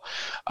well,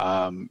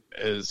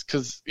 is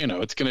because, you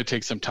know, it's going to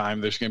take some time.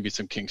 There's going to be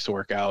some kinks to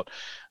work out.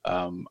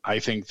 I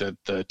think that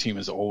the team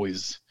has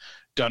always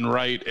done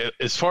right.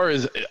 As far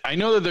as I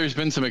know, that there's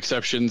been some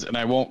exceptions, and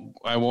I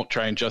won't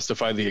try and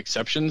justify the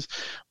exceptions,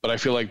 but I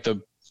feel like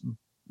the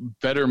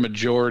better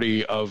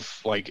majority of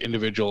like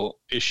individual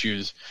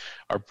issues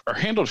are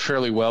handled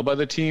fairly well by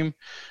the team.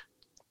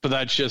 But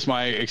that's just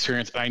my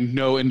experience. I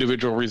know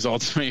individual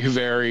results may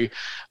vary.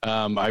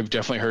 I've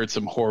definitely heard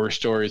some horror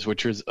stories,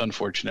 which is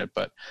unfortunate,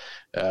 but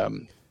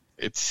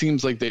it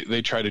seems like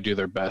they try to do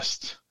their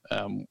best.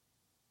 And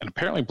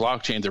apparently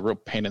blockchain's a real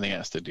pain in the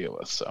ass to deal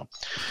with. So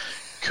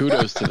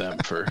kudos to them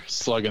for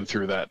slugging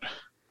through that.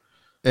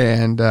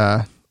 And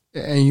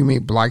you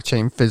mean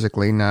blockchain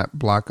physically, not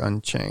block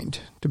unchained,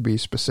 to be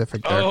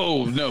specific there.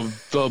 Oh, no,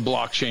 the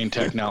blockchain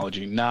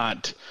technology,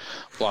 not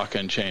block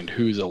unchained.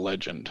 Who's a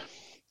legend?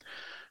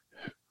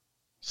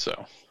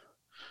 So,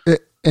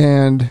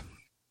 and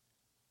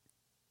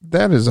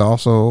that's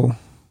also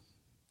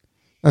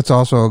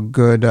a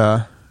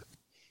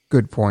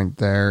good point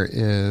there,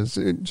 is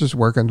just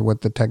working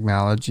with the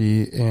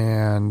technology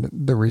and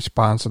the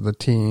response of the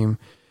team.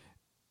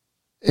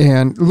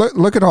 And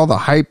look at all the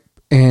hype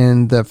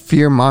and the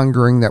fear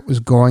mongering that was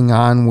going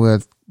on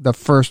with the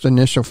first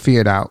initial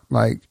fiat out.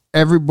 Like,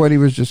 everybody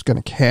was just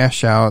going to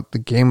cash out. The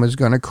game was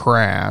going to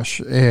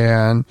crash.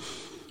 And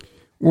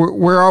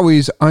we're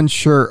always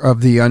unsure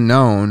of the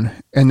unknown.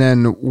 And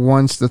then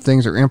once the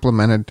things are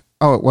implemented,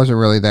 oh, it wasn't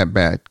really that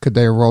bad. Could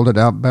they have rolled it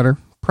out better?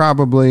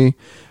 Probably.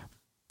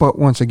 But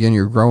once again,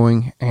 you're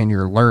growing and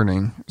you're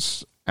learning.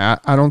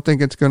 I don't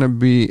think it's going to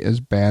be as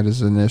bad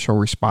as the initial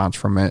response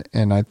from it.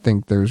 And I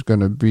think there's going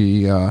to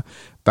be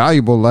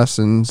valuable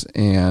lessons,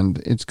 and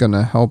it's going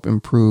to help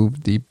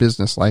improve the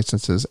business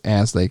licenses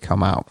as they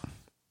come out.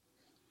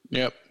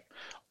 Yep.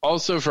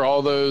 Also, for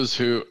all those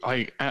who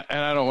like, and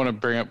I don't want to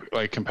bring up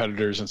like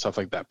competitors and stuff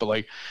like that, but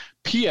like,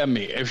 PM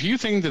me if you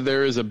think that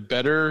there is a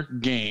better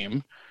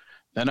game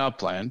than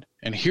Upland.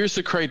 And here's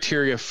the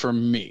criteria for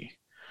me.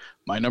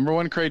 My number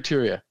one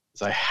criteria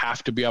is I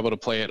have to be able to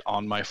play it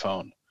on my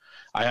phone.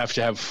 I have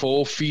to have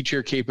full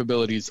feature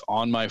capabilities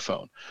on my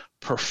phone,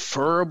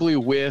 preferably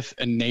with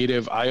a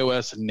native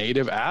iOS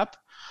native app.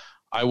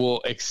 I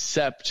will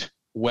accept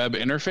web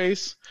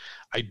interface.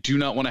 I do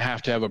not want to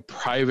have a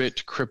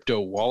private crypto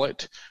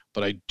wallet,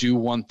 but I do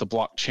want the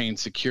blockchain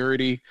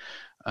security.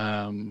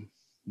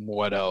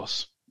 What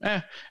else?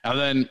 And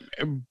then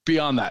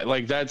beyond that,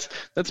 like that's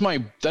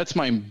my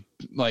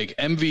like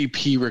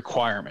MVP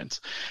requirements.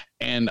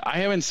 And I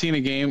haven't seen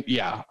a game.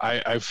 Yeah,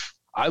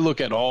 I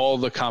look at all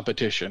the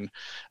competition,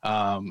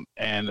 and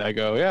I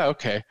go, yeah,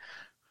 okay.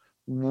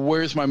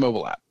 Where's my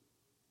mobile app?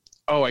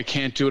 Oh, I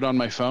can't do it on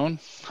my phone.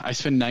 I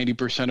spend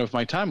 90% of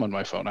my time on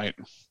my phone.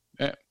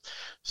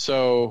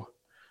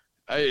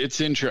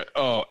 It's interesting.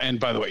 Oh, and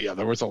by the way, yeah,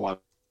 there was a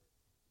lot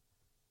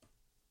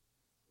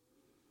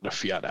of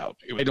fiat out.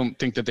 I don't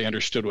think that they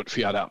understood what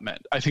fiat out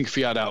meant. I think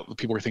fiat out,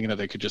 people were thinking that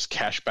they could just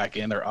cash back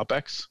in their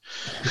UPX.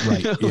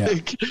 Right. Yeah.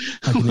 like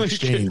an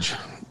exchange.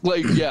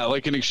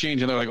 Like an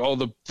exchange. And they're like, oh,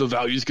 the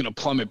value is going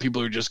to plummet.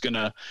 People are just going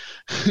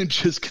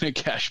to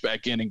cash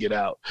back in and get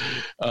out.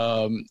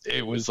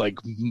 It was like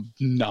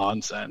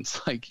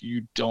nonsense. Like,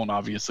 you don't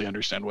obviously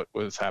understand what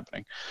was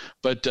happening.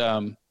 But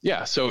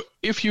yeah, so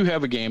if you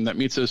have a game that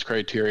meets those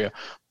criteria,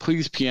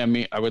 please PM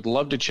me. I would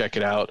love to check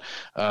it out,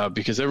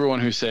 because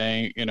everyone who's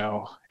saying, and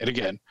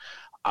again,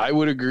 I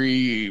would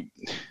agree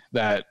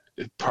that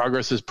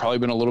progress has probably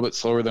been a little bit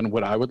slower than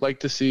what I would like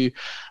to see,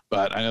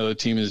 but I know the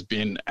team has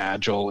been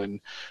agile and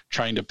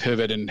trying to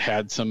pivot and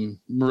had some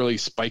really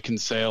spike in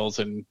sales,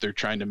 and they're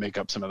trying to make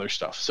up some other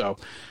stuff. So,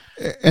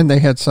 and they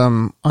had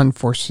some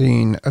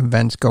unforeseen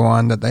events go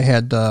on that they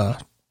had to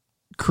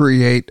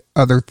create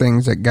other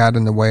things that got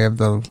in the way of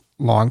the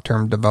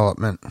long-term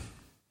development.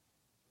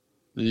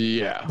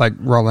 Yeah. Like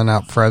rolling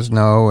out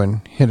Fresno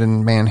and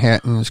hitting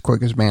Manhattan as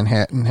quick as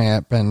Manhattan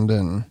happened,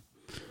 and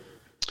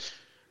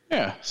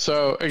yeah.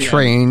 So again,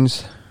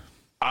 trains.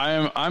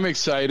 I'm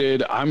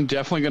excited. I'm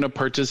definitely going to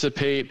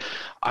participate.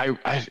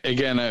 I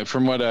again,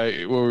 from what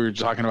we were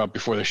talking about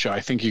before the show,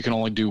 I think you can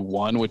only do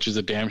one, which is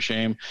a damn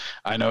shame.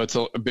 I know it's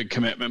a big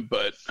commitment,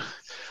 but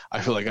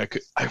I feel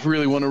like I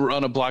really want to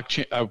run a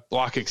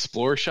block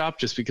explorer shop,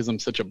 just because I'm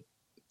such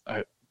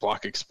a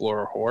block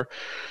explorer whore.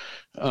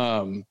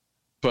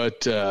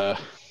 But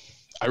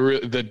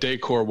the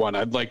decor one,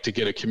 I'd like to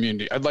get a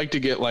community. I'd like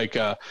to get like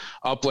a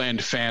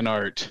Upland fan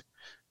art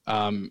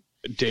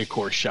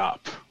decor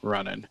shop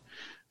running.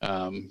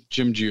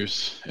 Jim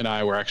Juice and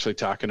I were actually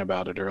talking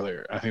about it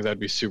earlier. I think that'd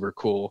be super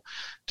cool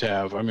to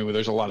have. I mean,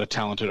 there's a lot of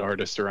talented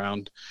artists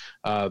around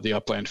the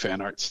Upland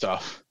fan art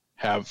stuff.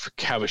 Have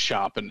a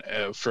shop and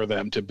for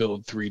them to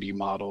build 3D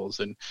models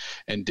and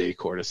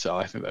decor to sell.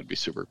 I think that'd be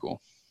super cool.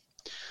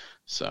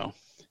 So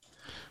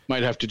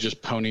might have to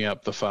just pony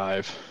up the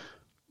 5.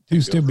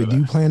 Too stupid. Do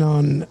you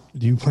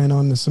plan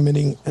on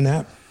submitting an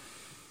app?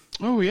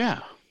 Oh yeah.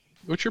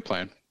 What's your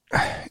plan?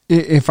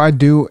 If I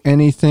do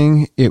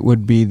anything, it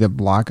would be the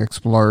Block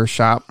Explorer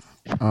shop.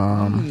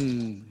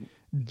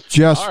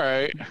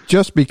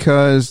 Just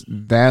because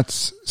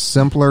that's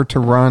simpler to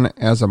run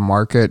as a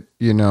market.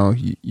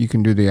 You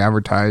can do the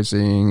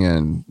advertising,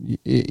 and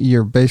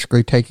you're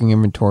basically taking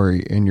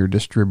inventory and you're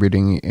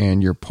distributing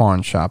and you're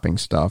pawn shopping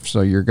stuff.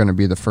 So you're going to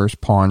be the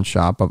first pawn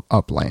shop of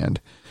Upland.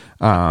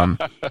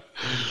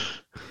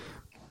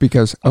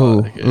 Because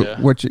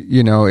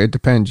it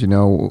depends.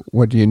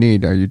 What do you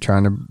need? Are you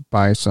trying to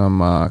buy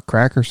some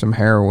crack or some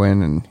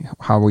heroin, and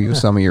how will you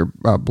use some of your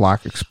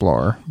Block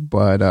Explorer?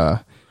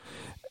 But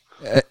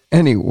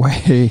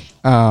anyway,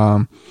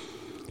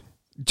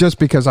 just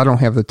because I don't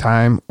have the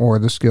time or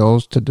the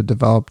skills to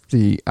develop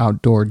the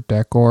outdoor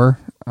decor,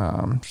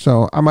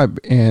 so I might,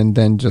 and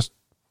then just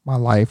my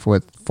life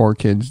with 4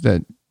 kids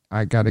that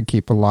I got to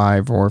keep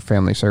alive, or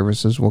family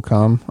services will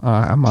come.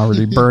 I'm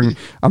already burning.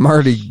 I'm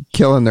already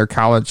killing their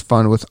college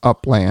fund with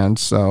Upland.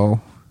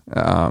 So,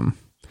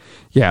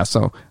 yeah.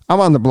 So I'm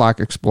on the Block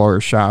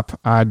Explorer shop.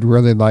 I'd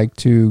really like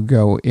to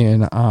go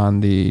in on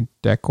the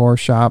decor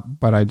shop,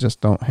 but I just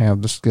don't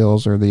have the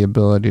skills or the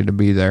ability to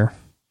be there.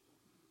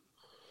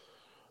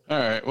 All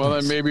right. Well,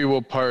 then maybe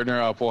we'll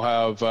partner up. We'll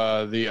have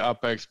the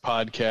UpX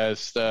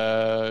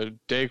podcast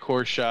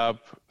decor shop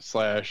 /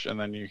 and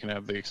then you can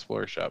have the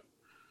Explorer shop.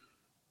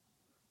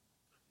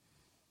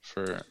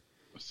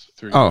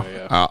 through.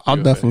 I'll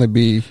definitely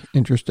be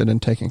interested in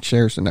taking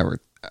shares and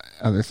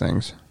other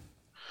things.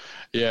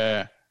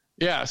 Yeah.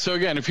 Yeah. So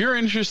again, if you're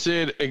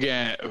interested,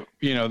 again,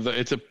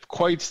 it's a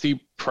quite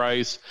steep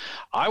price.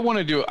 I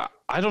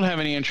don't have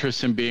any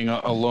interest in being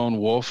a lone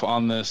wolf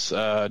on this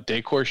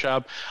decor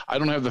shop. I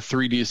don't have the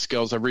 3D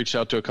skills. I've reached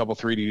out to a couple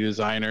 3D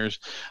designers,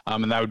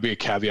 and that would be a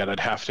caveat. I'd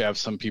have to have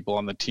some people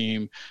on the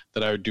team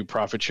that I would do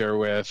profit share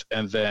with,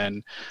 and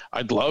then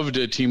I'd love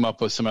to team up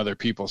with some other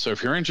people. So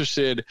if you're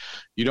interested,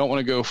 you don't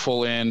want to go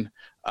full in.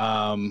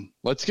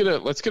 Let's get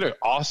an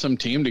awesome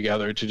team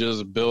together to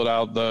just build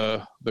out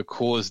the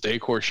coolest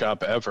decor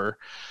shop ever.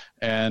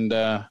 And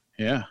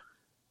yeah.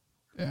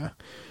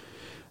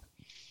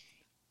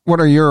 What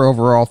are your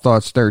overall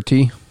thoughts there,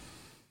 T?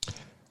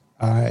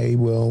 I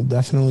will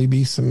definitely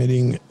be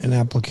submitting an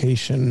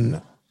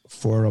application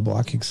for a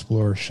Block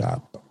Explorer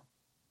shop.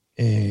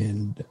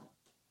 And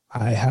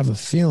I have a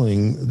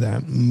feeling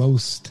that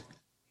most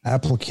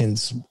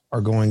applicants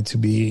are going to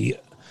be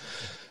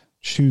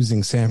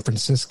choosing San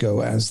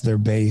Francisco as their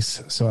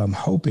base. So I'm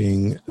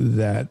hoping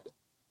that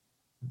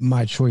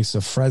my choice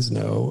of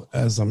Fresno,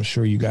 as I'm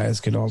sure you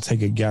guys could all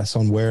take a guess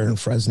on where in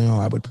Fresno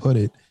I would put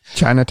it.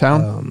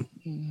 Chinatown?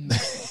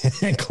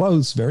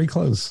 Close, very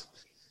close.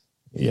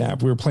 Yeah,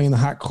 if we were playing the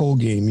hot cold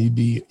game, you'd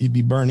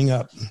be burning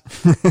up.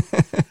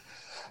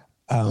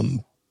 I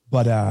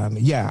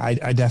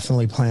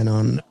definitely plan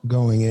on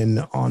going in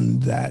on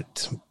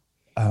that.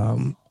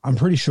 I'm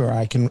pretty sure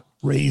I can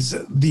raise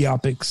the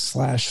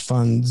OPEX /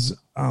 funds.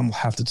 I'll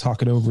have to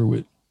talk it over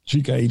with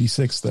Chica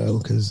 86 though,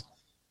 because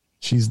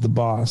she's the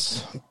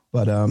boss.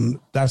 But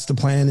that's the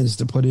plan, is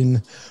to put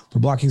in for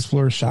Block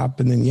Explorer shop.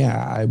 And then,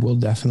 I will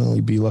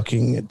definitely be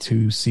looking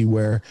to see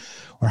where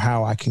or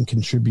how I can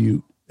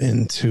contribute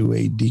into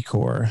a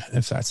decor,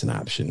 if that's an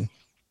option.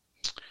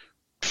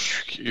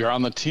 You're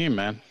on the team,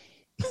 man.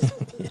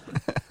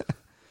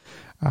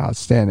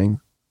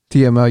 Outstanding.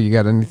 TML, you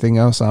got anything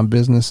else on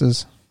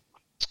businesses?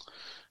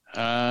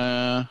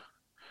 No,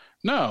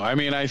 I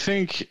mean, I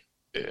think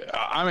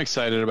I'm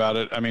excited about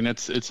it. I mean,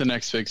 it's the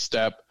next big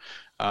step.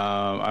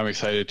 I'm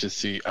excited to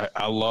see.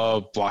 I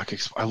love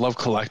I love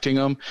collecting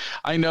them.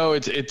 I know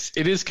it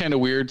is kind of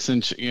weird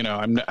since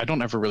I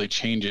don't ever really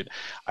change it.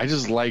 I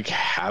just like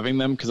having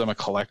them because I'm a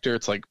collector.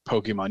 It's like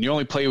Pokemon. You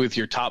only play with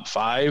your top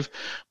 5,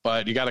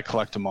 but you got to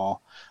collect them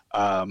all.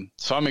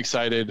 So I'm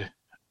excited,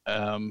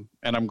 and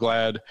I'm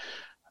glad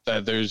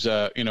that there's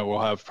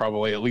we'll have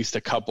probably at least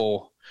a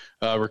couple.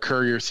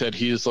 Recurrier said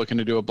he is looking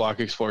to do a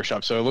Block Explorer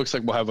shop, so it looks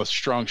like we'll have a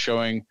strong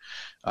showing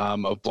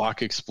of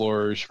Block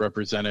Explorers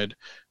represented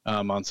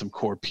on some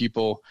core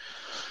people.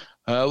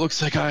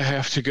 Looks like I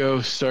have to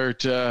go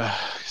start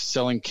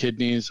selling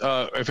kidneys.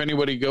 If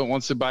anybody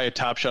wants to buy a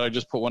Top Shot, I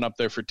just put one up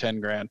there for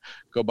 $10,000.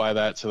 Go buy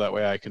that so that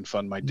way I can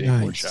fund my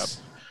decor shop.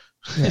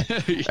 Yeah.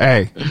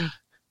 Hey,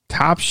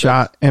 Top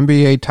Shot,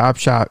 NBA Top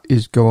Shot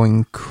is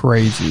going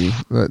crazy.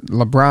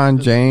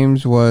 LeBron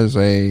James was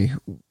a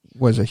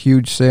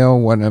huge sale.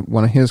 One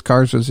of his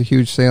cards was a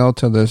huge sale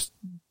till this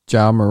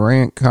Ja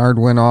Morant card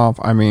went off.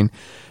 I mean,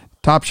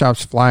 Top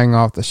Shop's flying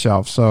off the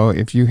shelf. So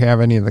if you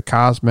have any of the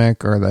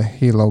Cosmic or the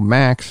Halo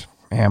Max,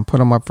 man, put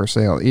them up for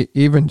sale.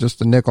 Even just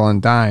the nickel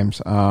and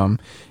dimes.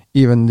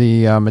 Even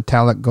the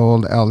metallic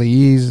gold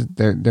LEs,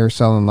 they're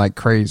selling like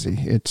crazy.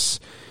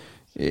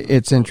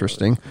 It's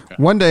interesting.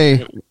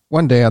 Okay.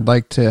 One day I'd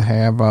like to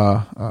have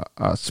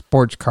a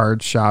sports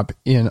card shop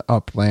in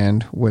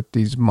Upland with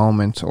these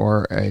moments,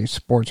 or a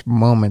sports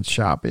moments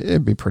shop.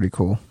 It'd be pretty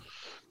cool.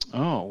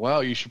 Oh,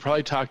 well, you should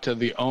probably talk to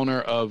the owner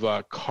of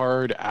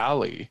Card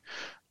Alley,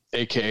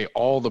 aka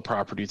all the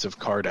properties of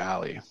Card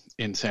Alley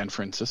in San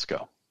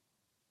Francisco.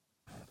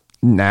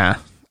 Nah,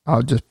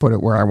 I'll just put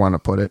it where I want to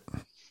put it.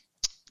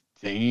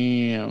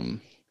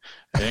 Damn.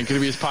 It ain't going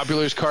to be as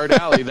popular as Card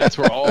Alley. That's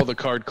where all the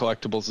card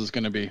collectibles is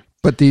going to be.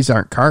 But these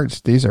aren't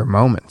cards. These are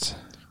moments.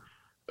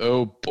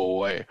 Oh,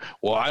 boy.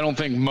 Well, I don't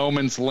think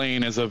Moments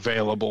Lane is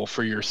available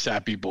for your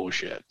sappy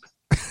bullshit.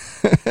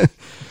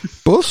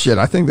 Bullshit.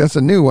 I think that's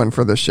a new one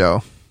for the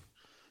show.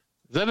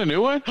 Is that a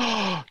new one?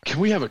 Can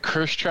we have a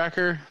curse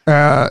tracker?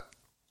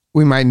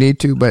 We might need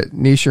to, but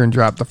Nishan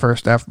dropped the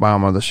first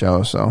F-bomb of the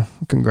show, so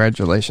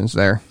congratulations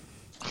there.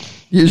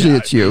 Usually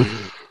it's you.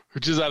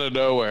 Which is out of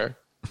nowhere.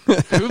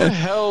 Who the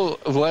hell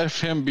left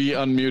him be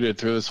unmuted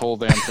through this whole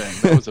damn thing?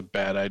 That was a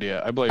bad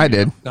idea. I blame you.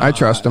 did. No, I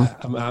trust him.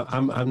 I'm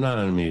not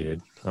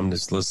unmuted. I'm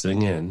just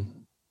listening in.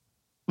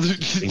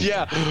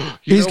 Yeah.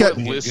 He's got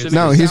what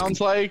listening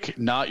sounds like?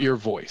 Not your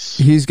voice.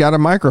 He's got a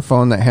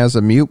microphone that has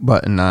a mute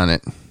button on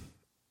it.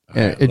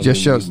 And Right, it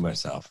just shows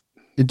myself.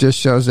 It just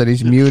shows that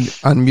he's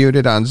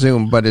unmuted on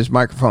Zoom, but his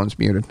microphone's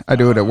muted. I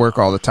do it at work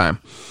all the time.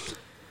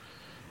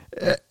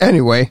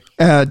 Anyway,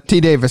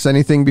 TDavis,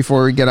 anything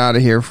before we get out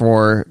of here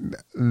for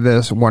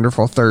this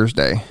wonderful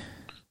Thursday?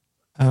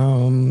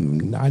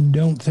 I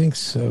don't think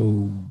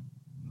so.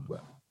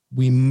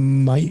 We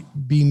might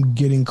be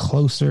getting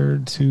closer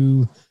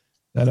to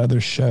that other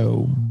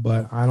show,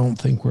 but I don't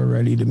think we're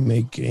ready to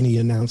make any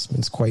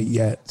announcements quite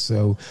yet.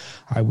 So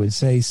I would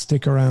say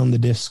stick around the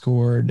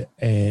Discord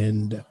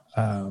and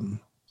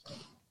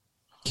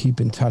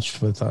keep in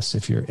touch with us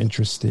if you're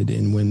interested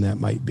in when that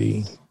might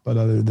be. But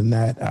other than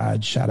that,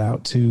 I'd shout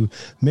out to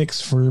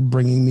Mix for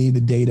bringing me the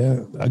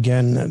data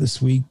again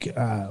this week.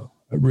 I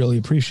really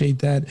appreciate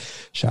that.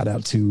 Shout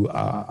out to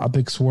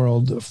Upix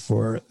World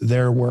for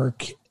their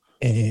work.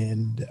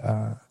 And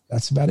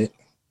that's about it.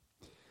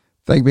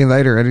 Thank me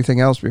later. Anything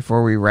else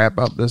before we wrap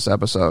up this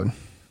episode?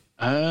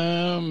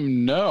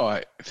 No,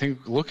 I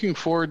think looking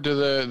forward to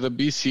the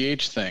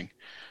BCH thing.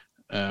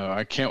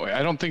 I can't wait.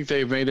 I don't think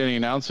they've made any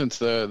announcements.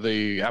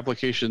 The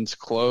application's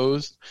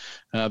closed.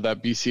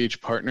 That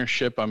BCH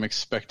partnership, I'm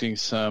expecting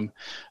some.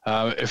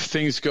 If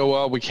things go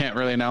well, we can't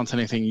really announce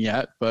anything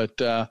yet, but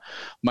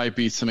might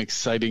be some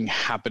exciting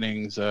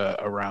happenings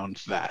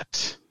around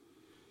that.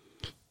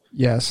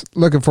 Yes,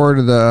 looking forward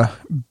to the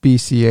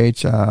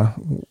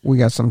BCH. We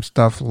got some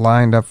stuff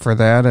lined up for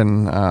that,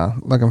 and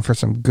looking for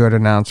some good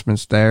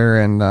announcements there,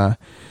 and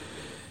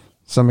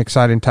some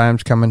exciting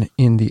times coming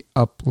in the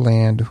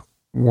Upland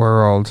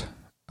world.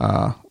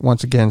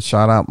 Once again,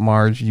 shout out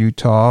Marge,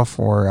 Utah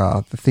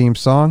for the theme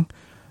song,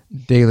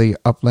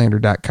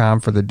 dailyuplander.com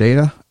for the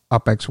data,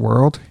 UpX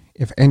World.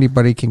 If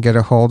anybody can get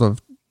a hold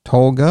of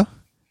Tolga,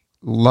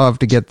 love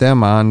to get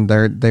them on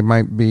there. They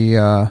might be,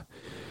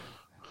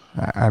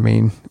 I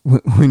mean,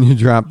 when you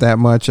drop that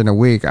much in a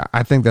week,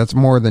 I think that's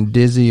more than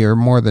Dizzy or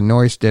more than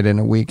Noise did in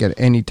a week at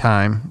any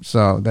time.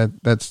 So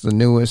that's the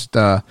newest.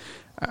 I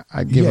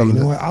give them. You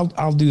know what?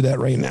 I'll do that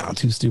right now.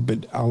 Too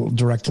stupid. I'll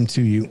direct them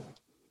to you.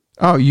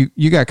 Oh,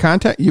 you got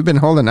contact? You've been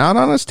holding out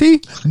on us,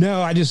 T?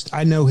 No,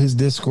 I know his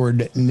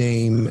Discord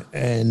name,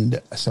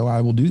 and so I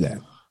will do that.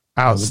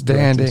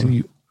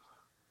 Outstanding.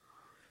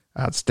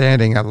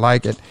 Outstanding. I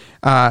like it.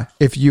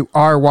 If you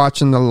are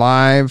watching the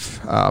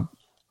live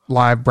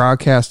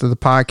broadcast of the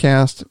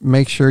podcast,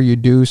 make sure you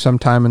do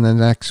sometime in the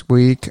next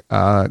week.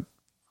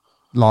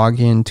 Log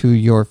into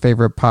your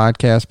favorite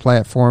podcast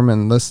platform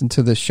and listen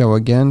to the show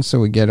again so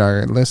we get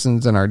our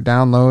listens and our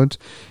downloads.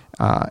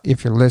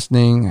 If you're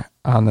listening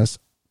on this,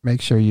 make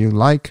sure you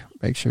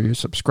make sure you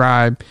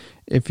subscribe.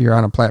 If you're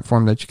on a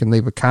platform that you can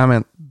leave a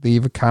comment.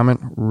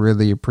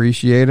 Really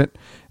appreciate it.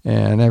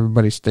 And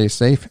everybody stay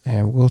safe,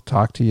 and we'll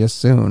talk to you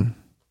soon.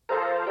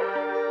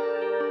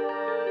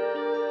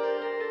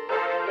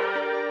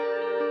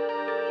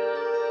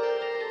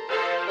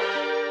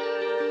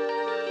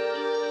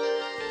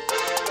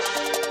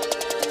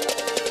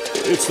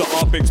 It's the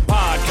Upix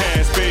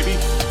Podcast, baby.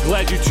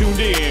 Glad you tuned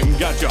in.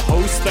 Got your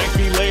host, Thank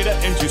Me Later,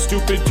 and Too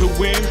Stupid to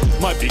Win.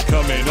 Might be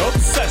coming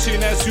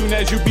obsession as soon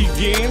as you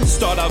begin.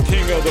 Start out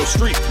king of the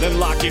street, then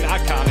lock in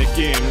iconic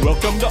in.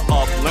 Welcome to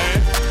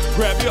Upland.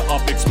 Grab your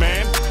Upix,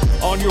 man.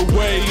 On your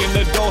way, and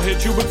the dough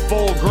hit you with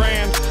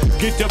 $4,000.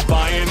 Get to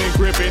buying and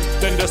gripping,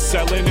 then to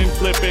selling and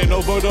flipping.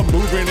 Over to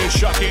moving and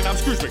shucking. I'm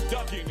Scrooge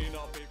McDuckin'.